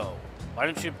let me go. Why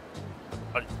don't you...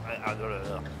 I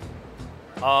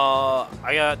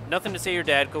got nothing to say to your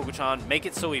dad, Koko-chan. Make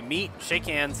it so we meet, shake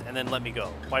hands, and then let me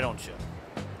go. Why don't you?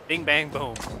 Bing, bang,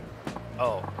 boom.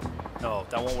 Oh. No,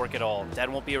 that won't work at all. Dad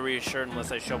won't be reassured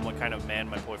unless I show him what kind of man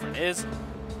my boyfriend is.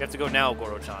 You have to go now,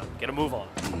 Goro-chan. Get a move on.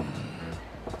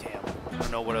 Damn. I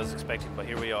don't know what I was expecting, but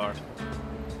here we are.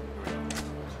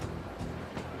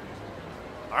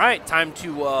 Alright, time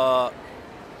to,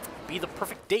 be the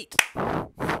perfect date.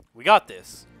 We got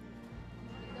this.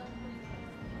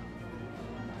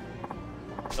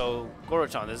 So,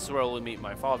 Goro-chan, this is where we'll meet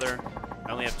my father.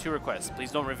 I only have 2 requests.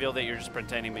 Please don't reveal that you're just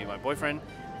pretending to be my boyfriend,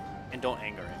 and don't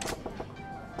anger him.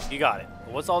 You got it.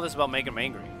 But what's all this about making him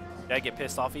angry? Did I get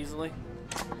pissed off easily?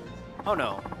 Oh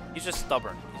no, he's just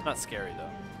stubborn. He's not scary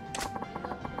though.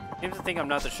 Seems to think I'm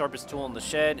not the sharpest tool in the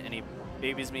shed, and he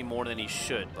babies me more than he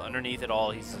should. But underneath it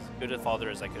all, he's as good a father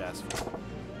as I could ask for.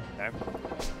 Okay.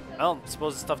 Well, I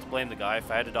suppose it's tough to blame the guy. If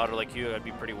I had a daughter like you, I'd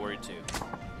be pretty worried too.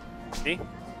 See?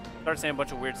 Start saying a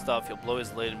bunch of weird stuff, he'll blow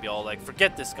his lid and be all like,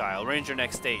 forget this guy, I'll arrange your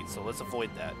next date, so let's avoid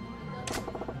that.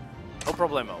 No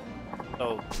problemo.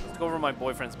 So, let's go over my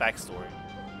boyfriend's backstory.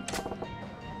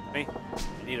 Me?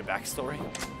 I need a backstory?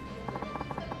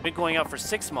 Been going out for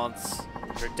 6 months.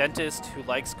 You're a dentist who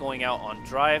likes going out on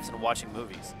drives and watching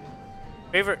movies.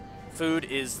 Favorite food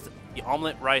is the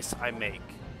omelet rice I make.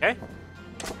 Okay?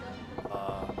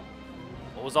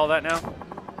 What was all that now?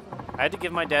 I had to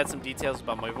give my dad some details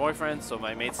about my boyfriend, so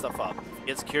I made stuff up. If he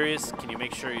gets curious, can you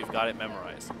make sure you've got it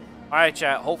memorized? Alright,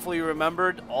 chat. Hopefully you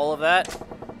remembered all of that.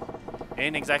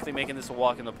 Ain't exactly making this a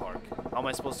walk in the park. How am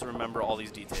I supposed to remember all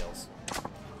these details?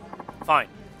 Fine.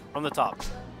 From the top.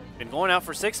 Been going out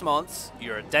for 6 months.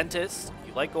 You're a dentist.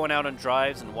 You like going out on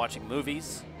drives and watching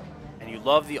movies. And you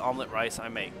love the omelet rice I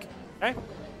make. Okay?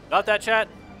 Got that, chat?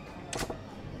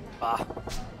 Ah.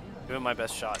 Doing my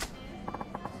best shot.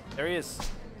 There he is.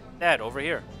 Dad, over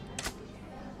here.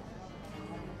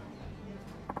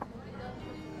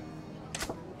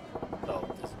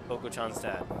 Oh, this is Koko-chan's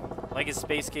dad. Like his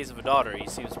space case of a daughter, he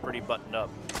seems pretty buttoned up.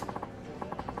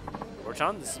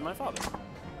 Goro-chan, this is my father.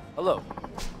 Hello.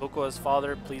 Kokoa's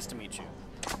father, pleased to meet you.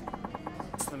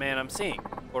 It's the man I'm seeing,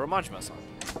 Goro Majima-san.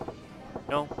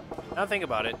 No, now think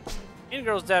about it. Meeting a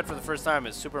girl's dad for the first time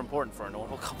is super important for a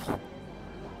normal couple.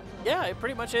 Yeah, it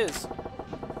pretty much is.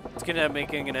 It's gonna be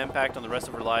making an impact on the rest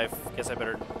of her life. Guess I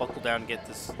better buckle down and get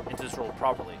into this role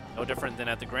properly. No different than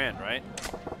at the Grand, right?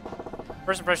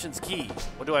 First impression's key.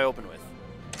 What do I open with?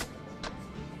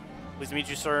 Pleased to meet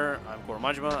you, sir. I'm Goro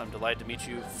Majima. I'm delighted to meet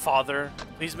you. Father,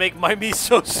 please make my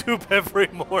miso soup every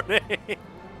morning.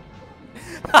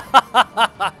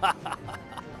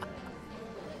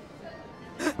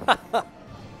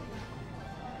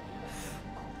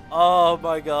 Oh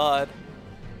my god.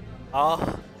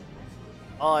 Oh.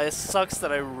 Oh, it sucks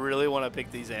that I really want to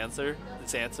pick this answer.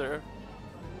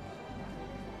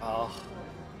 Oh.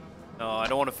 No, I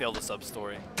don't want to fail the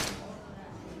sub-story.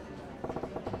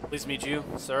 Please meet you,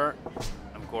 sir.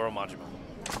 I'm Goro Majima.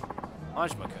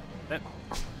 Majima-kun. I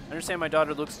understand my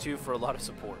daughter looks to you for a lot of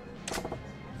support.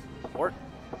 Support?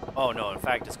 Oh no, in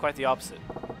fact, it's quite the opposite.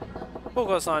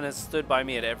 Koko-san has stood by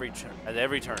me at every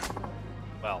turn.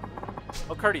 Well,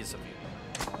 how courteous of you.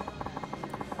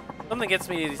 Something gets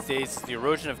me these days is the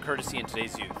erosion of courtesy in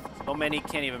today's youth. So many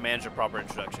can't even manage a proper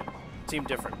introduction. Seem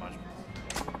different,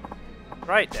 Majima.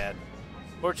 Right, Dad.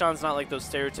 Goro-chan's not like those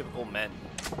stereotypical men.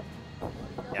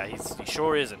 Yeah, he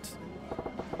sure isn't.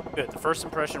 Good, the first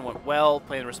impression went well.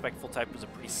 Playing the respectful type was a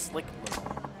pretty slick move.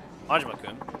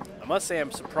 Majima-kun, I must say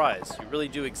I'm surprised. You really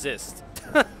do exist.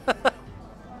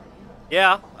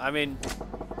 Yeah, I mean,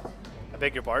 I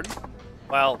beg your pardon?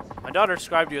 Well, my daughter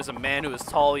described you as a man who is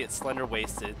tall yet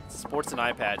slender-waisted, sports an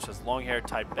eye patch, has long hair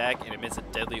tied back, and emits a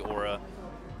deadly aura,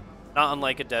 not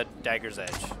unlike a dagger's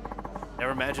edge.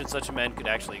 Never imagined such a man could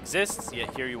actually exist,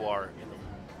 yet here you are.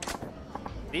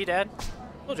 Me, Dad?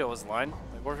 I told you I was lying.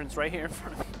 My boyfriend's right here in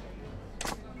front of me.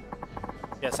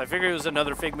 Yes, I figured it was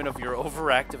another figment of your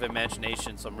overactive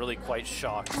imagination, so I'm really quite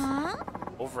shocked. Huh?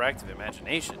 Overactive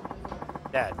imagination?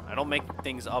 Dad, I don't make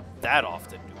things up that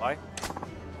often, do I?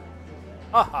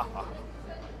 Ha ha ha.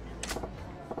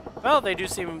 Well, they do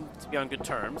seem to be on good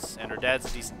terms, and her dad's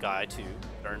a decent guy, too.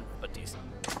 Stern, but decent.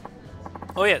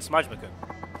 Oh yes, Majima-kun.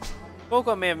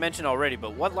 Koko may have mentioned already,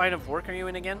 but what line of work are you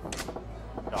in again?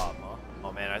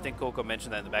 Oh man, I think Koko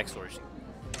mentioned that in the backstory sheet.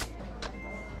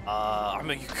 I'm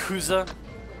a Yakuza.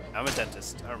 I'm a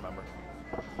dentist, I remember.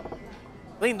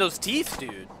 Clean those teeth,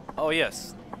 dude. Oh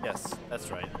yes, that's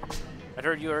right. I'd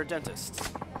heard you were a dentist.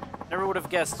 Never would have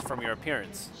guessed from your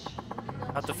appearance.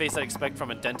 Not the face I'd expect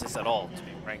from a dentist at all, to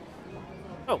be frank.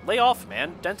 Oh, lay off,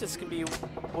 man. Dentists can be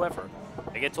whoever.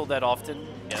 I get told that often,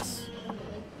 yes.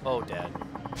 Oh, Dad.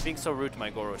 Being so rude to my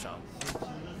Goro-chan.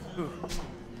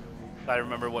 I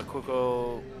remember what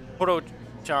Koro-chan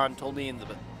told me in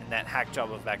that hack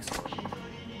job of backstory.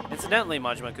 Incidentally,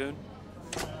 Majima-kun.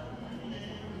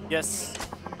 Yes.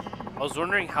 I was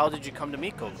wondering, how did you come to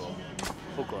meet Koko?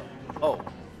 Oh.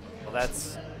 Well,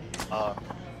 that's... I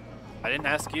didn't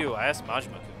ask you. I asked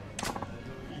Majima-kun.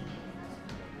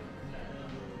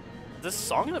 This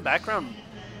song in the background,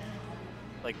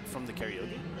 like, from the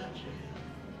karaoke?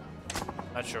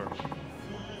 Not sure.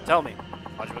 Tell me,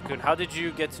 Majima-kun, how did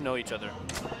you get to know each other?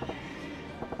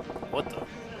 What the?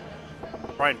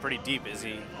 Brian, pretty deep, is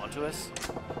he onto us?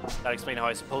 Gotta explain how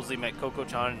I supposedly met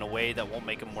Koko-chan in a way that won't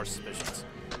make him more suspicious.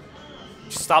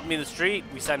 She stopped me in the street,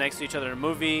 we sat next to each other in a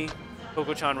movie,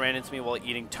 Koko-chan ran into me while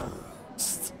eating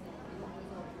toast.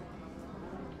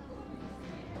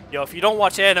 Yo, if you don't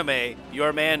watch anime, you're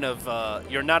a man of,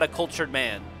 you're not a cultured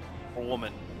man or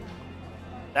woman.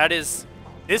 That is,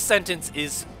 this sentence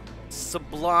is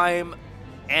sublime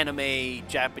anime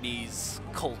Japanese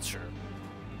culture.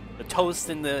 The toast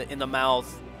in the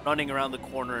mouth, running around the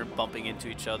corner and bumping into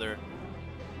each other.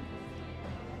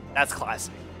 That's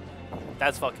classic.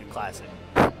 That's fucking classic.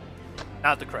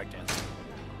 Not the correct answer.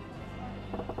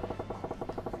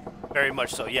 Very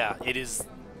much so, yeah. It is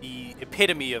the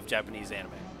epitome of Japanese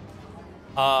anime.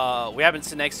 We happened to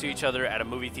sit next to each other at a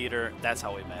movie theater. That's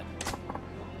how we met.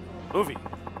 Movie.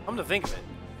 Come to think of it,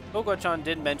 Koko-chan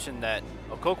did mention that.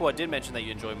 Oh, Koko did mention that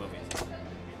you enjoy movies.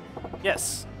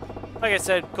 Yes. Like I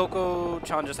said,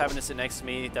 Koko-chan just happened to sit next to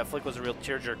me. That flick was a real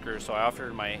tearjerker, so I offered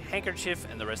her my handkerchief,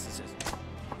 and the rest is history.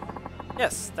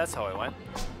 Yes, that's how I went.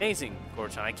 Amazing,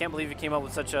 Koro-chan. I can't believe you came up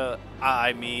with such a.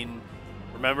 I mean,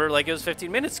 remember, like it was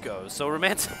 15 minutes ago. So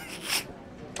romantic.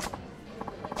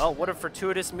 Well, what a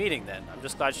fortuitous meeting then. I'm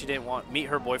just glad she didn't meet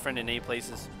her boyfriend in any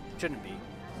places shouldn't be.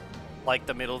 Like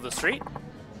the middle of the street?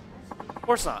 Of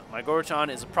course not. My Goro-chan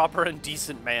is a proper and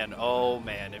decent man. Oh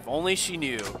man, if only she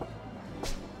knew.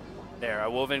 There, I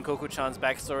wove in Koko-chan's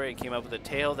backstory and came up with a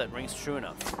tale that rings true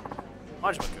enough.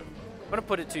 Majima-kun, I'm gonna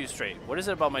put it to you straight. What is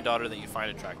it about my daughter that you find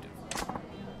attractive?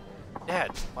 Dad,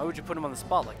 why would you put him on the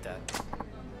spot like that?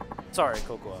 Sorry,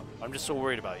 Koko. I'm just so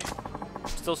worried about you. You're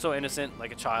still so innocent,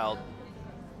 like a child.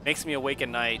 Makes me awake at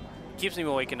night, keeps me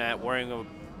awake at night, worrying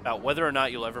about whether or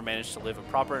not you'll ever manage to live a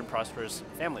proper and prosperous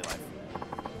family life.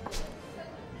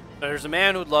 There's a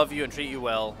man who'd love you and treat you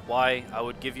well. Why? I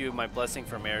would give you my blessing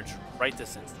for marriage right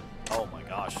this instant. Oh my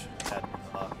gosh.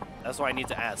 That's why I need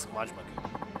to ask, Majima-kun.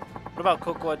 What about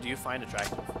Koko do you find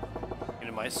attractive?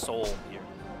 Into my soul here.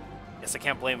 Yes, I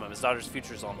can't blame him. His daughter's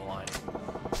future is on the line.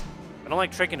 don't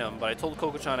like tricking him, but I told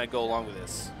Koko-chan I'd go along with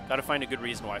this. Gotta find a good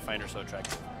reason why I find her so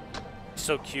attractive. She's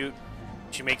so cute.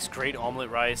 She makes great omelet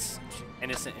rice. She's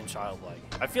innocent and childlike.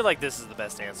 I feel like this is the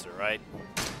best answer, right?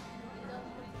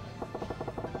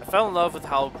 I fell in love with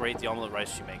how great the omelet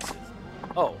rice she makes is.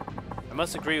 Oh, I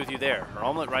must agree with you there. Her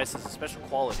omelet rice has a special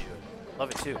quality to it.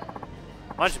 Love it too.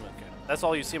 Majima-kun, that's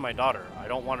all you see in my daughter. I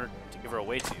don't want her to give her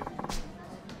away to you.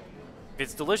 If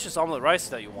it's delicious omelet rice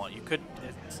that you want, you could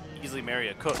easily marry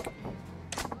a cook.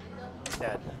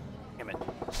 Dad, damn it.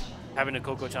 Having a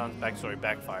Koko-chan's backstory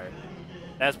backfired.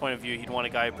 Dad's point of view, he'd want a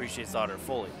guy who appreciates his daughter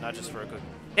fully, not just for a cook.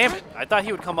 Damn it! I thought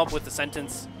he would come up with a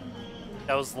sentence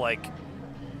that was like,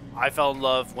 I fell in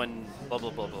love when blah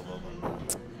blah blah blah blah blah.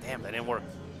 Damn, that didn't work.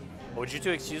 Would you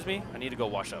two excuse me? I need to go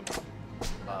wash up.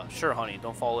 Sure, honey,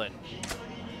 don't fall in.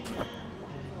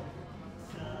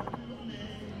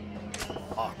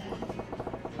 Awkward.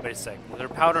 Wait a sec. With her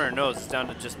powder in her nose, it's down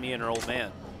to just me and her old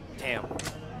man. Damn.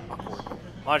 Awkward.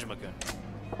 Majima-kun.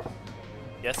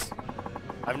 Yes?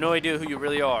 I have no idea who you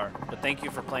really are, but thank you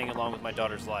for playing along with my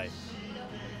daughter's life.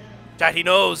 Dad, he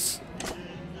knows!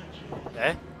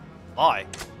 Eh? Lie?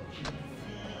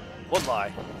 What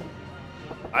lie?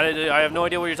 I have no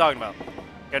idea what you're talking about.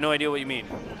 I have no idea what you mean.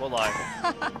 What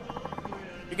lie?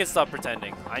 You can stop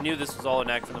pretending. I knew this was all an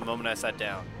act from the moment I sat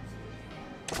down.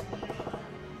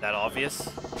 That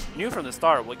obvious? You knew from the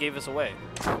start what gave us away.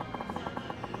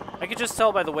 I could just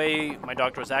tell by the way my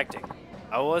doctor was acting.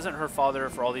 I wasn't her father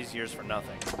for all these years for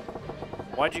nothing.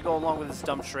 Why'd you go along with this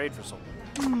dumb charade for so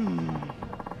long?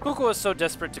 Koko was so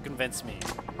desperate to convince me.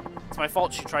 It's my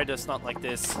fault she tried to stunt like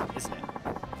this, isn't it?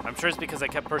 I'm sure it's because I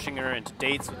kept pushing her into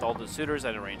dates with all the suitors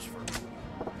I'd arranged for her.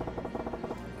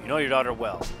 You know your daughter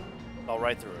well. I'll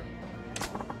right through her.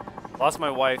 Lost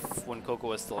my wife when Koko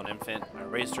was still an infant. I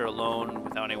raised her alone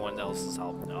without anyone else's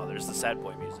help. No, there's the sad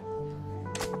boy music.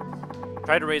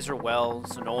 Tried to raise her well,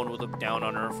 so no one would look down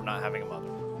on her for not having a mother.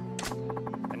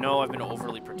 I know I've been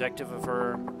overly protective of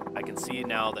her. I can see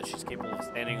now that she's capable of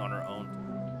standing on her own.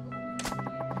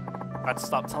 Got to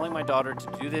stop telling my daughter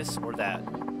to do this or that.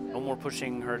 No more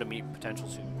pushing her to meet potential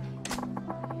suitors.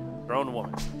 Grown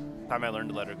woman. Time I learned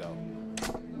to let her go.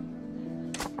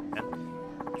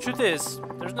 And the truth is,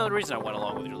 there's another reason I went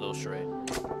along with your little charade.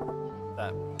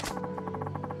 That.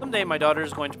 Someday my daughter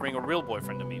is going to bring a real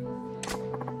boyfriend to me.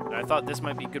 And I thought this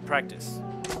might be good practice.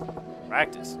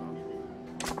 Practice?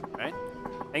 Right?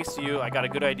 Thanks to you, I got a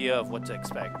good idea of what to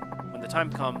expect. When the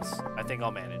time comes, I think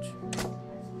I'll manage.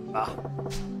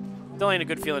 Still ain't a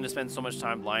good feeling to spend so much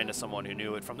time lying to someone who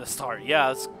knew it from the start.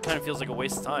 Yeah, this kind of feels like a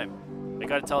waste of time. I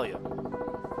gotta tell you.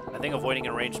 I think avoiding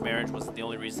an arranged marriage wasn't the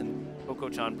only reason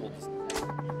Koko-chan pulled this.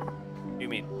 What do you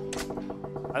mean?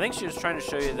 I think she was trying to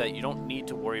show you that you don't need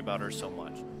to worry about her so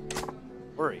much.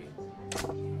 Worry?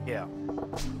 Yeah.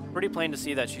 Pretty plain to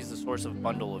see that she's the source of a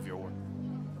bundle of your work.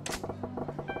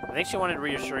 I think she wanted to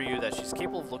reassure you that she's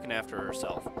capable of looking after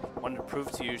herself. Wanted to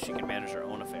prove to you she can manage her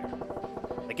own affair.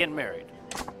 Like getting married.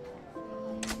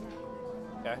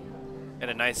 Okay. Had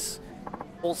a nice,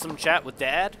 wholesome chat with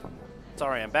Dad.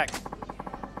 Sorry, I'm back.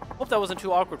 Hope that wasn't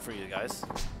too awkward for you guys.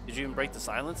 Did you even break the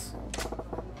silence?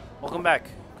 Welcome back,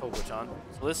 Koko-chan.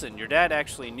 So listen, your dad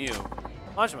actually knew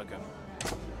Majima-kun.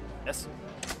 Yes?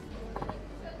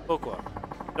 Koko,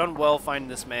 done well finding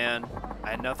this man. I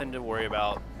had nothing to worry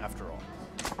about after all.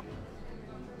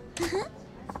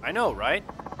 I know, right?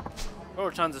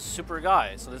 Koko-chan's a super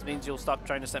guy, so this means you'll stop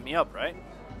trying to set me up, right?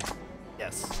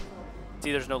 Yes.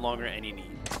 See, there's no longer any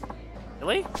need.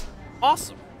 Really?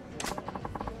 Awesome.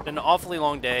 Been an awfully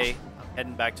long day. I'm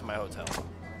heading back to my hotel.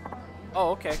 Oh,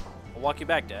 okay. I'll walk you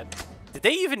back, Dad. Did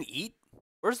they even eat?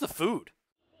 Where's the food?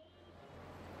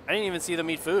 I didn't even see them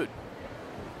eat food.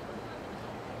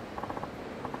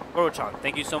 Koro-chan,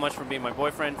 thank you so much for being my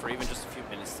boyfriend for even just a few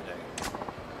minutes today.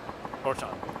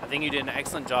 Koro-chan, I think you did an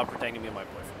excellent job protecting me and my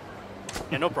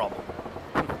boyfriend. Yeah, no problem.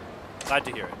 Glad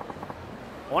to hear it.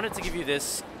 I wanted to give you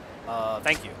this,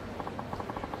 thank you.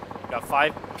 Got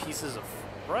 5 pieces of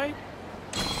fry?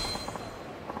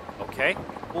 Okay,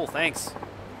 cool, thanks.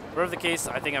 Whatever the case,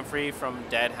 I think I'm free from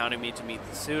Dad hounding me to meet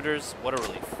the suitors. What a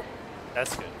relief.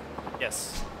 That's good.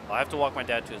 Yes, I'll have to walk my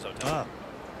dad to his hotel.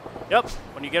 Yep,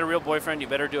 when you get a real boyfriend, you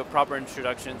better do a proper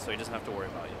introduction so he doesn't have to worry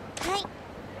about you. Hi.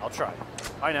 I'll try.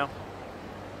 Bye now.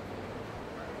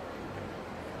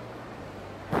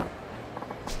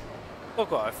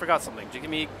 Coco, I forgot something.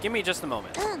 Give me just a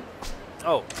moment.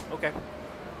 Oh, okay.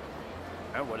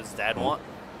 Alright, what does Dad want?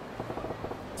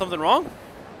 Something wrong?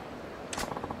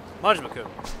 Majima-kun,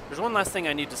 there's one last thing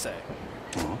I need to say.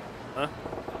 Huh?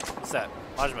 What's that?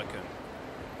 Majima-kun.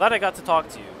 Glad I got to talk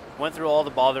to you. Went through all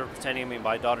the bother of pretending to be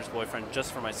my daughter's boyfriend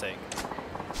just for my sake.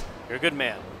 You're a good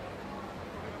man.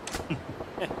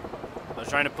 I was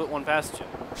trying to put one past you.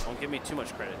 Don't give me too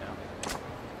much credit now.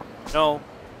 No,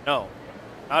 no,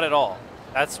 not at all.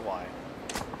 That's why.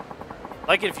 I'd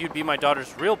like it if you'd be my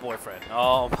daughter's real boyfriend.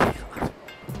 Oh my god.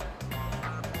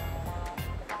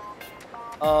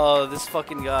 Oh, this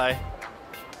fucking guy.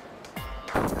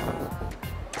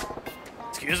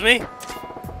 Excuse me?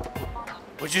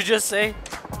 What'd you just say?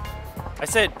 I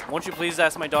said, won't you please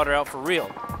ask my daughter out for real?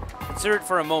 Consider it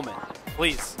for a moment,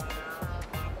 please.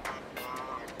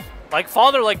 Like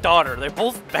father, like daughter. They're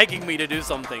both begging me to do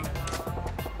something.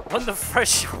 When the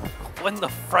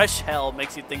fresh hell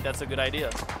makes you think that's a good idea?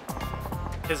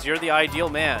 Because you're the ideal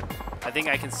man. I think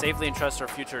I can safely entrust our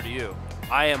future to you.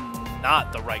 I am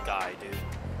not the right guy, dude.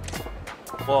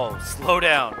 Whoa, slow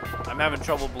down. I'm having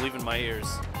trouble believing my ears.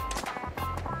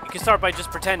 You can start by just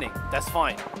pretending. That's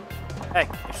fine. Heck,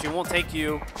 if she won't take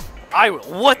you, I will.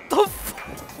 What the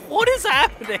what is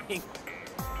happening?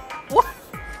 What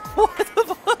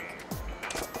the fuck?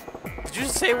 Did you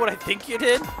just say what I think you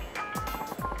did?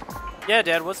 Yeah,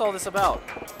 Dad, what's all this about?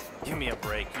 Give me a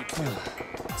break, you too.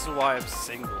 This is why I'm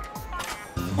single.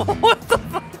 What the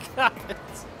fuck happened?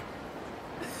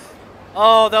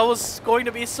 Oh, that was going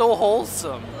to be so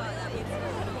wholesome.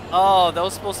 Oh, that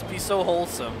was supposed to be so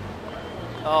wholesome.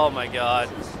 Oh my god.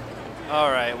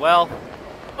 Alright, well.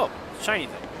 Oh, shiny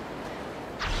thing.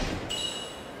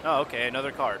 Oh, okay,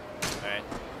 another card. Alright.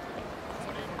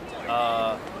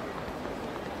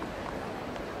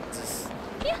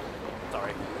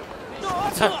 Sorry.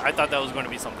 I thought that was going to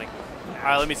be something.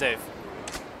 Alright, let me save.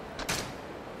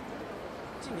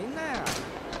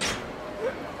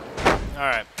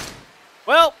 Alright.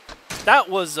 Well, that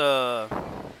was a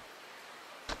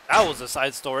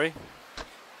side story.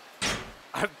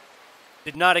 I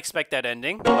did not expect that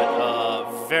ending,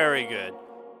 but very good.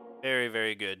 Very,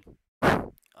 very good.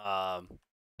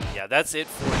 Yeah, that's it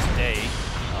for today.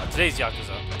 Today's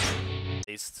Yakuza, at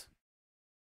least.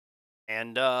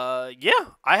 And yeah,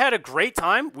 I had a great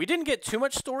time. We didn't get too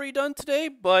much story done today,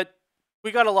 but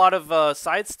we got a lot of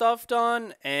side stuff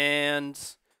done and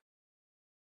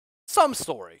some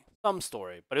story.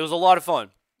 But it was a lot of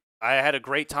fun. I had a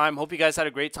great time. Hope you guys had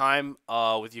a great time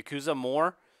with Yakuza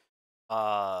more.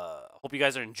 Hope you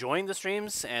guys are enjoying the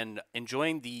streams and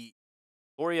enjoying the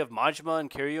story of Majima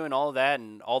and Kiryu and all of that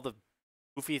and all the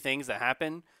goofy things that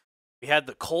happen. We had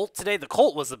the cult today. The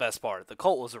cult was the best part. The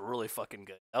cult was really fucking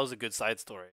good. That was a good side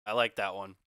story. I like that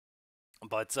one.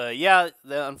 But yeah,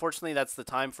 unfortunately, that's the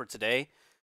time for today.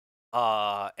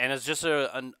 And it's just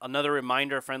another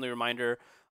reminder, friendly reminder.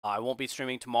 I won't be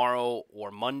streaming tomorrow or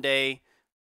Monday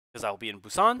because I'll be in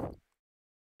Busan.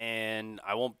 And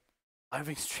I won't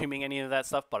be streaming any of that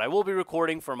stuff. But I will be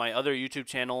recording for my other YouTube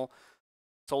channel,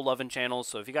 Soul Lovin' channel.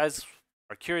 So if you guys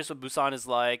are curious what Busan is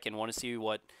like and want to see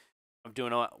what I'm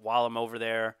doing while I'm over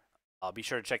there, be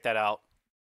sure to check that out.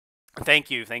 Thank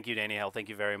you, Danny Hell. Thank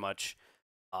you very much.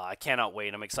 I cannot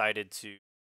wait. I'm excited to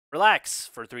relax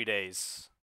for 3 days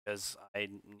because I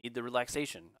need the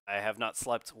relaxation. I have not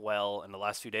slept well in the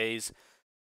last few days.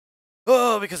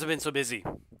 Oh, because I've been so busy.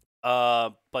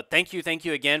 But thank you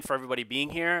again for everybody being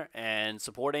here and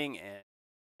supporting and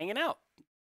hanging out.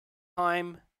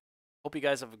 Hope you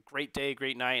guys have a great day,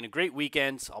 great night, and a great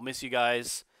weekend. I'll miss you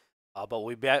guys. But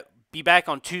we'll be back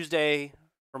on Tuesday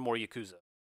for more Yakuza.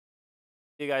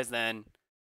 See you guys then.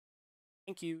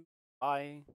 Thank you.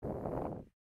 Bye.